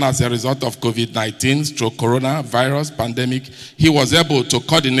lockdown as a result of COVID-19 through coronavirus pandemic, he was able to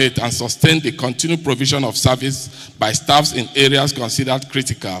coordinate and sustain the continued provision of service by staffs in areas considered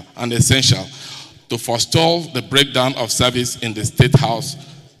critical and essential to forestall the breakdown of service in the State House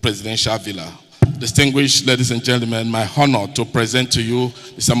Presidential Villa. Distinguished ladies and gentlemen, my honor to present to you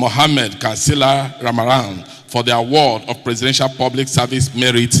Mr. Mohammed Kansila Ramaran for the award of Presidential Public Service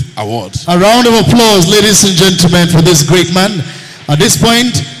Merit Award. A round of applause, ladies and gentlemen, for this great man. At this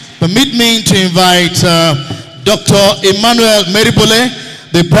point, permit me to invite Dr. Emmanuel Meribole,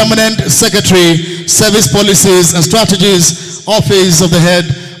 the Permanent Secretary, Service Policies and Strategies, Office of the Head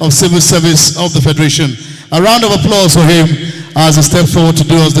of Civil Service of the Federation. A round of applause for him as he steps forward to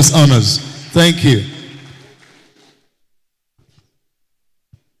do us these honors. Thank you.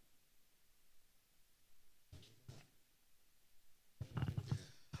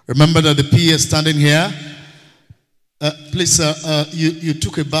 Remember that the PA is standing here. Please, sir, you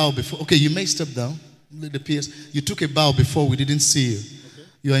took a bow before. Okay, you may step down. The PS, you took a bow before, we didn't see you. Okay.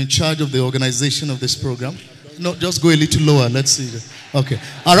 You are in charge of the organization of this program. No, just go a little lower. Let's see. Okay.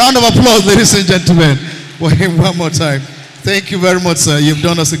 A round of applause, ladies and gentlemen, for him one more time. Thank you very much, sir. You've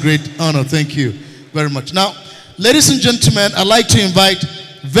done us a great honor. Thank you very much. Now, ladies and gentlemen, I'd like to invite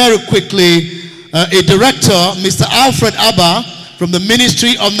very quickly a director, Mr. Alfred Abba, from the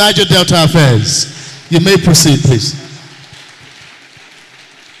Ministry of Niger Delta Affairs. You may proceed, please.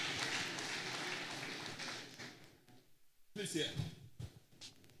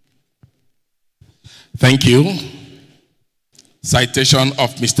 Thank you. Citation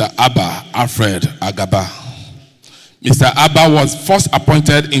of Mr. Abba Alfred Agaba. Mr. Abba was first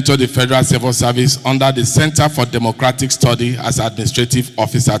appointed into the Federal Civil Service under the Center for Democratic Study as Administrative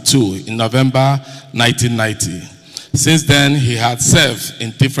Officer 2 in November 1990. Since then, he had served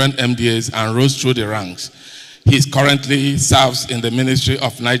in different MDAs and rose through the ranks. He currently serves in the Ministry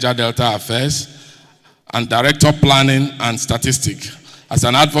of Niger Delta Affairs and Director of Planning and Statistics as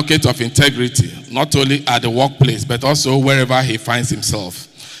an advocate of integrity, not only at the workplace, but also wherever he finds himself.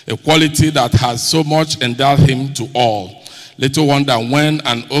 A quality that has so much endowed him to all. Little wonder when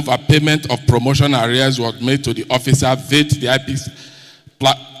an overpayment of promotion arrears was made to the officer via the IP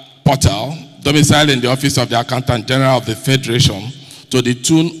portal, domiciled in the Office of the Accountant General of the Federation, to the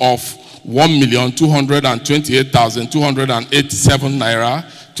tune of 1,228,287 naira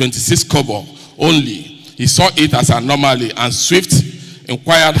 26 kobo only. He saw it as an anomaly and swift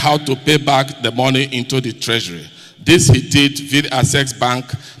inquired how to pay back the money into the treasury. This he did via Access Bank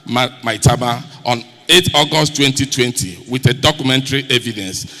Maitama on 8 August 2020 with a documentary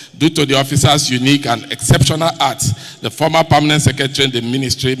evidence. Due to the officer's unique and exceptional acts, the former permanent secretary in the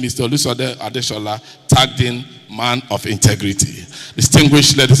ministry, Mr. Olusode Adeshola, tagged in man of integrity.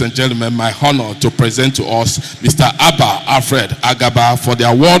 Distinguished ladies and gentlemen, my honor to present to us Mr. Abba Alfred Agaba for the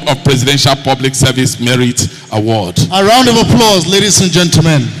award of Presidential Public Service Merit Award. A round of applause, ladies and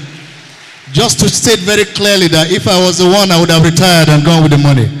gentlemen. Just to state very clearly that if I was the one, I would have retired and gone with the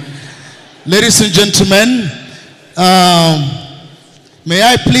money. Ladies and gentlemen, may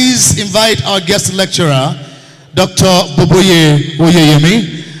I please invite our guest lecturer, Dr. Boboye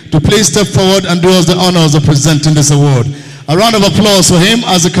Oyeyemi, to please step forward and do us the honors of presenting this award. A round of applause for him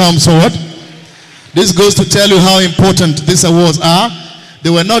as he comes forward. This goes to tell you how important these awards are. They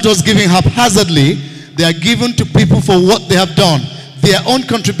were not just given haphazardly, they are given to people for what they have done, their own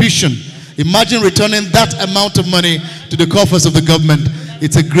contribution. Imagine returning that amount of money to the coffers of the government.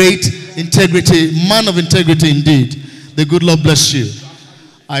 It's a great integrity, man of integrity indeed. The good Lord bless you.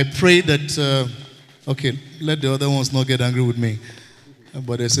 I pray that, okay, let the other ones not get angry with me.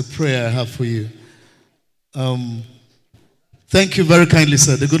 But there's a prayer I have for you. Thank you very kindly,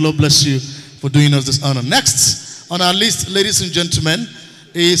 sir. The good Lord bless you for doing us this honor. Next on our list, ladies and gentlemen,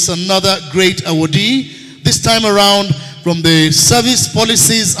 is another great awardee. This time around from the Service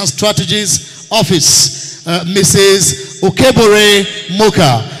Policies and Strategies Office, Mrs. Okebore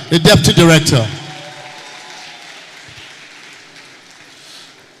Moka, the Deputy Director.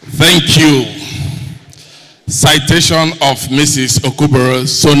 Thank you. Citation of Mrs. Okuboro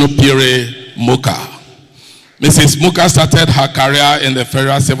Sonopire Moka. Mrs. Moka started her career in the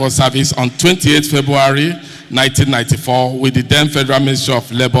Federal Civil Service on 28 February 1994 with the then Federal Ministry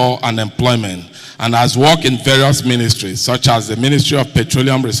of Labor and Employment and has worked in various ministries such as the Ministry of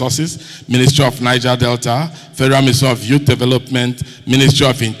Petroleum Resources, Ministry of Niger Delta, Federal Ministry of Youth Development, Ministry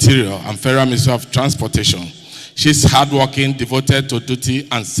of Interior, and Federal Ministry of Transportation. She's hardworking, devoted to duty,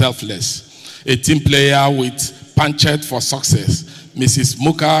 and selfless. A team player with penchant for success. Mrs.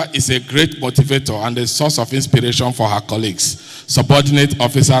 Muka is a great motivator and a source of inspiration for her colleagues, subordinate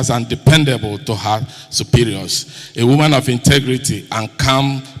officers, and dependable to her superiors. A woman of integrity and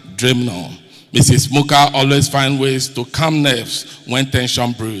calm demeanor. Mrs. Muka always finds ways to calm nerves when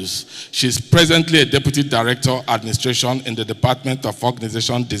tension brews. She's presently a Deputy Director, Administration in the Department of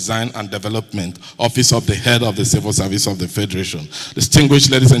Organization, Design and Development, Office of the Head of the Civil Service of the Federation.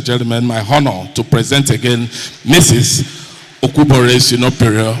 Distinguished ladies and gentlemen, my honor to present again Mrs. Okubore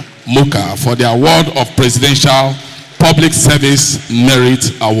Sinopere Muka for the award of Presidential Public Service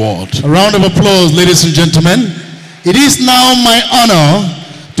Merit Award. A round of applause, ladies and gentlemen. It is now my honor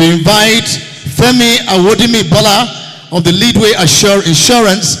to invite Femi Awodimi Bola of the Leadway Assure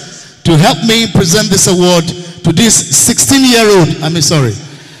Insurance to help me present this award to this 16-year-old.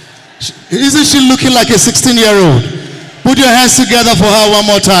 Isn't she looking like a 16-year-old? Put your hands together for her one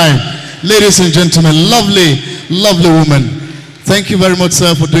more time. Ladies and gentlemen, lovely, lovely woman. Thank you very much,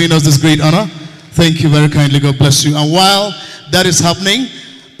 sir, for doing us this great honor. Thank you very kindly. God bless you. And while that is happening,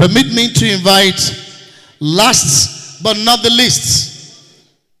 permit me to invite last but not the least,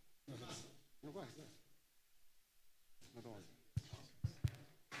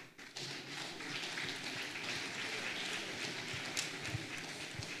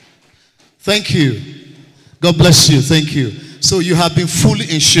 thank you. God bless you. Thank you. So you have been fully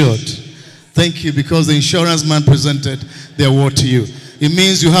insured. Thank you, because the insurance man presented the award to you. It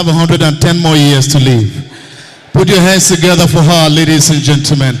means you have 110 more years to live. Put your hands together for her, ladies and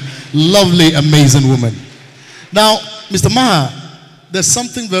gentlemen. Lovely, amazing woman. Now, Mr. Maha, there's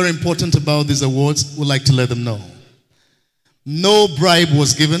something very important about these awards. We'd like to let them know. No bribe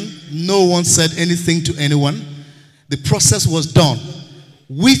was given. No one said anything to anyone. The process was done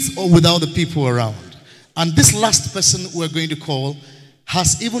with or without the people around. And this last person we're going to call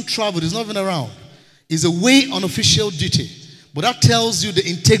has even traveled, is not even around. Is away on official duty. But that tells you the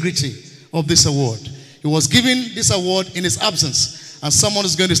integrity of this award. He was given this award in his absence, and someone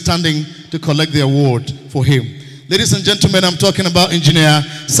is going to be standing to collect the award for him. Ladies and gentlemen, I'm talking about Engineer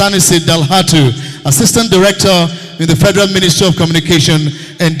Sanusi Dalhatu, Assistant Director in the Federal Ministry of Communication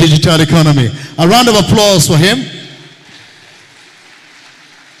and Digital Economy. A round of applause for him.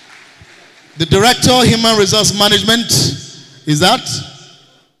 The Director, Human Resource Management, is that?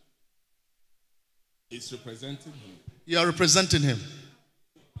 He's representing him. You are representing him.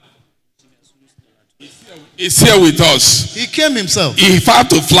 He's here with us. He came himself. He had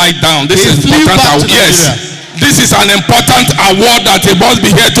to fly down. This is important. Yes, this is an important award that he must be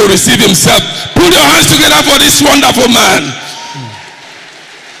here to receive himself. Put your hands together for this wonderful man.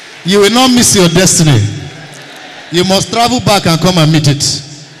 You will not miss your destiny. You must travel back and come and meet it.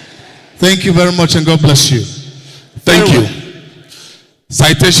 Thank you very much, and God bless you. Thank you.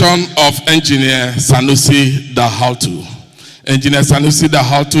 Citation of Engineer Sanusi Dalhatu. Engineer Sanusi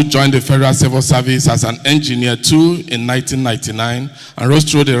Dalhatu joined the Federal Civil Service as an engineer 2 in 1999 and rose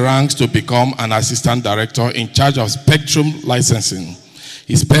through the ranks to become an assistant director in charge of spectrum licensing.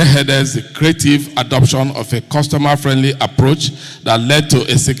 He spearheaded the creative adoption of a customer-friendly approach that led to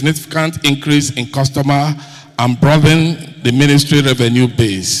a significant increase in customer and broadened the ministry revenue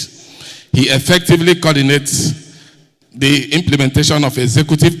base. He effectively coordinates the implementation of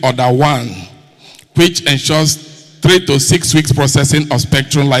Executive Order 1, which ensures 3 to 6 weeks processing of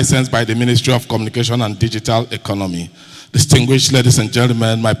spectrum license by the Ministry of Communication and Digital Economy. Distinguished ladies and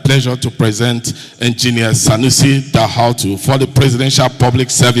gentlemen, my pleasure to present Engineer Sanusi Dalhatu for the Presidential Public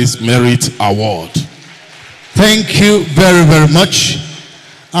Service Merit Award. Thank you very, very much.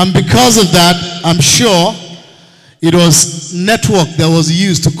 And because of that, I'm sure it was network that was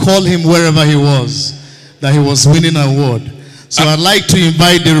used to call him wherever he was, that he was winning an award. So I'd like to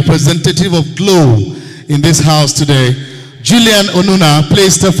invite the representative of Glow in this house today, Julian Onuna.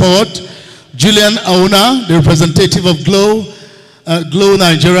 Please step forward. Julian Auna, the representative of Glow, Glow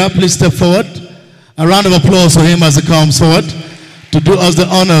Nigeria, please step forward. A round of applause for him as he comes forward to do us the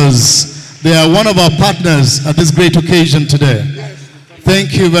honors. They are one of our partners at this great occasion today.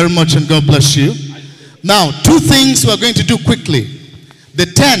 Thank you very much, and God bless you. Now, 2 things we are going to do quickly. The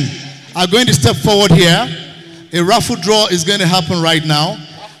 10 are going to step forward here. A raffle draw is going to happen right now.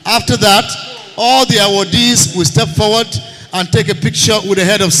 After that, all the awardees will step forward and take a picture with the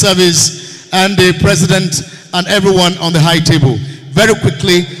head of service and the president and everyone on the high table. Very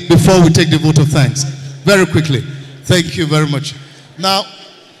quickly, before we take the vote of thanks. Very quickly. Thank you very much. Now,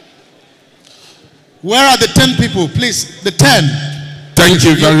 where are the 10 people? Please, the 10. Thank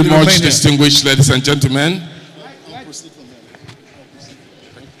you very much, distinguished ladies and gentlemen.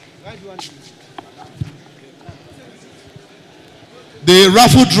 The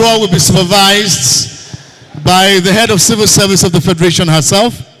raffle draw will be supervised by the head of civil service of the Federation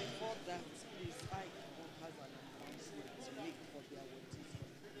herself.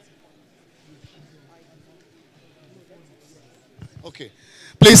 Okay.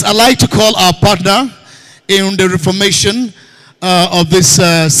 Please, I'd like to call our partner in the reformation of this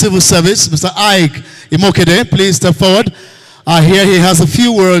civil service, Mr. Ike Imokede. Please step forward. Here he has a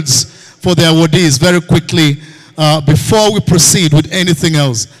few words for the awardees very quickly before we proceed with anything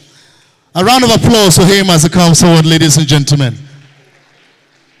else. A round of applause for him as he comes forward, ladies and gentlemen.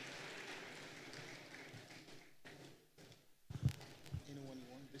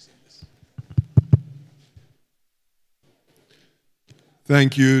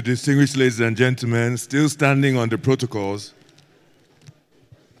 Thank you, distinguished ladies and gentlemen. Still standing on the protocols,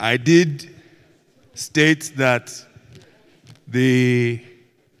 I did state that the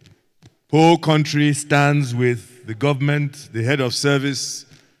whole country stands with the government, the head of service,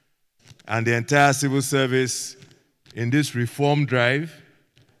 and the entire civil service in this reform drive,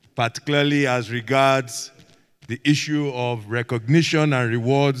 particularly as regards the issue of recognition and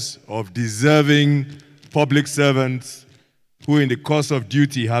rewards of deserving public servants who in the course of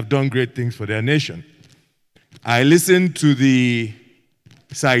duty have done great things for their nation. I listened to the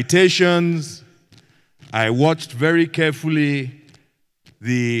citations. I watched very carefully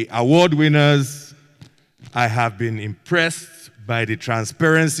the award winners. I have been impressed by the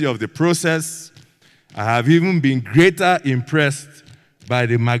transparency of the process. I have even been greater impressed by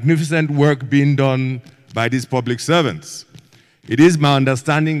the magnificent work being done by these public servants. It is my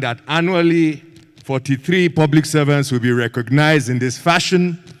understanding that annually 43 public servants will be recognized in this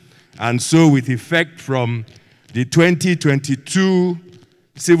fashion, and so with effect from the 2022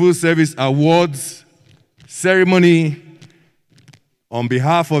 Civil Service Awards ceremony, on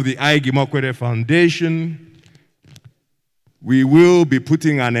behalf of the Ike Imokede Foundation, we will be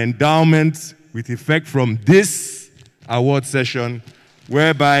putting an endowment with effect from this award session,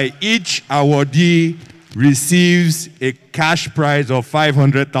 whereby each awardee receives a cash prize of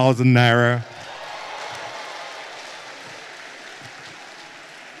 500,000 naira.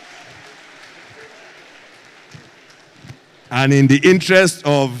 And in the interest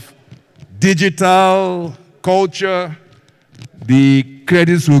of digital culture, the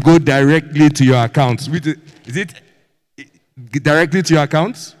credits will go directly to your accounts. Is it directly to your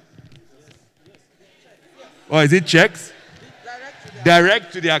accounts? Or is it checks?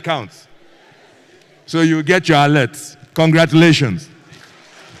 Direct to the accounts. So you get your alerts. Congratulations.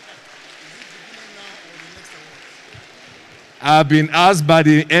 I've been asked by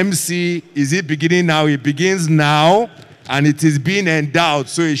the MC, is it beginning now? It begins now. And it is being endowed,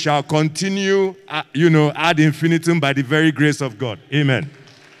 so it shall continue, ad infinitum by the very grace of God. Amen.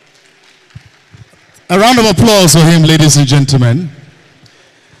 A round of applause for him, ladies and gentlemen.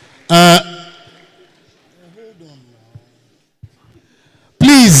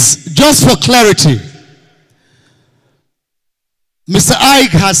 Please, just for clarity, Mr.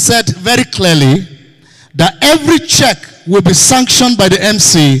 Ike has said very clearly that every check will be sanctioned by the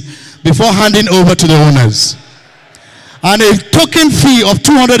MC before handing over to the owners. And a token fee of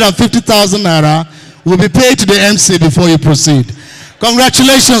 250,000 naira will be paid to the MC before you proceed.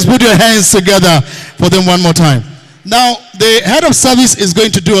 Congratulations. Put your hands together for them one more time. Now, the head of service is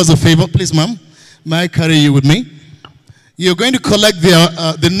going to do us a favor. Please, ma'am, may I carry you with me? You're going to collect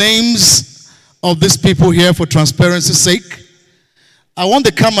the names of these people here for transparency's sake. I want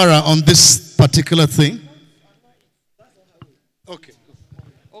the camera on this particular thing. Okay.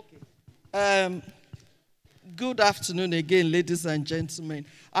 Okay. Good afternoon again, ladies and gentlemen.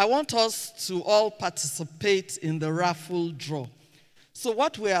 I want us to all participate in the raffle draw. So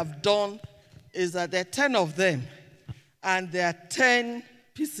what we have done is that there are 10 of them, and there are 10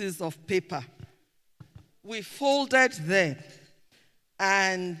 pieces of paper. We folded them,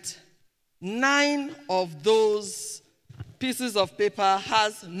 and 9 of those pieces of paper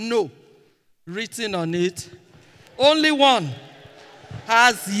has no written on it. Only one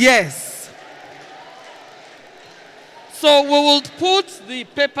has yes. So we will put the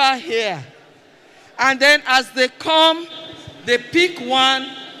paper here, and then as they come, they pick one,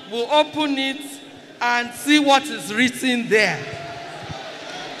 we'll open it and see what is written there.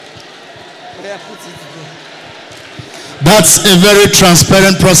 That's a very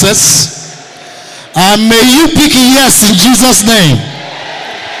transparent process. And may you pick yes in Jesus' name.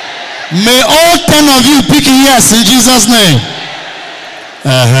 May all 10 of you pick yes in Jesus' name.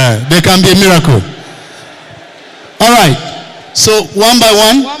 There can be a miracle. All right, so one by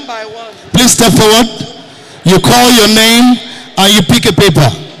one, please step forward. You call your name and you pick a paper.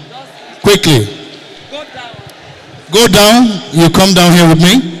 Quickly. Go down. You come down here with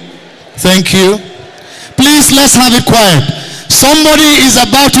me. Thank you. Please, let's have it quiet. Somebody is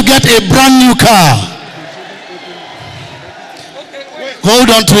about to get a brand new car. Hold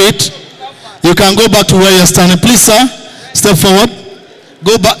on to it. You can go back to where you're standing. Please, sir, step forward.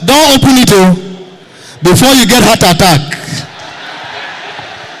 Go back. Don't open it before you get heart attack.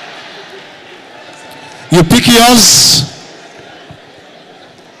 You pick yours.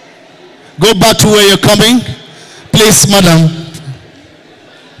 Go back to where you're coming. Please, madam.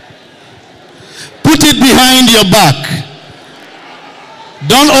 Put it behind your back.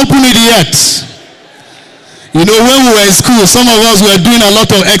 Don't open it yet. You know, when we were in school, some of us were doing a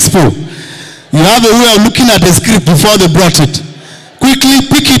lot of expo. You have a way of looking at the script before they brought it. Quickly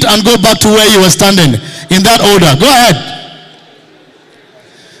pick it and go back to where you were standing. In that order. Go ahead.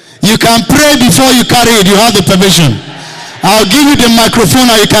 You can pray before you carry it. You have the permission. I'll give you the microphone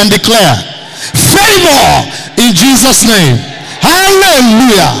and you can declare favor in Jesus' name.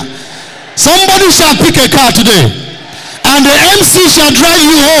 Hallelujah. Somebody shall pick a car today and the MC shall drive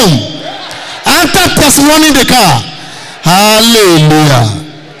you home after person running the car. Hallelujah.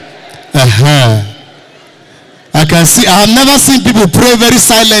 I can see, I have never seen people pray very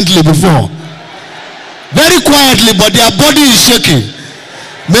silently before. Very quietly, but their body is shaking.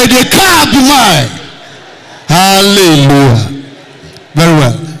 May the car be mine. Hallelujah. Very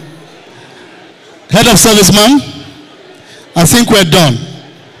well. Head of service, ma'am. I think we're done.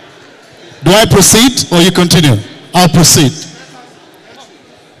 Do I proceed or you continue? I'll proceed.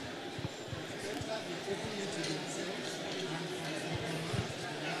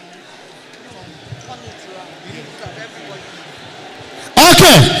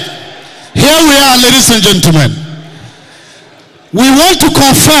 Okay. Here we are, ladies and gentlemen. We want to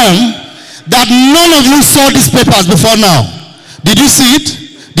confirm that none of you saw these papers before now. Did you see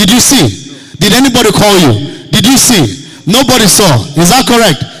it? Did you see? Did anybody call you? Did you see? Nobody saw. Is that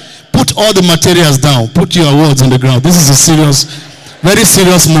correct? Put all the materials down. Put your words on the ground. This is a serious, very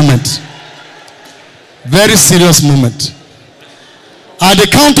serious moment. Very serious moment. At the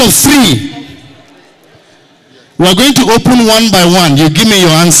count of 3, we are going to open one by one. You give me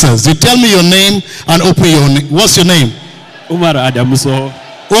your answers. You tell me your name and open your name. What's your name? Umar Adamu.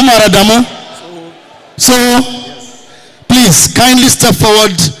 Umar Adamu? So, please kindly step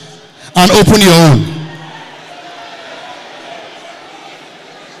forward and open your own.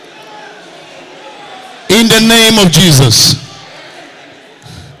 In the name of Jesus.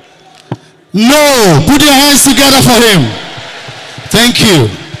 No, put your hands together for him. Thank you.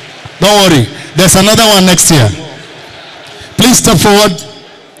 Don't worry. There's another one next year. Please step forward.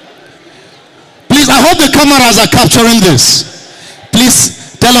 Please, I hope the cameras are capturing this.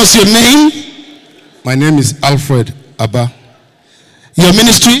 Please tell us your name. My name is Alfred Abba. Your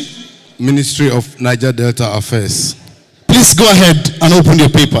ministry? Ministry of Niger Delta Affairs. Please go ahead and open your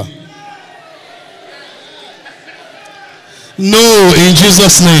paper. No, in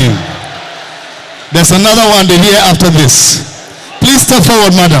Jesus' name. There's another one they hear after this. Please step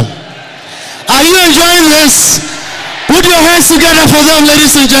forward, madam. Are you enjoying this? Put your hands together for them,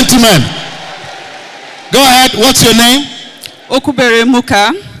 ladies and gentlemen. Go ahead. What's your name? Okubere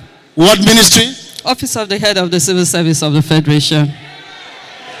Muka. What ministry? Office of the Head of the Civil Service of the Federation.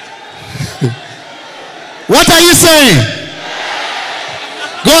 What are you saying?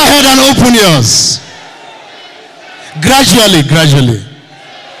 Go ahead and open yours. Gradually.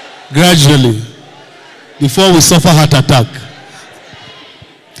 Before we suffer heart attack.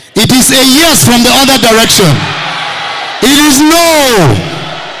 It is a yes from the other direction. It is no.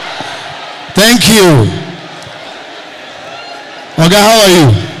 Thank you. Okay, how are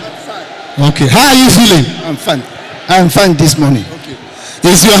you? Okay, how are you feeling? I'm fine. I'm fine this morning. Okay.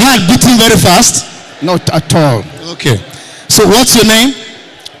 Is your heart beating very fast? Not at all. Okay. So what's your name?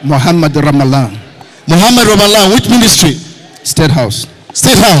 Muhammad Ramalan. Muhammad Ramalan, which ministry? State House.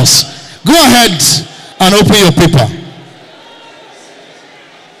 State House. Go ahead and open your paper.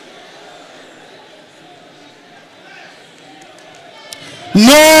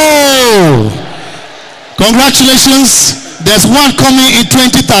 No! Congratulations. There's one coming in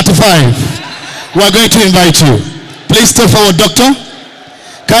 2035. We are going to invite you. Please step forward, doctor.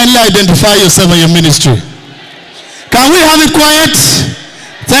 Kindly identify yourself and your ministry. Can we have it quiet?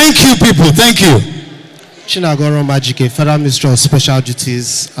 Thank you, people. Thank you. Chinagoro Majike, Federal Ministry of Special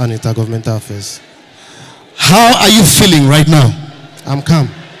Duties and Intergovernmental Affairs. How are you feeling right now? I'm calm.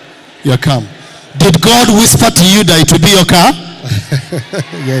 You're calm. Did God whisper to you that it will be your car?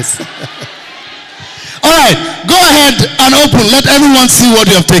 Yes. All right, go ahead and open. Let everyone see what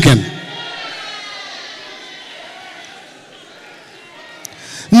you have taken.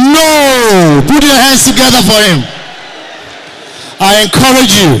 No! Put your hands together for him. I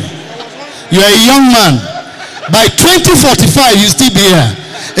encourage you. You are a young man. By 2045, you still be here.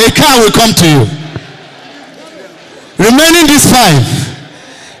 A car will come to you. Remaining these 5,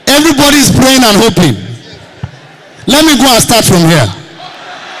 everybody is praying and hoping. Let me go and start from here.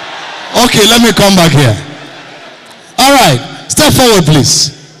 Okay, let me come back here. All right, step forward,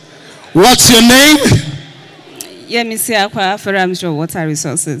 please. What's your name? Yemisi Akwa, Federal Ministry of Water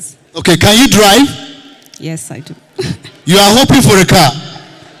Resources. Okay, can you drive? Yes, I do. You are hoping for a car?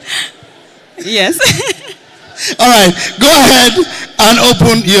 Yes. All right, go ahead and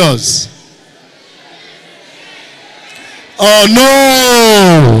open yours. Oh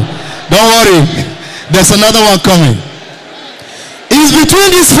no! Don't worry. There's another one coming. It's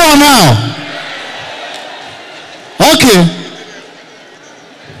between these 4 now. Okay.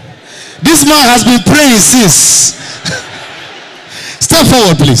 This man has been praying since. Step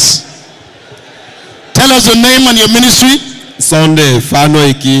forward, please. Tell us your name and your ministry. Sunday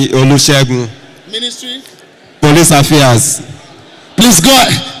Fanoiki Olusegun. Ministry? Police Affairs. Please go.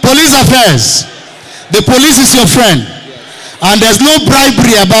 Police Affairs. The police is your friend. And there's no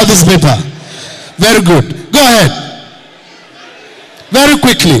bribery about this paper. Very good. Go ahead. Very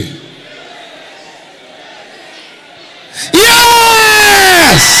quickly.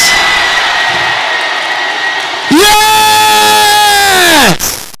 Yes! Yes!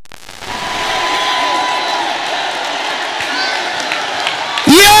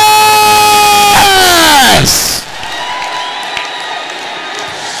 Yes!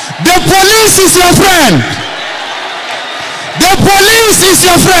 The police is your friend. The police is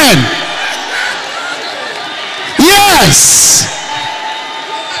your friend. Yes.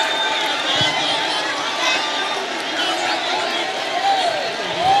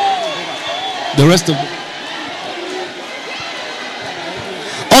 The rest of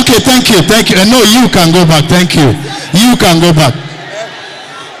okay, thank you. No, you can go back. Thank you. You can go back.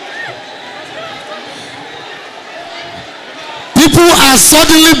 People are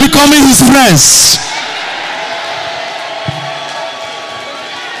suddenly becoming his friends.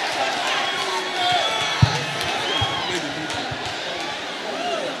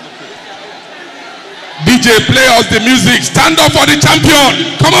 DJ, play us the music. Stand up for the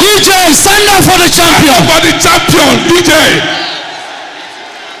champion. Come on. DJ, stand up for the champion. Stand up for the champion. DJ.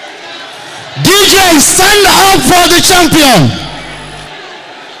 DJ, stand up for the champion.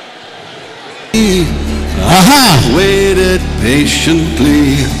 Waited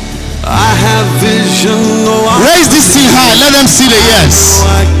patiently. I have vision. Raise this thing high. Let them see the yes.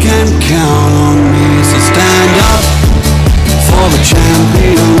 I can count on me. So stand up for the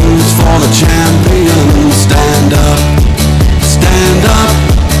champions. For the champions. Stand up. Stand up.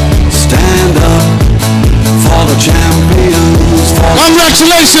 Stand up for the champions.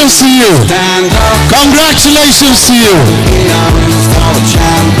 Congratulations to you. Stand up. Congratulations to you. For the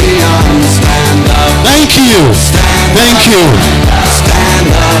champions. Stand up. Thank you. Thank you. Stand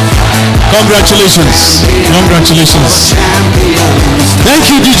up. Congratulations. Congratulations. Thank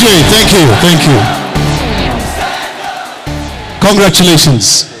you, DJ. Thank you. Thank you.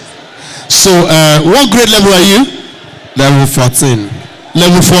 Congratulations. So, what grade level are you? Level 14.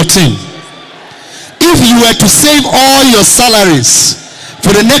 Level 14. If you were to save all your salaries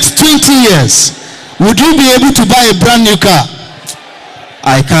for the next 20 years, would you be able to buy a brand new car?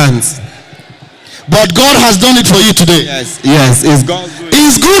 I can't. But God has done it for you today. Yes, it's God.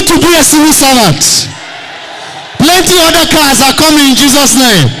 It's good to be a civil servant. Plenty other cars are coming in Jesus'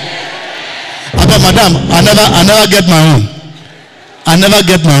 name. But madam, I never get my own. I never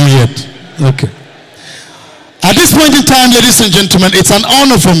get my own yet. Okay. At this point in time, ladies and gentlemen, it's an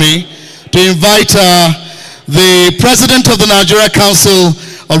honor for me to invite the president of the Nigeria Council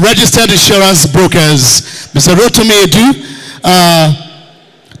of Registered Insurance Brokers, Mr. Rotimi Edu,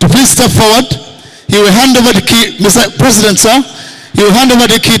 to please step forward. He will hand over the key, Mr. President, sir. He will hand over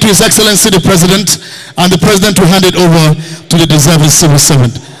the key to His Excellency the President, and the President will hand it over to the deserving civil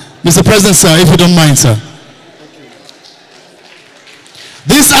servant. Mr. President, sir, if you don't mind, sir.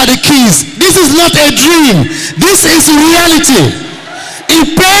 These are the keys. This is not a dream. This is reality.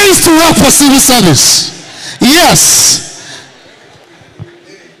 It pays to work for civil service. Yes.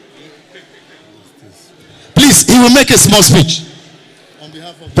 Please, he will make a small speech.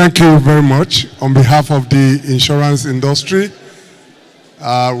 Thank you very much. On behalf of the insurance industry,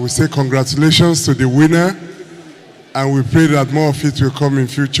 we say congratulations to the winner, and we pray that more of it will come in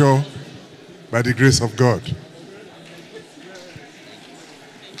future by the grace of God.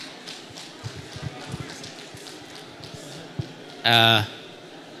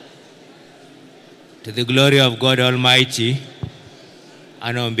 To the glory of God Almighty,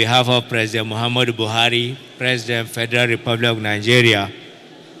 and on behalf of President Muhammadu Buhari, President, Federal Republic of Nigeria,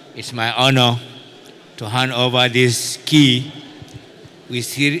 it's my honor to hand over this key with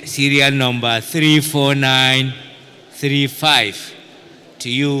serial number 34935 to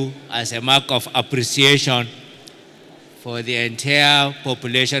you as a mark of appreciation for the entire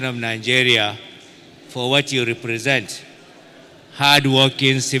population of Nigeria for what you represent,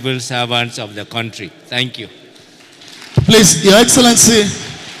 hard-working civil servants of the country. Thank you. Please, Your Excellency,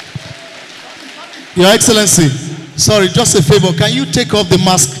 sorry, just a favor. Can you take off the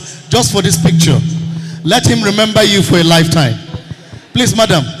mask just for this picture? Let him remember you for a lifetime. Please,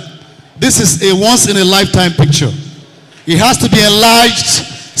 madam, this is a once-in-a-lifetime picture. It has to be enlarged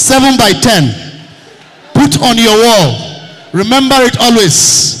 7 by 10. Put on your wall. Remember it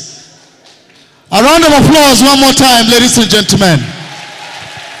always. A round of applause one more time, ladies and gentlemen.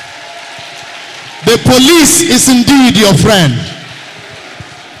 The police is indeed your friend.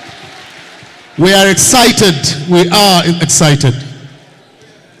 We are excited. We are excited.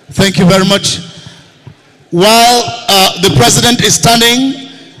 Thank you very much. While the president is standing,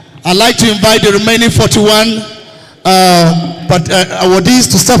 I'd like to invite the remaining 41 awardees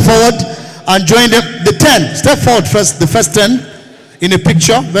to step forward and join them. The 10, step forward first, the first 10 in a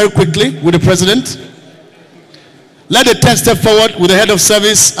picture very quickly with the president. Let the 10 step forward with the head of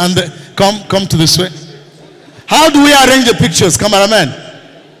service and come to this way. How do we arrange the pictures, cameraman?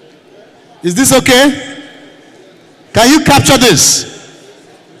 Is this okay? Can you capture this?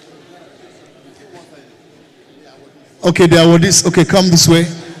 Okay, the awardees. Okay, come this way.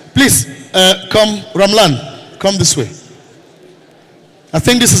 Please, come, Ramlan, come this way. I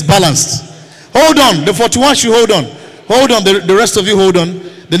think this is balanced. Hold on, the 41 should hold on. Hold on, the rest of you hold on.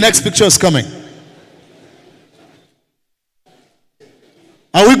 The next picture is coming.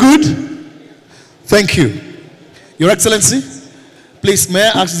 Are we good? Thank you. Your Excellency, please, may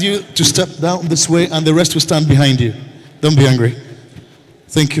I ask you to step down this way and the rest will stand behind you. Don't be angry.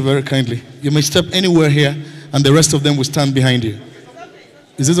 Thank you very kindly. You may step anywhere here and the rest of them will stand behind you.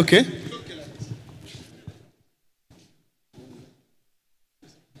 Is this okay?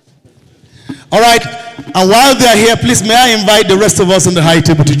 All right, and while they are here, please may I invite the rest of us on the high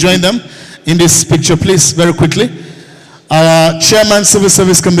table to join them in this picture, please, very quickly. Our Chairman, Civil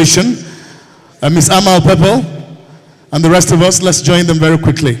Service Commission, Ms. Amal Pepple, and the rest of us, let's join them very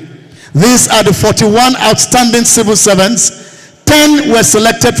quickly. These are the 41 outstanding civil servants. 10 were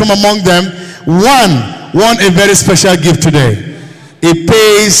selected from among them. One won a very special gift today. It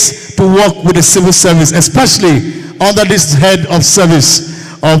pays to work with the civil service, especially under this head of service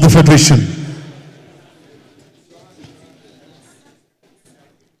of the Federation.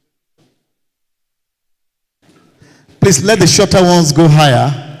 Please let the shorter ones go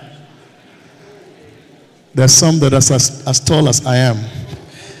higher. There are some that are as tall as I am.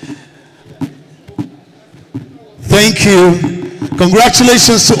 Thank you.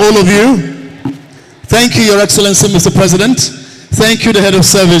 Congratulations to all of you. Thank you, Your Excellency, Mr. President. Thank you, the head of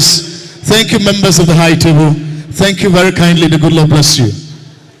service. Thank you, members of the high table. Thank you very kindly. The good Lord bless you.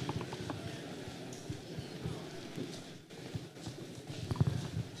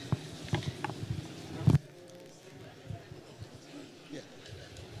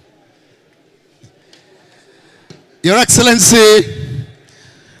 Your Excellency,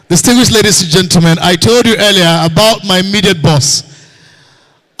 distinguished ladies and gentlemen, I told you earlier about my immediate boss.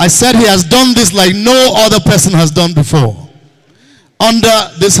 I said he has done this like no other person has done before.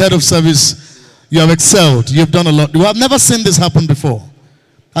 Under this head of service, you have excelled. You have done a lot. You have never seen this happen before.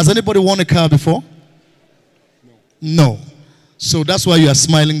 Has anybody won a car before? No. So that's why you are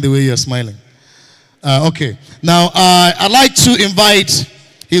smiling the way you are smiling. Okay. Now, I'd like to invite,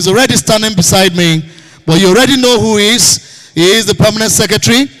 he's already standing beside me, but you already know who he is. He is the Permanent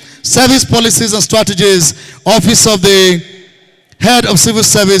Secretary, Service Policies and Strategies, Office of the Head of Civil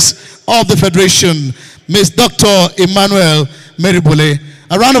Service of the Federation, Ms. Dr. Emmanuel Meribole.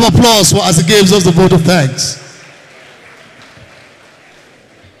 A round of applause for as he gives us the vote of thanks.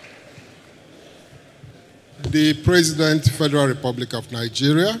 The President, Federal Republic of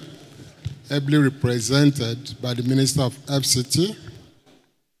Nigeria, ably represented by the Minister of FCT,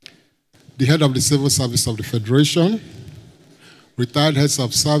 the head of the Civil Service of the Federation, retired heads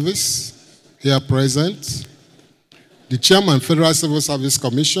of service here present, the Chairman, Federal Civil Service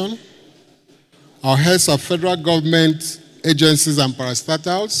Commission, our heads of federal government agencies and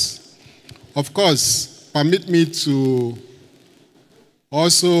parastatals. Of course, permit me to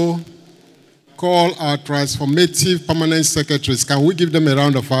also call our transformative permanent secretaries. Can we give them a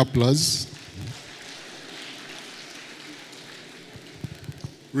round of applause?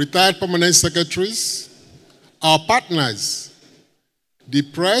 Retired permanent secretaries, our partners, the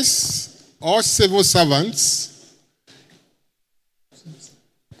press, all civil servants,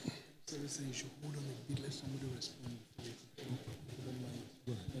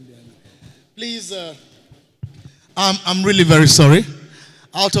 please, I'm really very sorry.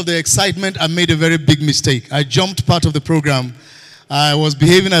 Out of the excitement, I made a very big mistake. I jumped part of the program. I was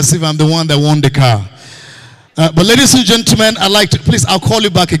behaving as if I'm the one that won the car. But ladies and gentlemen, I'd like to, please, I'll call you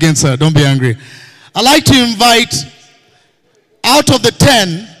back again, sir. Don't be angry. I'd like to invite, out of the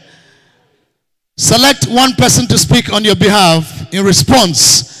 10, select one person to speak on your behalf in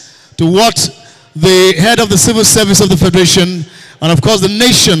response to what the head of the civil service of the Federation and of course the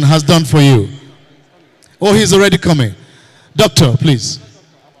nation has done for you. Oh, he's already coming. Doctor, please.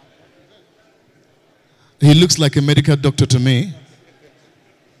 He looks like a medical doctor to me.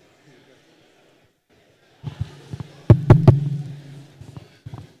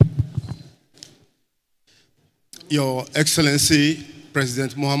 Your Excellency,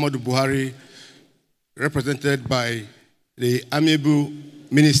 President Muhammadu Buhari, represented by the amiable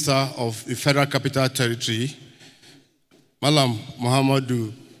Minister of the Federal Capital Territory, Malam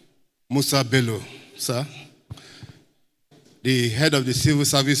Muhammadu Musa Bello, sir, the head of the Civil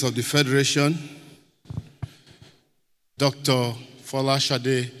Service of the Federation, Dr.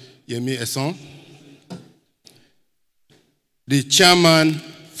 Folashade Yemi Eson, the Chairman,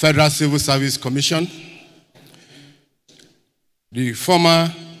 Federal Civil Service Commission, the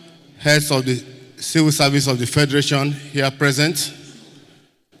former heads of the Civil Service of the Federation here present,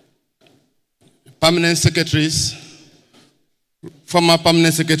 permanent secretaries, former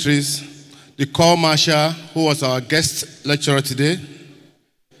permanent secretaries, the Corps Marshal, who was our guest lecturer today,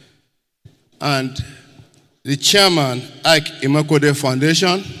 and the chairman, Ike Imekode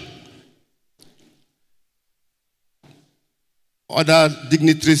Foundation, other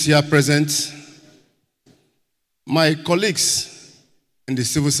dignitaries here present, my colleagues in the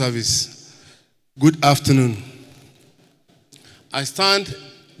civil service, good afternoon. I stand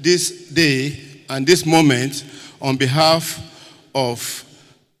this day and this moment on behalf of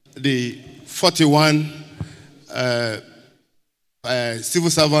the 41 civil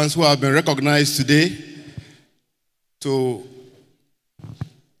servants who have been recognized today to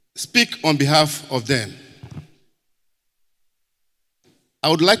speak on behalf of them. I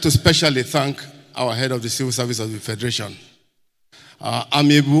would like to specially thank our head of the Civil Service of the Federation, our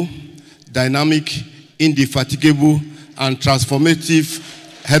amiable, dynamic, indefatigable, and transformative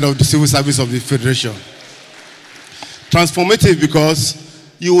head of the Civil Service of the Federation. Transformative because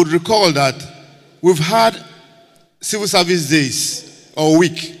you would recall that we've had civil service days or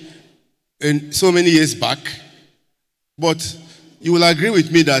week in so many years back, but you will agree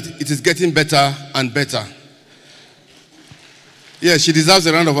with me that it is getting better and better. Yes, she deserves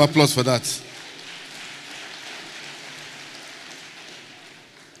a round of applause for that.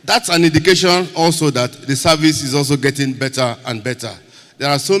 That's an indication also that the service is also getting better and better. There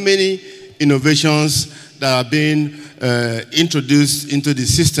are so many innovations that are being introduced into the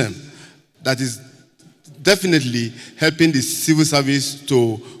system that is definitely helping the civil service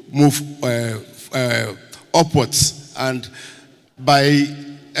to move upwards. And by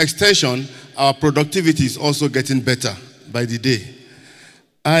extension, our productivity is also getting better by the day.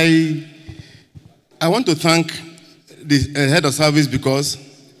 I want to thank the head of service because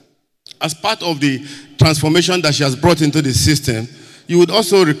as part of the transformation that she has brought into the system, you would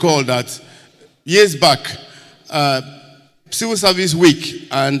also recall that years back, Civil Service Week,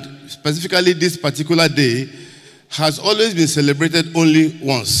 and specifically this particular day, has always been celebrated only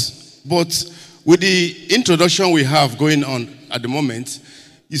once. But with the introduction we have going on at the moment,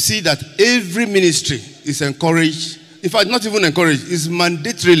 you see that every ministry is encouraged, in fact, not even encouraged, is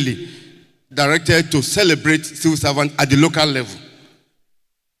mandatorily directed to celebrate civil servants at the local level.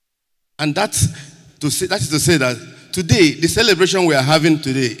 And that is to say that today, the celebration we are having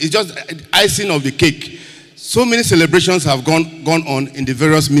today is just icing of the cake. So many celebrations have gone on in the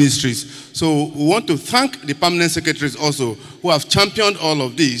various ministries. So we want to thank the permanent secretaries also who have championed all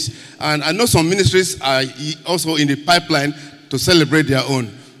of this. And I know some ministries are also in the pipeline to celebrate their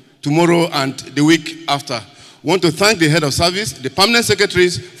own tomorrow and the week after. We want to thank the head of service, the permanent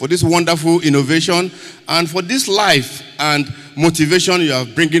secretaries for this wonderful innovation and for this life and motivation you are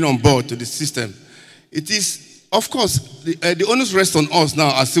bringing on board to the system. It is, of course, the onus rests on us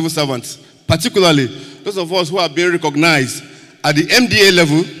now as civil servants, particularly those of us who are being recognized at the MDA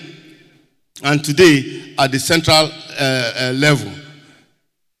level and today at the central level.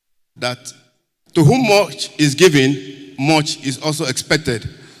 That to whom much is given, much is also expected.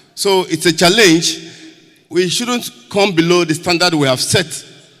 So it's a challenge. We shouldn't come below the standard we have set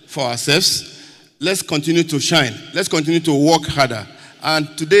for ourselves. Let's continue to shine. Let's continue to work harder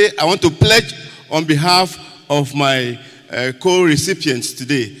And today, I want to pledge on behalf of my co-recipients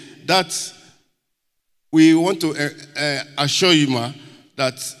today that we want to assure you, ma,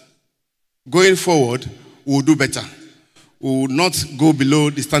 that going forward, we will do better. We will not go below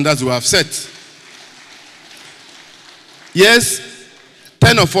the standards we have set. Yes,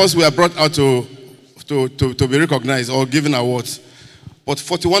 10 of us were brought out to be recognized or given awards, but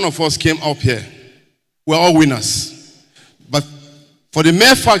 41 of us came up here. We're all winners. But for the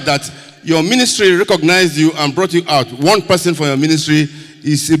mere fact that your ministry recognized you and brought you out, one person from your ministry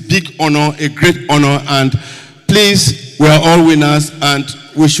is a big honor, a great honor, and please, we are all winners and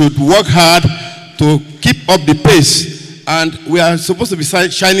we should work hard to keep up the pace. And we are supposed to be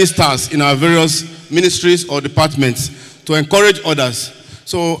shining stars in our various ministries or departments to encourage others.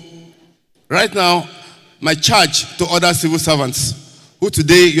 So right now, my charge to other civil servants who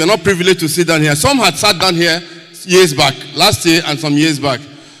today, you're not privileged to sit down here. Some had sat down here years back, last year and some years back.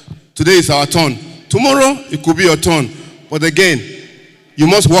 Today is our turn. Tomorrow, it could be your turn. But again, you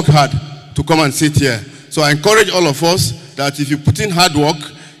must work hard to come and sit here. So I encourage all of us that if you put in hard work,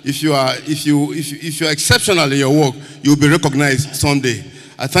 if you're exceptional in your work, you'll be recognized someday.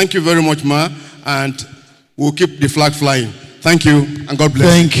 I thank you very much, Ma, and we'll keep the flag flying. Thank you, and God bless.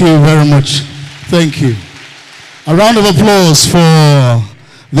 Thank you very much. Thank you. A round of applause for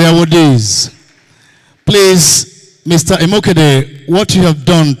the awardees. Please, Mr. Imokede, what you have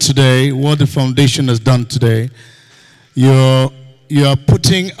done today, what the foundation has done today, you are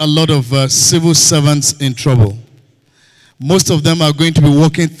putting a lot of civil servants in trouble. Most of them are going to be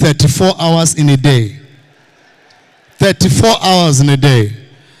working 34 hours in a day. 34 hours in a day.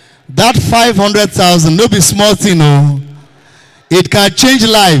 That 500,000, no be small thing, no. It can change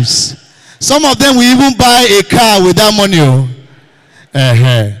lives. Some of them will even buy a car with that money.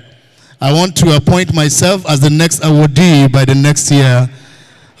 I want to appoint myself as the next awardee by the next year.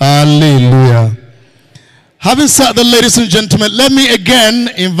 Hallelujah. Having said that, ladies and gentlemen, let me again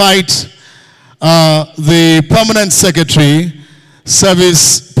invite the Permanent Secretary,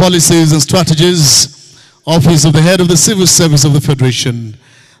 Service Policies and Strategies, Office of the Head of the Civil Service of the Federation,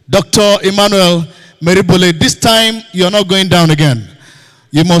 Dr. Emmanuel Meribole. This time, you're not going down again.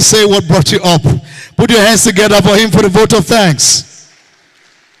 You must say what brought you up. Put your hands together for him for the vote of thanks.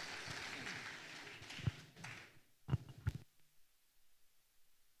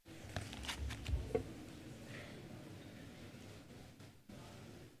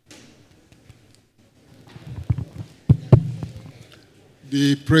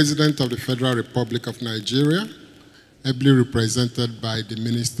 The President of the Federal Republic of Nigeria, ably represented by the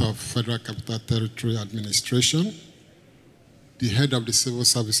Minister of Federal Capital Territory Administration, the Head of the Civil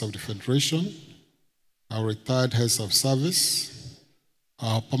Service of the Federation, our retired heads of service,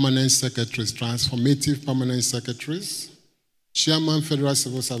 our permanent secretaries, transformative permanent secretaries, Chairman Federal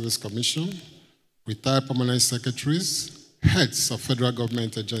Civil Service Commission, retired permanent secretaries, heads of federal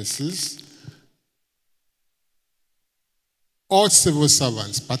government agencies, all civil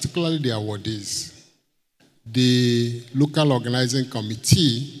servants, particularly the awardees, the local organizing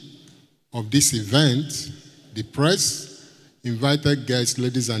committee of this event, the press, invited guests,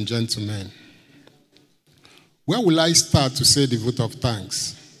 ladies and gentlemen. Where will I start to say the vote of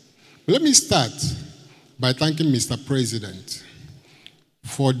thanks? Well, let me start by thanking Mr. President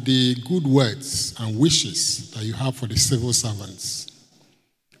for the good words and wishes that you have for the civil servants.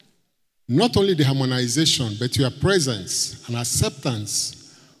 Not only the harmonization, but your presence and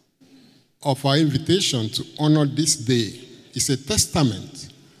acceptance of our invitation to honor this day is a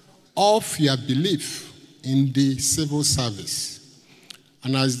testament of your belief in the civil service.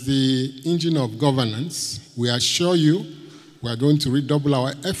 And as the engine of governance, we assure you we are going to redouble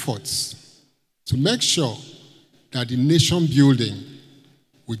our efforts to make sure that the nation building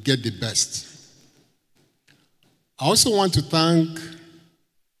will get the best. I also want to thank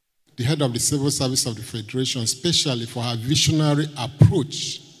the head of the Civil Service of the Federation, especially for her visionary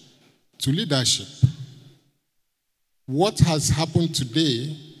approach to leadership. What has happened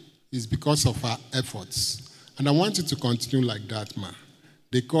today is because of her efforts. And I want you to continue like that, ma.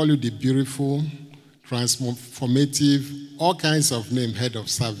 They call you the beautiful, transformative, all kinds of name head of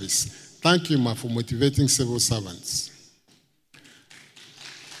service. Thank you, ma, for motivating civil servants.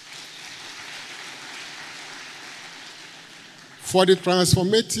 For the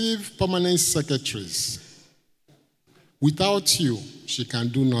transformative permanent secretaries, without you, she can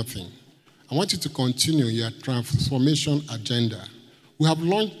do nothing. I want you to continue your transformation agenda. We have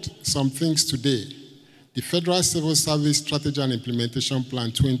launched some things today. The Federal Civil Service Strategy and Implementation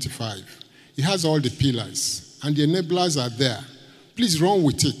Plan 25. It has all the pillars, and the enablers are there. Please run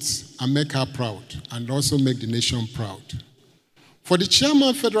with it and make her proud, and also make the nation proud. For the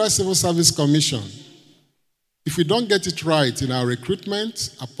chairman, Federal Civil Service Commission, if we don't get it right in our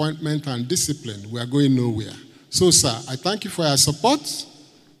recruitment, appointment, and discipline, we are going nowhere. So, sir, I thank you for your support,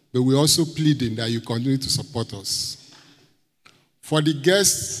 but we're also pleading that you continue to support us. For the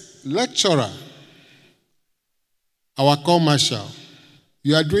guest lecturer, our commercial,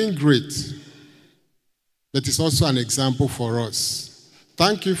 you are doing great, but it's also an example for us.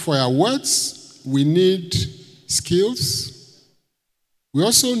 Thank you for your words. We need skills. We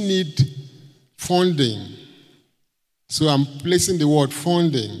also need funding. So I'm placing the word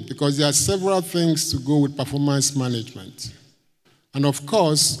funding because there are several things to go with performance management. And of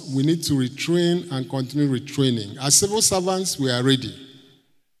course, we need to retrain and continue retraining. As civil servants, we are ready.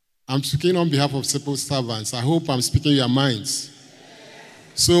 I'm speaking on behalf of civil servants. I hope I'm speaking your minds.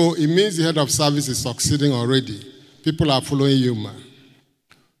 So it means the head of service is succeeding already. People are following you, man.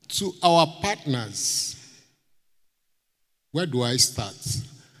 To our partners, where do I start?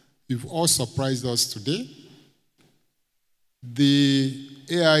 You've all surprised us today. The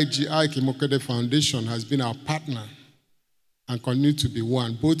AIG Ike Imokede Foundation has been our partner and continue to be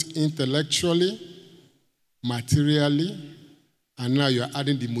one, both intellectually, materially, and now you're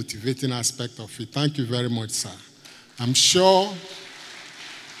adding the motivating aspect of it. Thank you very much, sir. I'm sure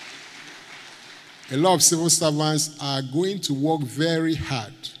a lot of civil servants are going to work very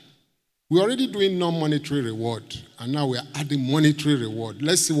hard. We're already doing non-monetary reward, and now we're adding monetary reward.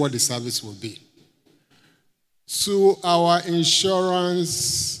 Let's see what the service will be. To our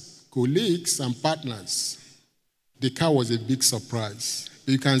insurance colleagues and partners, the car was a big surprise.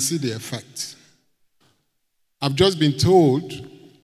 You can see the effect. I've just been told